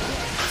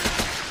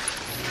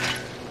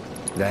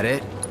 That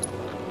it?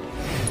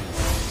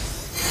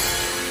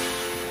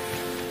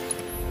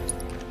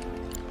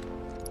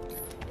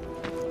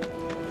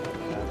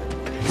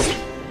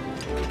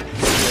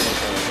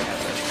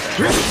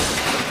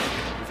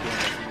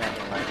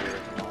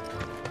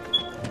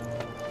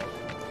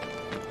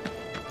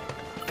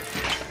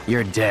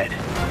 You're dead.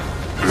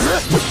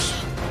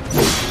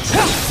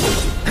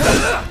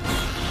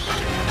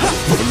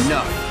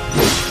 Enough.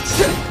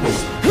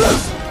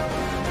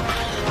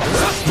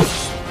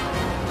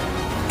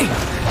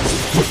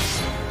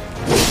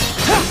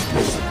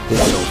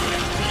 It's over.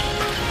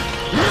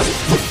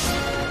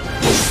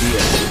 See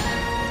ya.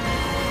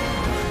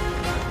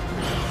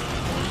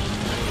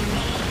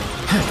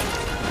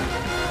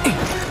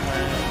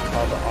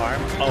 All the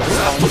arms. Oh,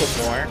 it's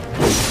more.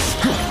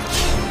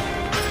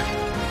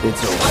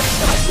 It's over.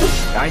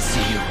 I see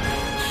you.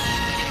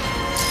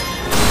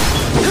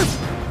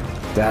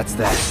 That's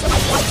that.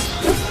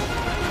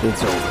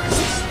 It's over.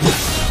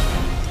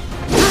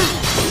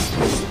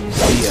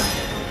 See ya.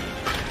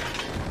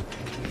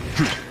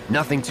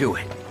 Nothing to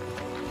it.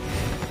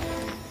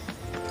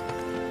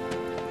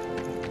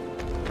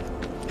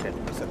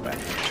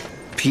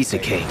 Piece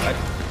of cake.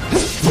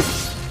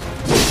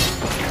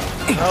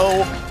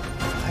 No.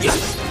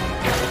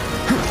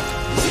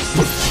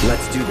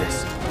 Let's do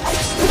this.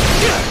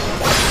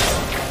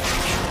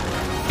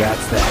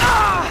 That's that.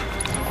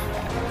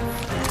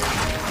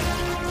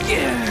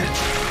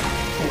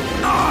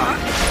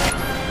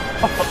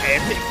 Oh,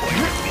 and they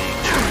pointed me.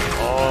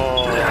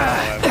 Oh,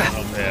 I'm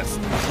so pissed.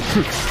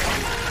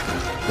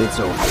 It's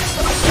over.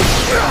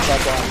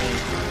 Up on me.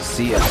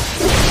 See ya.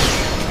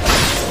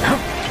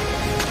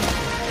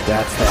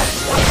 That's that.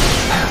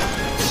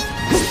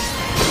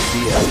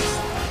 See ya.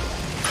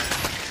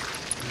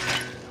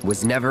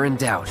 Was never in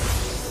doubt.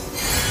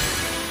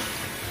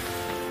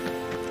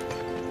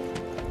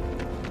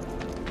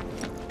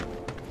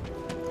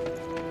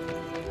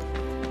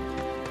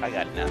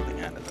 I got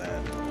nothing out of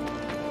that.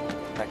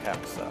 That kind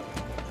of sucked.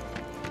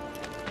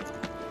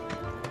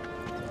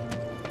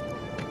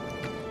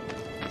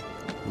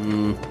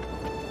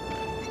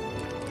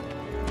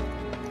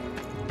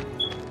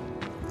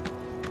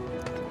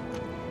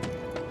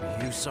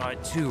 You saw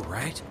it too,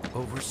 right?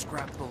 Over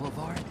Scrap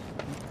Boulevard?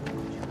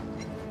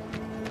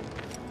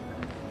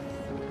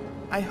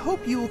 I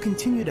hope you will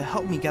continue to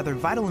help me gather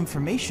vital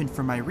information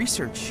for my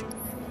research.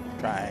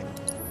 Trying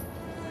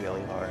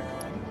really hard.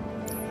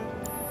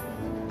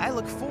 I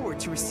look forward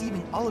to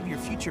receiving all of your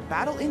future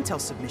battle intel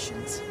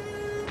submissions.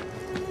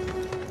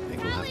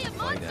 Think we'll have to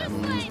fight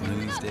animals one of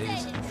these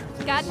days?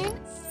 Got news?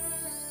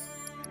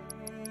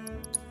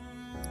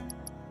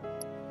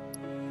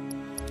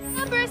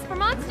 Numbers for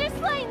monster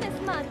slaying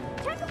this month.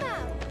 Check them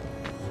out.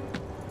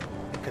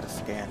 I could have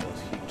scanned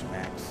those huge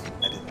maps.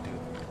 I didn't do it.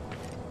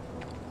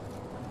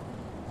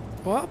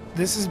 Well,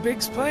 this is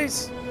Big's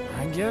place.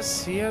 I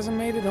guess he hasn't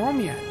made it home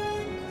yet.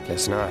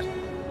 Guess not.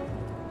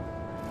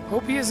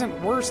 Hope he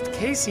isn't worst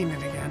casing it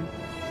again.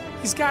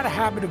 He's got a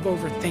habit of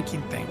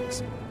overthinking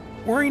things,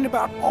 worrying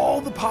about all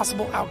the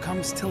possible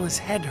outcomes till his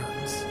head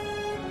hurts.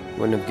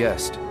 Wouldn't have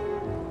guessed.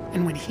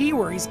 And when he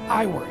worries,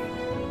 I worry.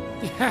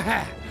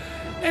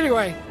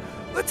 Anyway,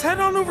 let's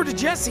head on over to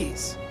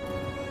Jesse's.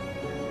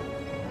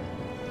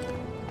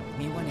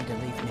 Me wanting to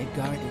leave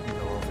Midgard didn't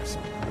go over so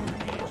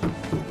well.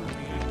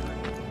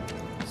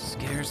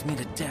 Scares me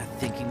to death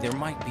thinking there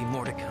might be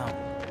more to come.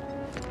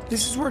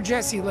 This is where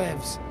Jesse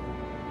lives.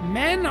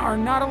 Men are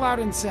not allowed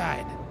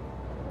inside.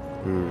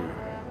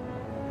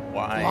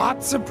 Why?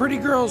 Lots of pretty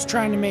girls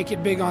trying to make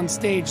it big on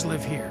stage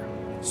live here.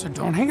 So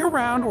don't hang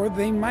around or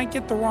they might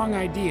get the wrong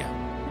idea.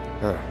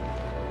 Huh.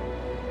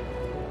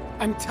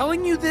 I'm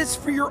telling you this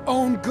for your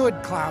own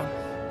good, Cloud.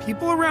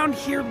 People around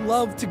here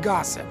love to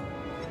gossip.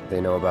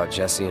 They know about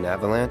Jesse and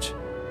Avalanche?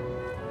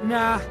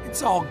 Nah,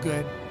 it's all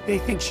good. They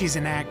think she's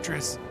an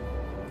actress.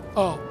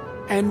 Oh,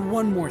 and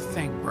one more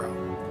thing, bro.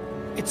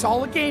 It's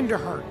all a game to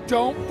her.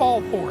 Don't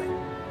fall for it.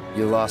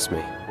 You lost me.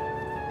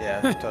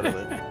 Yeah,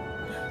 totally.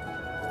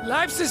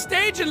 Life's a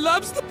stage and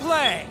loves to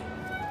play.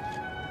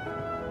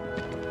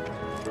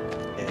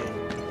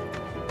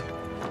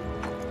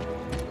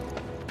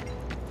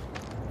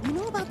 You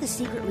know about the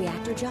secret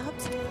reactor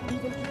jobs?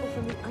 Even people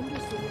from the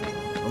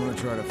undercity. I'm gonna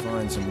try to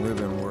find some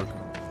live-in work.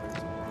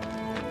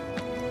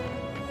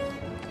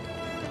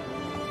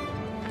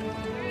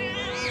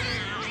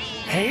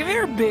 Hey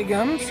there,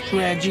 Bigums,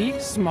 Reggie,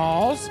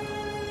 Smalls.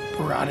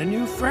 Brought a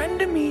new friend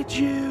to meet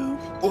you.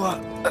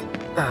 What?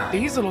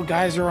 These little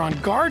guys are on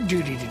guard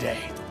duty today.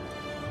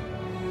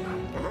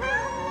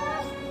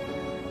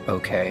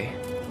 Okay.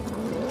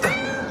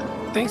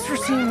 Thanks for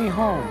seeing me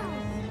home.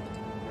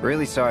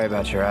 Really sorry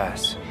about your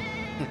ass.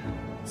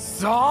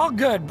 It's all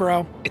good,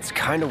 bro. It's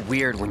kind of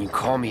weird when you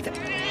call me that.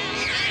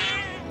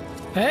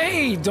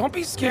 Hey, don't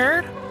be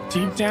scared.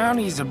 Deep down,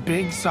 he's a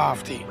big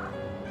softie.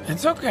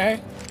 It's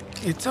okay.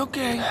 It's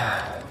okay.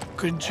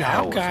 Good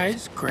job,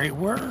 guys. Great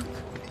work.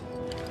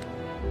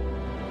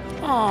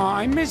 Aw,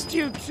 I missed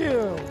you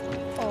too.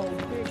 Oh,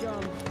 big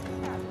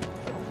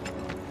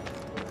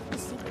The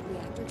secret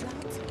reactor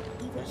jobs?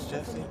 Even people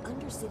from the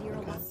undercity are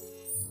allowed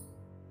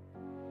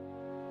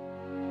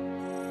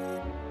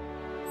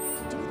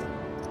to do them.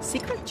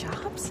 Secret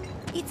jobs?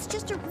 It's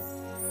just a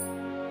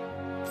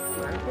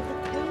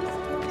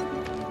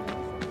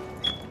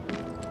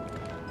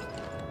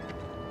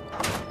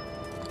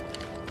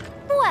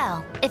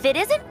Well, if it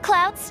isn't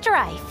Cloud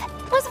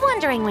Strife. Was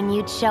wondering when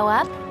you'd show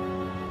up.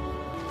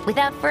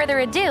 Without further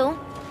ado,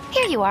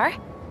 here you are.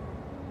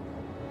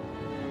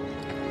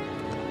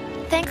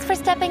 Thanks for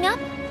stepping up,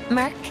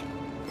 Merc.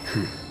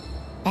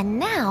 And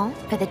now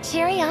for the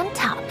cherry on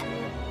top.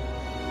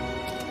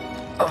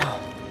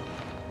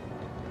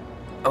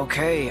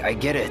 Okay, I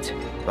get it.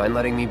 Mind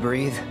letting me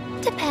breathe?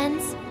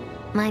 Depends.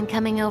 Mind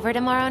coming over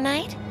tomorrow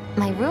night?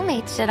 My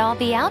roommates should all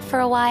be out for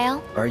a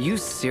while. Are you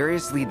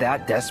seriously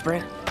that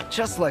desperate?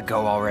 Just let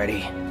go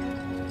already.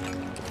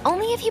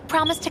 Only if you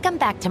promise to come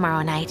back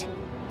tomorrow night.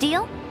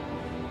 Deal?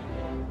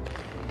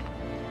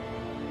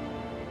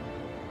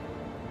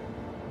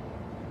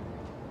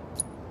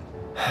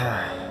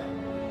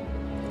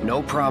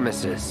 No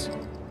promises,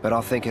 but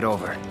I'll think it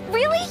over.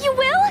 Really? You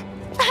will?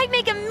 I'd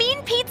make a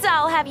mean pizza,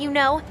 I'll have you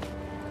know.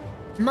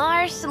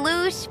 Marsh,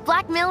 Loosh,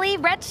 Black Millie,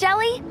 Red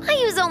Shelly. I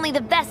use only the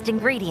best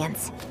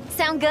ingredients.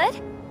 Sound good?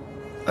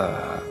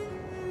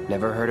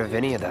 Never heard of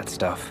any of that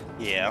stuff.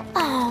 Yeah.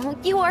 Oh,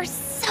 you are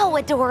so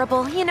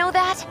adorable, you know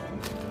that?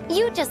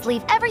 You just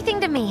leave everything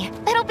to me.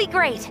 It'll be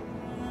great.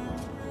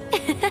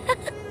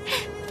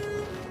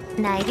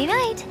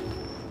 Nighty-night.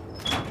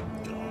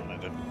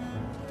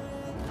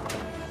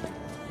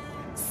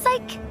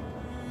 Psych.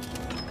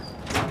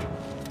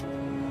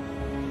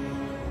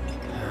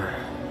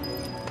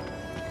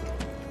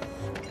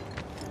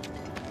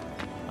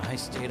 I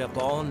stayed up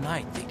all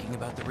night thinking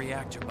about the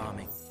reactor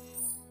bombing.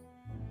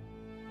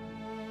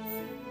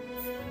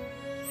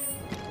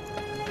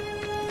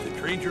 The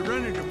trains are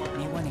running tomorrow.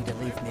 Me wanting to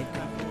leave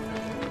Midgard.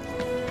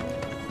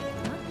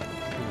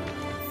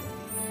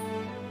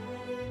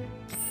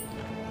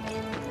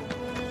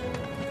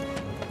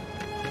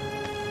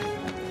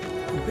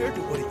 compared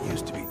to what it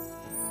used to be.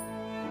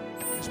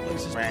 This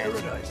place is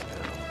paradise now.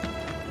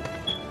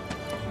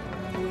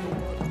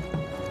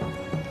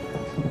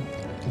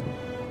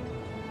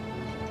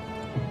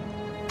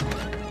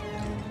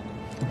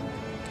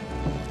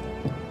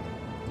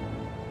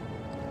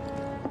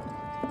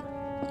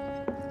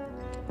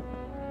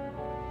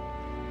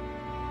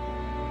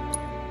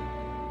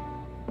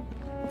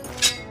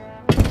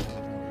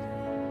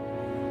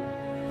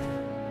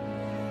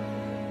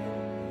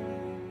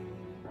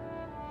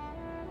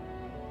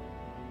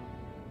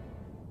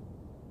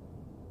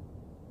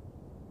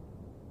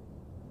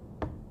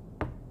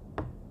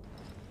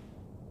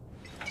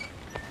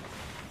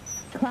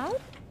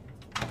 Cloud?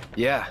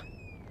 Yeah,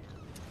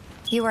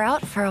 You were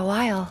out for a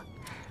while.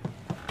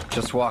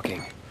 just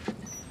walking.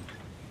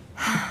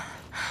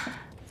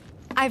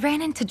 I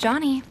ran into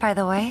Johnny, by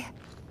the way.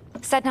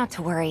 Said not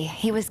to worry.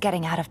 He was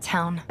getting out of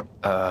town.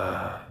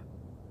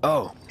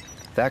 Oh,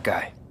 that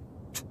guy.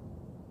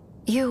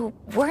 You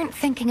weren't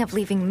thinking of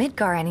leaving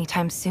Midgar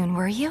anytime soon,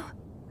 were you?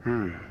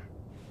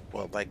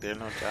 Well, like, there are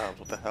no jobs.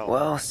 What the hell?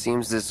 Well,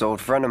 seems this old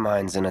friend of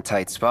mine's in a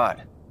tight spot.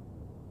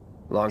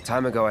 Long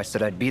time ago, I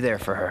said I'd be there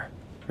for her.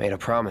 Made a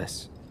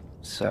promise.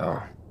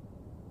 So...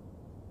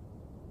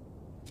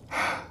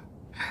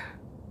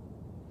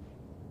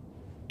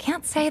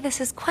 Can't say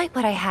this is quite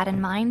what I had in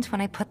mind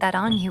when I put that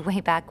on you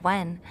way back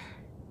when.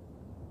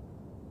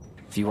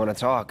 if you want to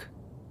talk,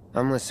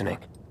 I'm listening.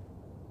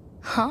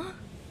 Huh?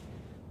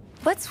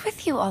 What's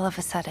with you all of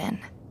a sudden?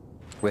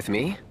 With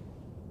me?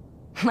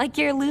 Like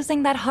you're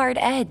losing that hard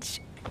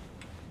edge.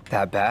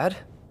 That bad?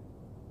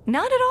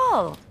 Not at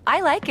all.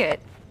 I like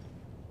it.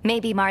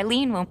 Maybe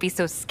Marlene won't be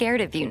so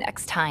scared of you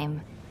next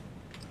time.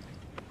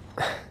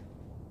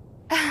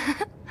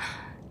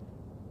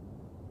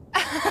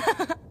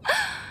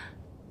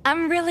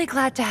 I'm really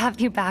glad to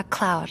have you back,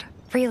 Cloud.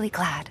 Really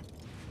glad.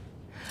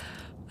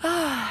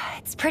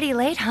 It's pretty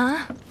late,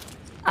 huh?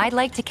 I'd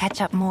like to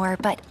catch up more,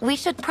 but we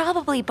should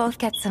probably both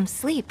get some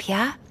sleep,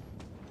 yeah?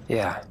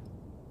 Yeah.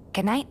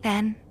 Good night,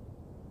 then.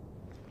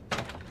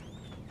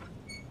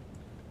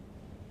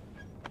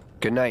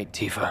 Good night,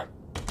 Tifa.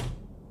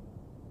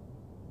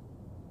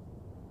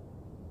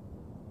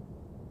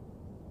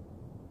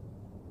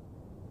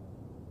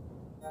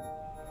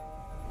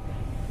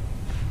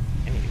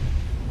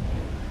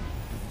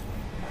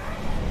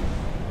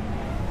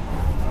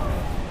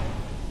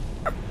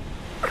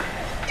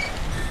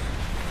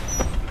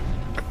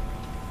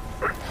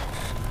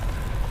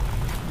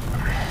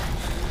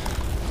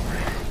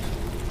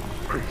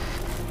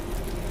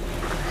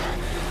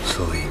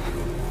 Sleep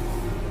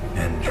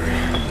and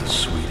dream the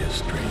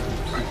sweetest dreams.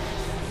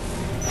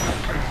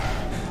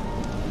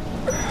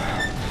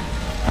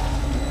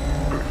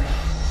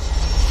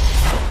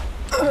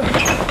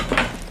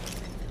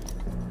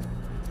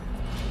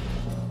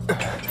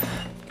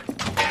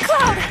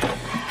 Cloud!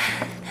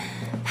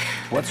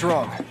 What's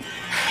wrong?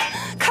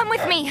 Come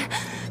with me!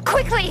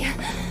 Quickly!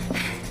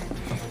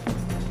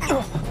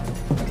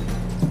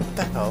 What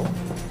the hell?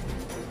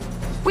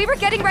 We were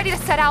getting ready to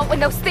set out when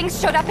those things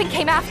showed up and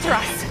came after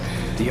us.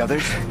 The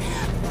others?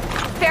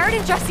 Barrett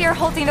and Jesse are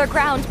holding their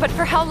ground, but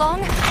for how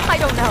long? I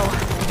don't know.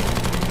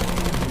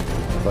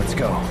 Let's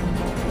go.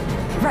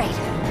 Right.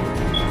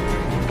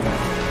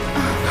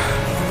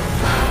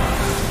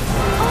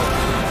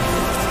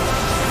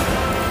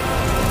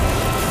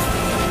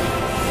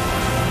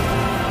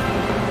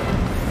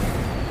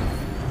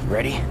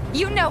 Ready?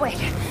 You know it.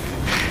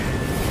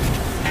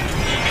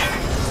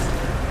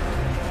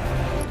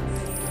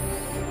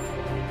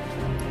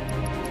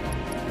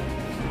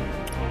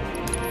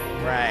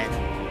 Right.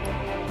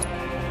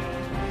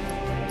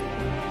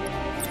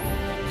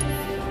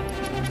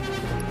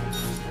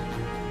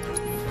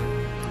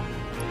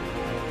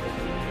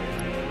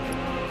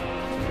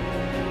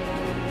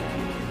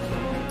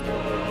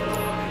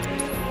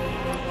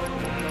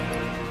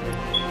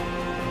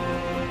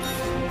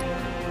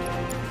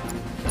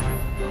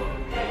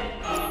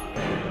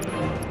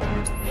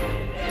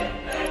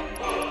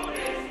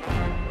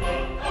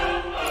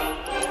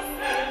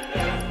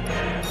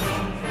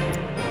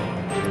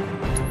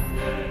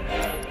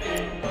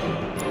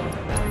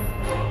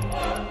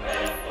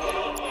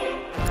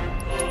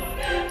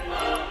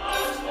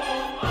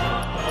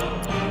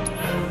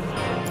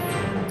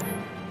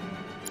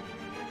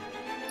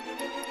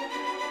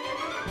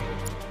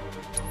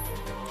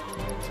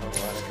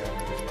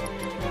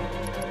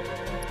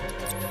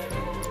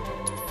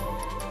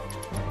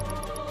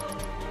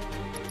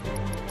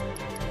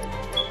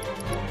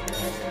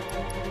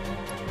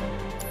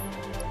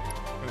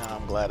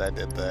 I'm glad I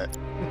did that.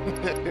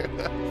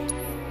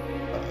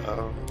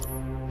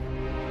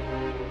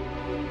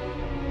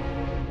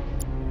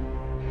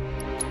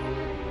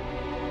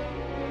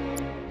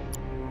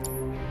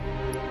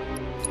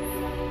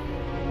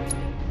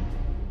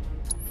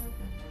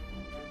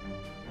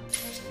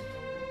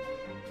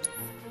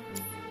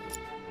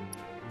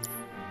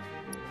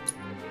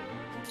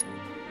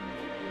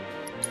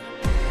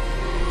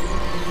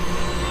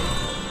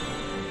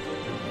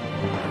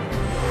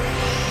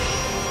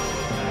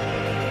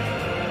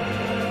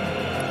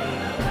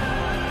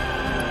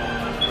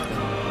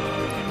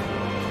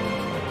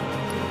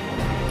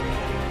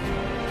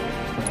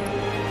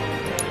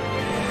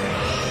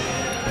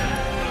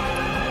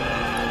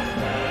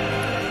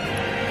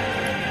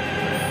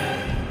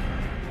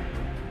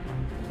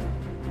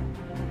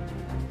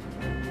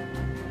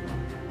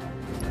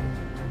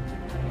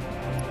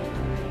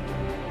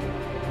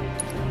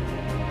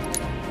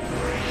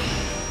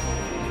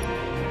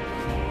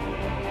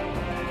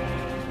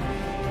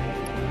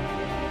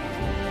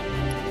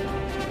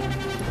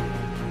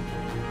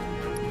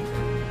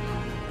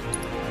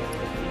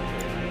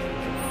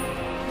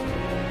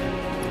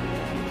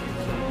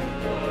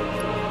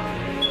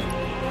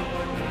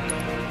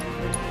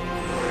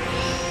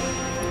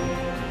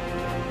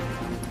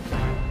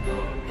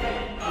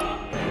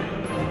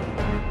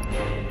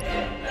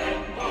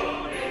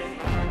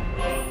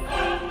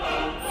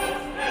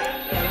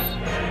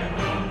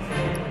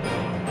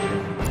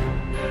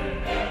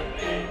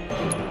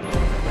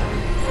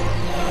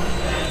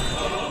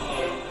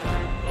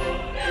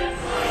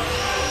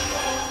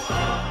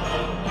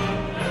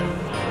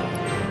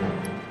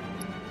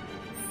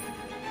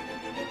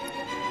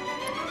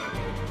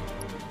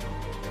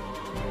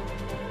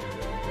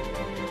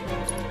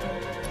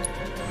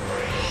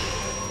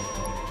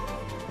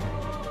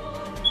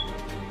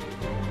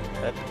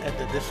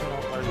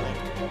 additional or link.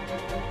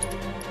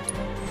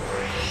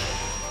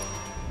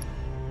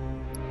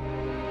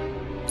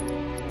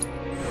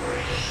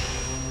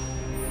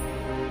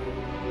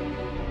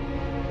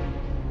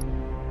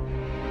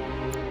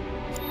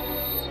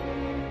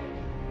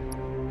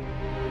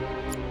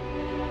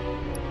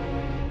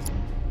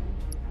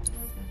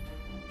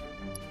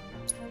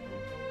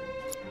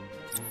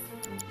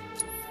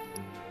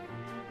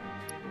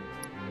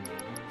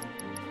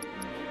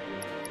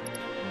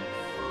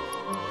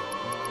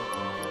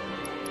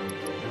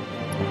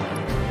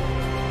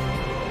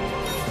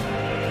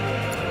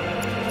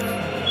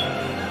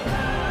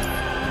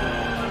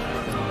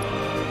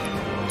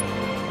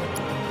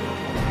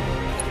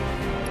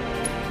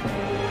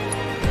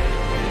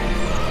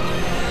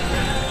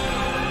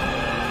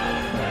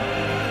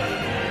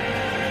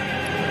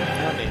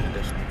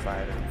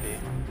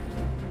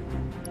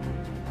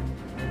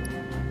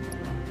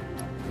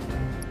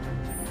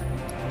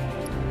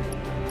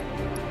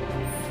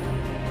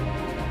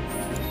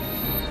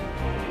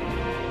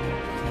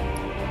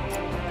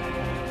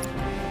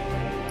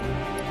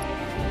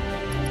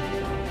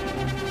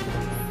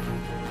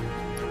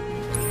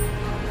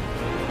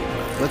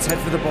 Let's head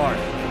for the bar.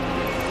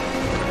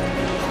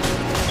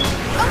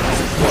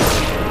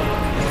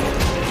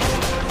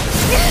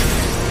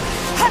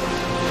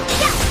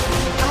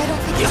 I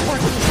don't think it's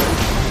working.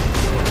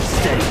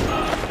 Steady.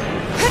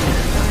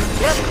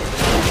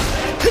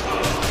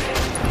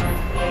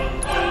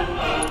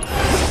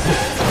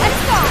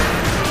 Let's go.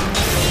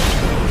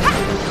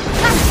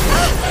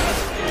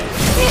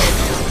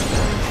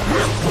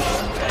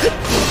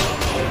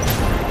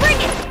 Bring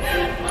it.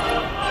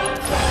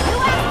 You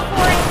asked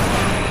for it.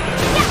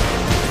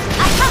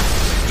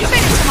 You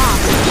finish him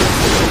off!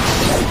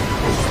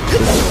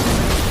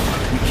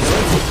 We kill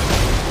it?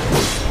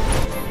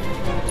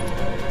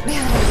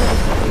 Man, I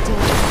really hope we do.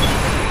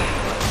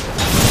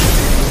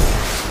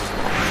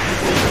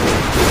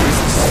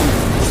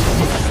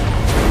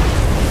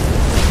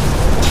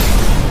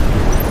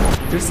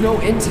 There's no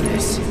end to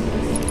this. The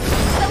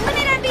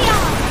limit and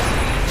beyond!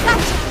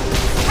 Gotcha!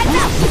 Heads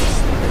up!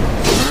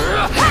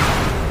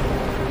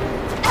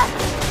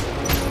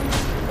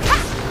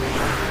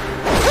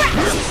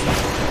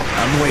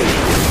 I'm waiting.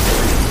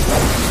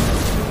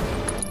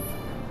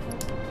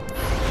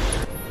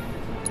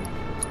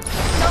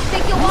 Don't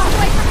think you'll walk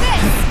away from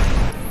this!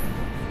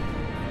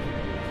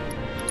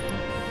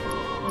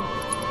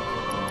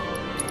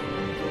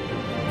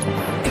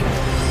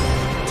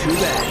 Too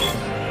bad.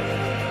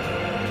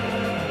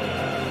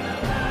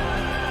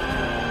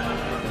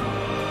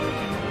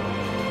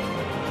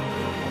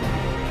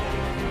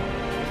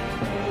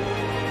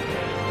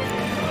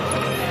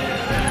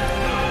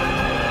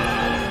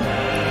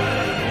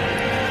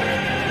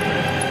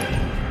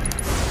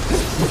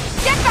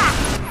 Get back!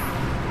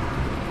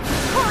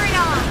 Pour it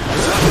on!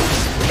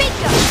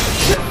 Bingo!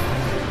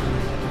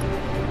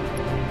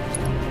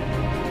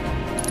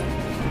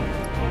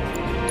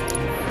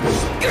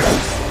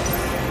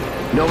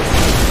 No.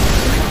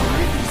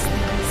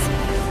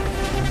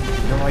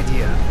 No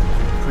idea.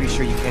 Pretty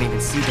sure you can't even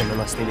see them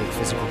unless they make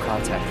physical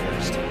contact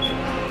first.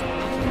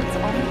 That's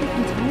all you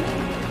can do?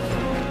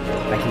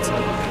 I can tell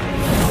you.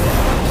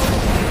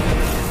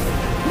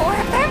 More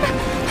of them?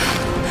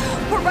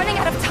 We're running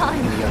out of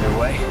time. The other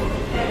way?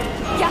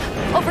 Yeah,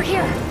 over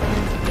here.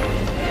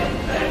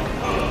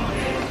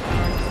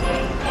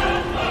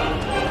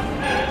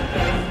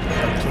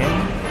 Again?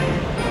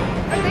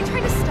 Are they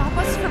trying to stop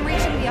us from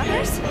reaching the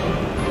others?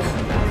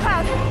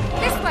 Cloud,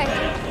 this way.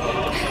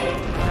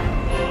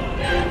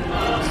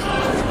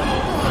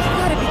 Oh, you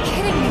gotta be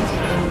kidding me.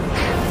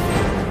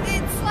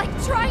 It's like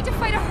trying to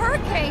fight a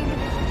hurricane.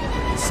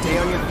 Stay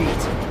on your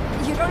feet.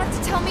 You don't have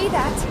to tell me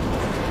that.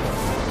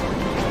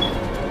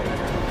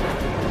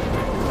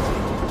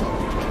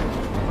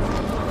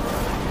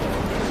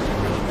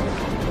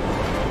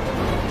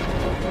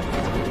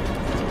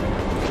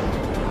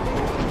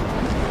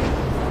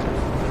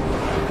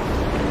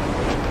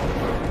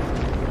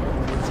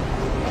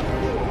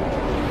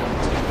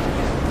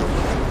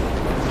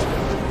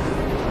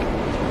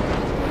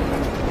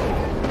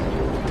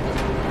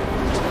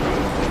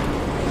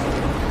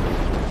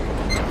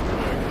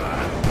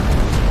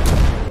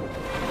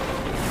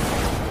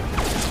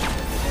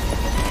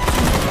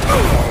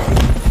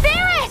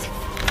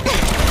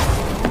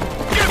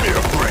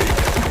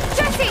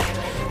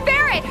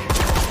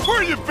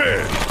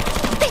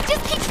 They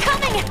just keep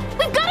coming!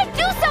 We've got to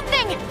do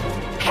something!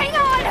 Hang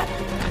on!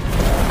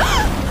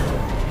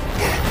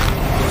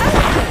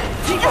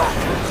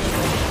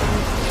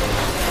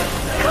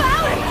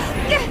 Cloud!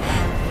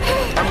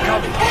 I'm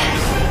coming.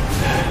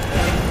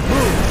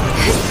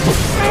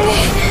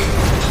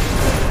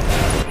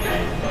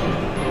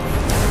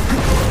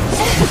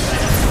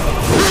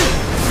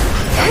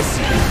 I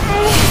see.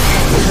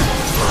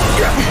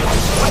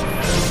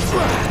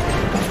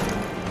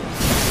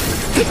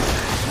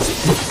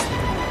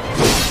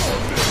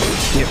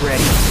 Get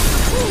ready.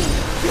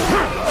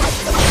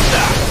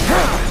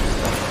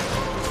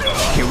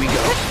 Here we go.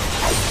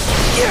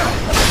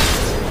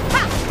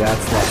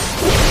 That's that.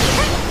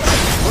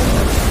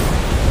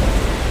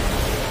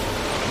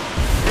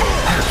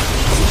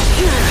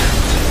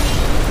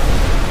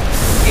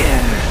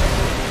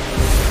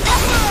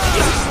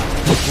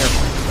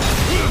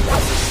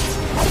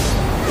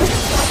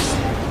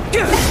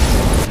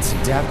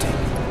 adapting.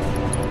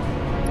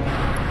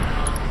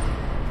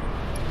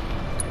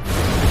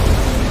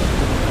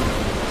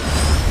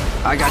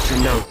 I got your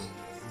note.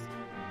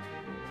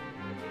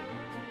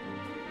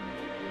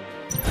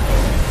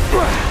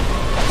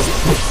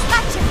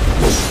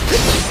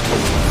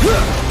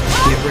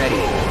 Get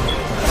ready.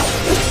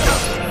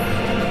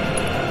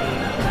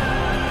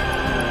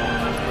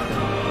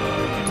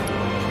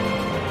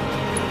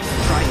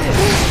 Try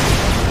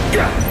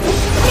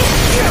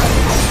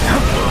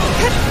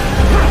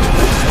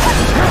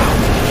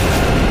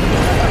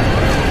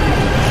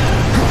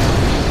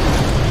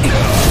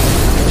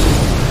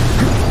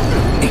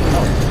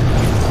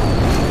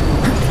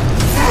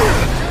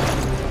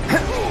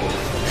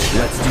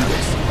Let's do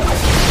this.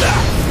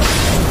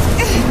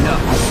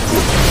 Enough.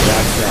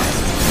 That's that.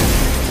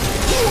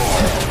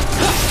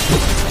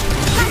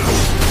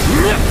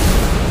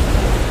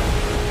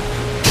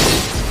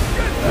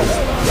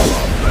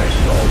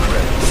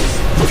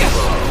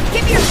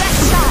 Give me your best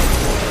shot!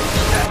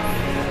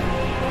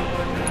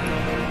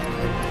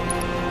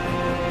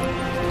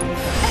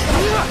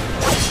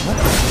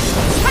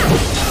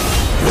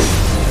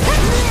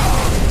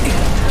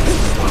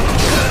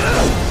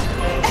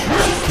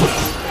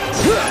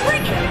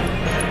 Bring it!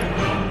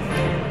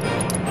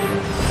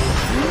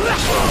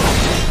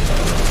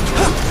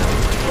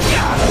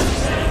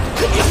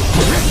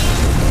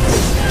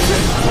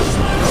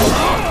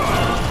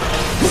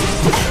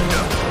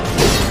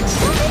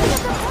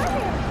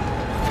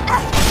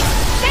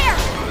 There!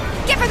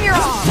 Give him your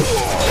all!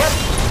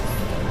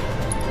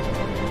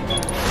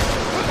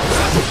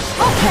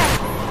 Okay!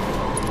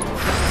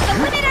 The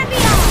limit and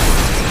beyond!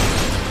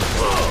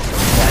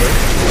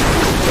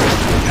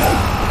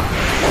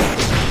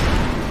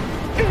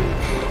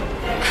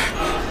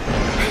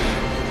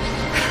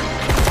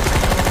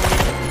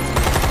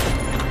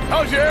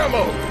 How's your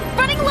ammo?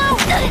 Running low!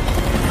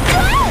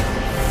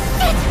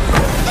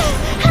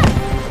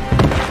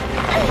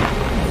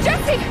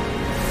 Jesse!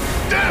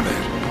 Damn it!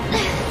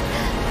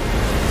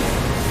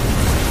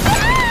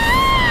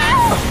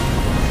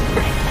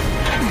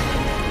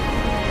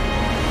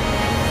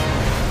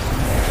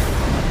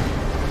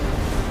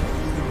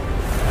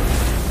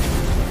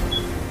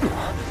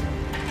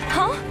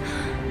 Huh?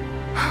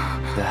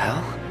 The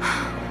hell?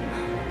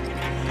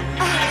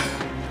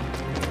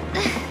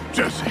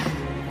 Jesse!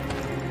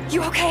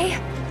 You okay?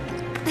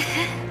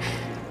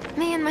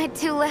 Me and my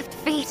two left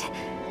feet.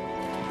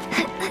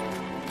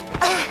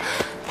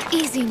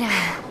 Easy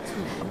now.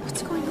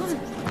 What's going on?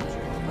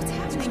 What's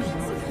happening?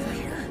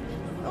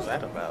 What's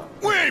that about?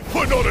 We ain't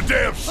putting on a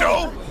damn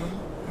show!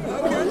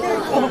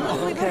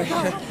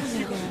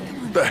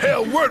 The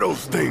hell were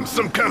those things?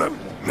 Some kind of...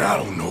 I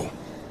don't know.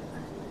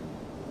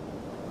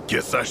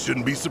 Guess I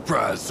shouldn't be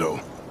surprised, though.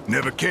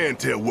 Never can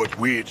tell what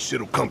weird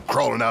shit'll come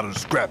crawling out of the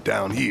scrap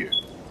down here.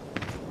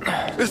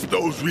 It's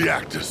those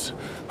reactors.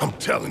 I'm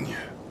telling you.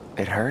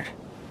 It hurt?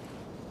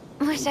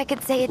 Wish I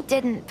could say it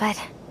didn't, but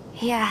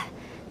yeah.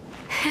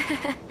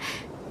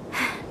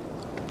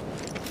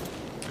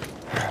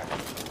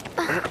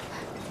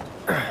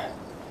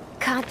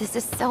 God, this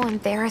is so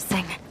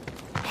embarrassing.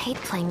 I hate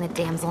playing the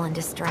damsel in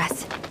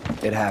distress.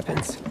 It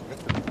happens.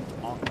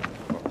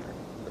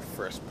 The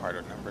first part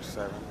of number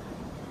 7.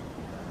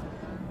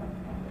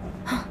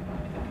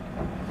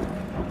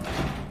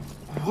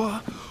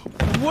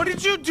 What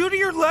did you do to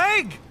your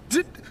leg?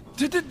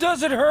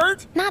 Does it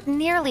hurt? Not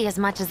nearly as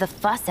much as the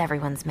fuss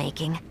everyone's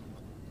making.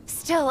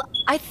 Still,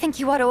 I think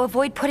you ought to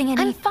avoid putting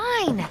any... I'm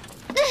fine!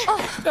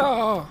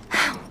 Oh.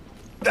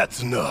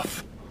 That's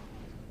enough.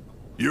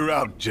 You're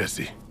out,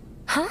 Jesse.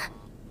 Huh?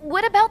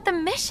 What about the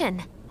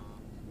mission?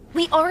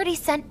 We already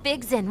sent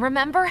Biggs in,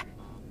 remember?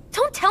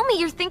 Don't tell me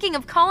you're thinking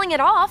of calling it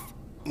off.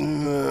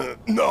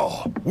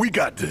 No, we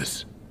got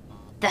this.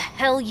 The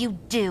hell you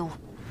do.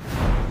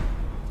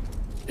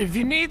 If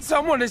you need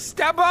someone to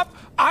step up,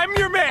 I'm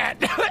your man.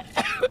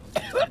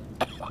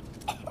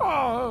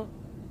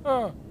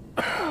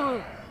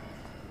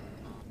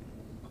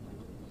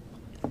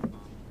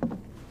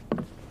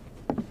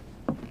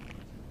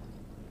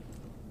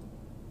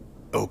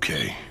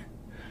 Okay,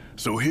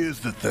 so here's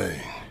the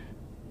thing.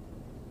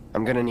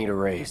 I'm gonna need a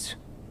raise.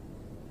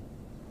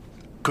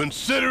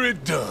 Consider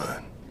it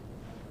done.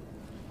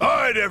 All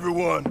right,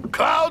 everyone,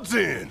 clouds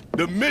in.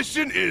 The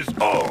mission is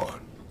on.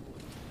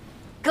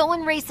 Go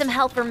and raise some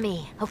hell for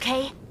me,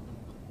 okay?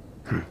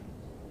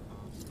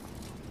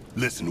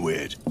 Listen,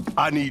 Wedge,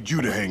 I need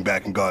you to hang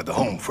back and guard the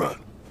home front.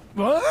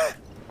 What?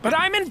 But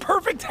I'm in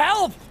perfect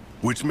health.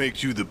 Which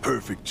makes you the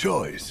perfect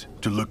choice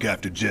to look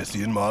after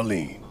Jesse and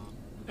Marlene.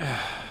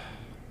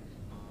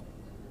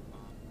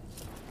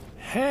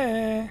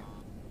 Hey.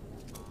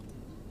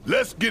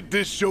 Let's get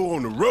this show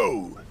on the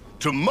road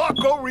to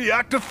Mako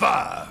Reactor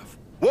 5.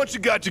 Once you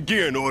got your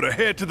gear in order,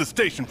 head to the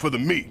station for the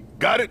meet.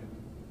 Got it?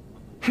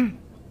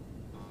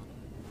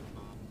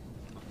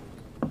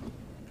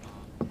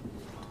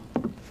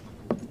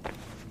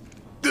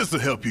 This'll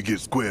help you get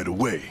squared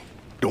away.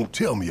 Don't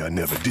tell me I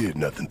never did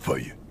nothing for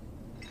you.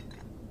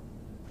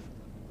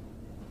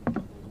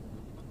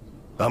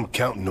 I'm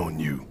counting on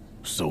you,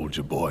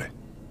 soldier boy.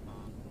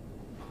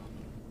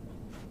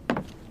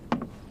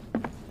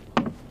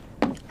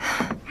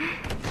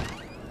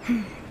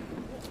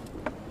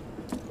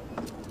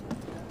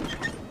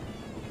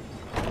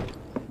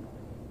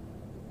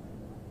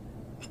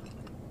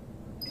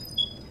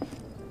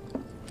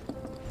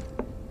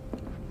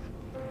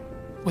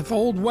 With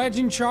old Wedge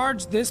in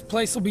charge, this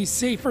place will be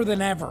safer than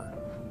ever.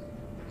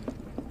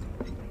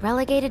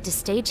 Relegated to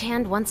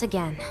stagehand once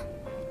again.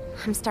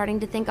 I'm starting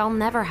to think I'll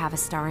never have a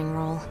starring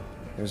role.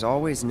 There's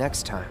always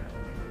next time.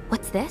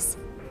 What's this?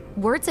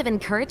 Words of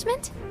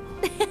encouragement?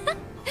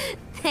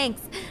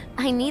 Thanks.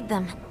 I need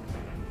them.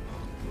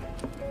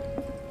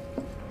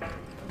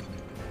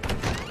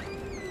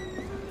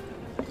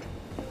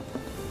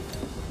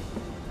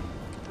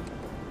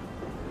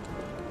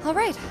 All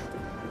right,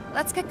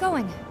 let's get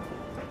going.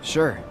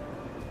 Sure.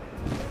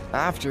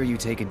 After you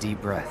take a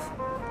deep breath.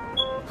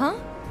 Huh?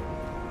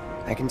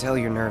 I can tell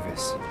you're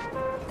nervous.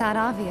 That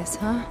obvious,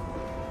 huh?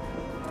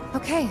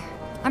 Okay,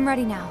 I'm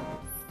ready now.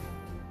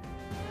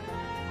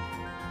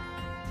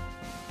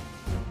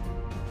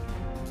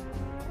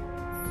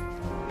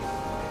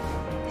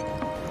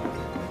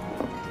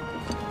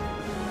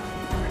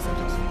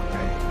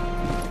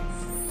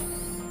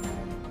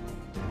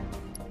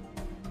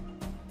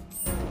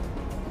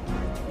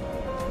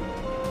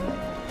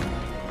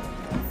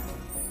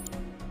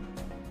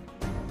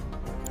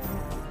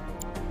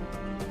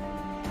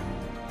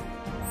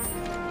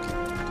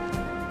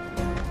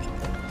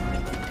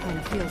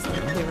 Feels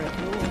like they're at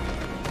war.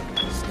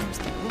 Steps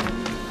to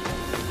ground.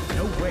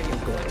 No way I'm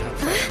going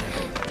outside.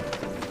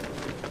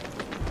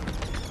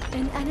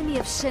 An enemy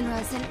of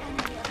Shinra's an enemy.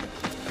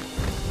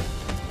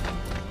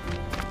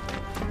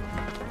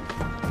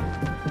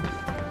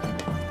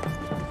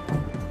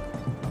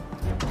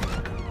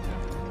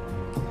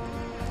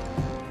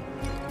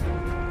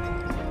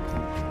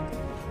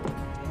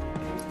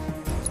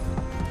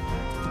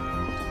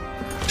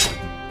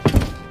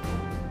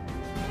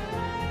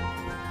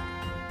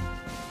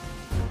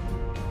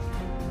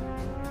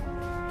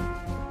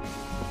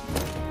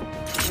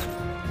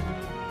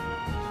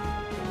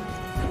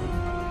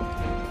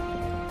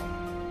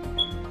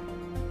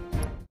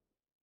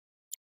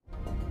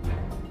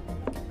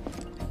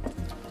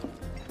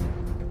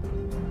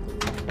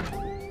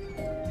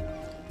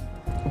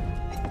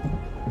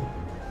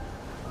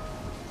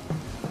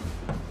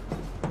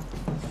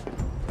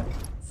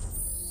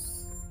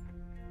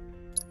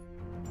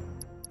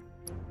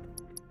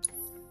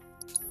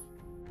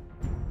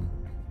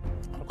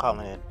 I'm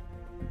calling it.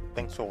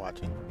 Thanks for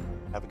watching.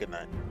 Have a good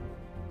night.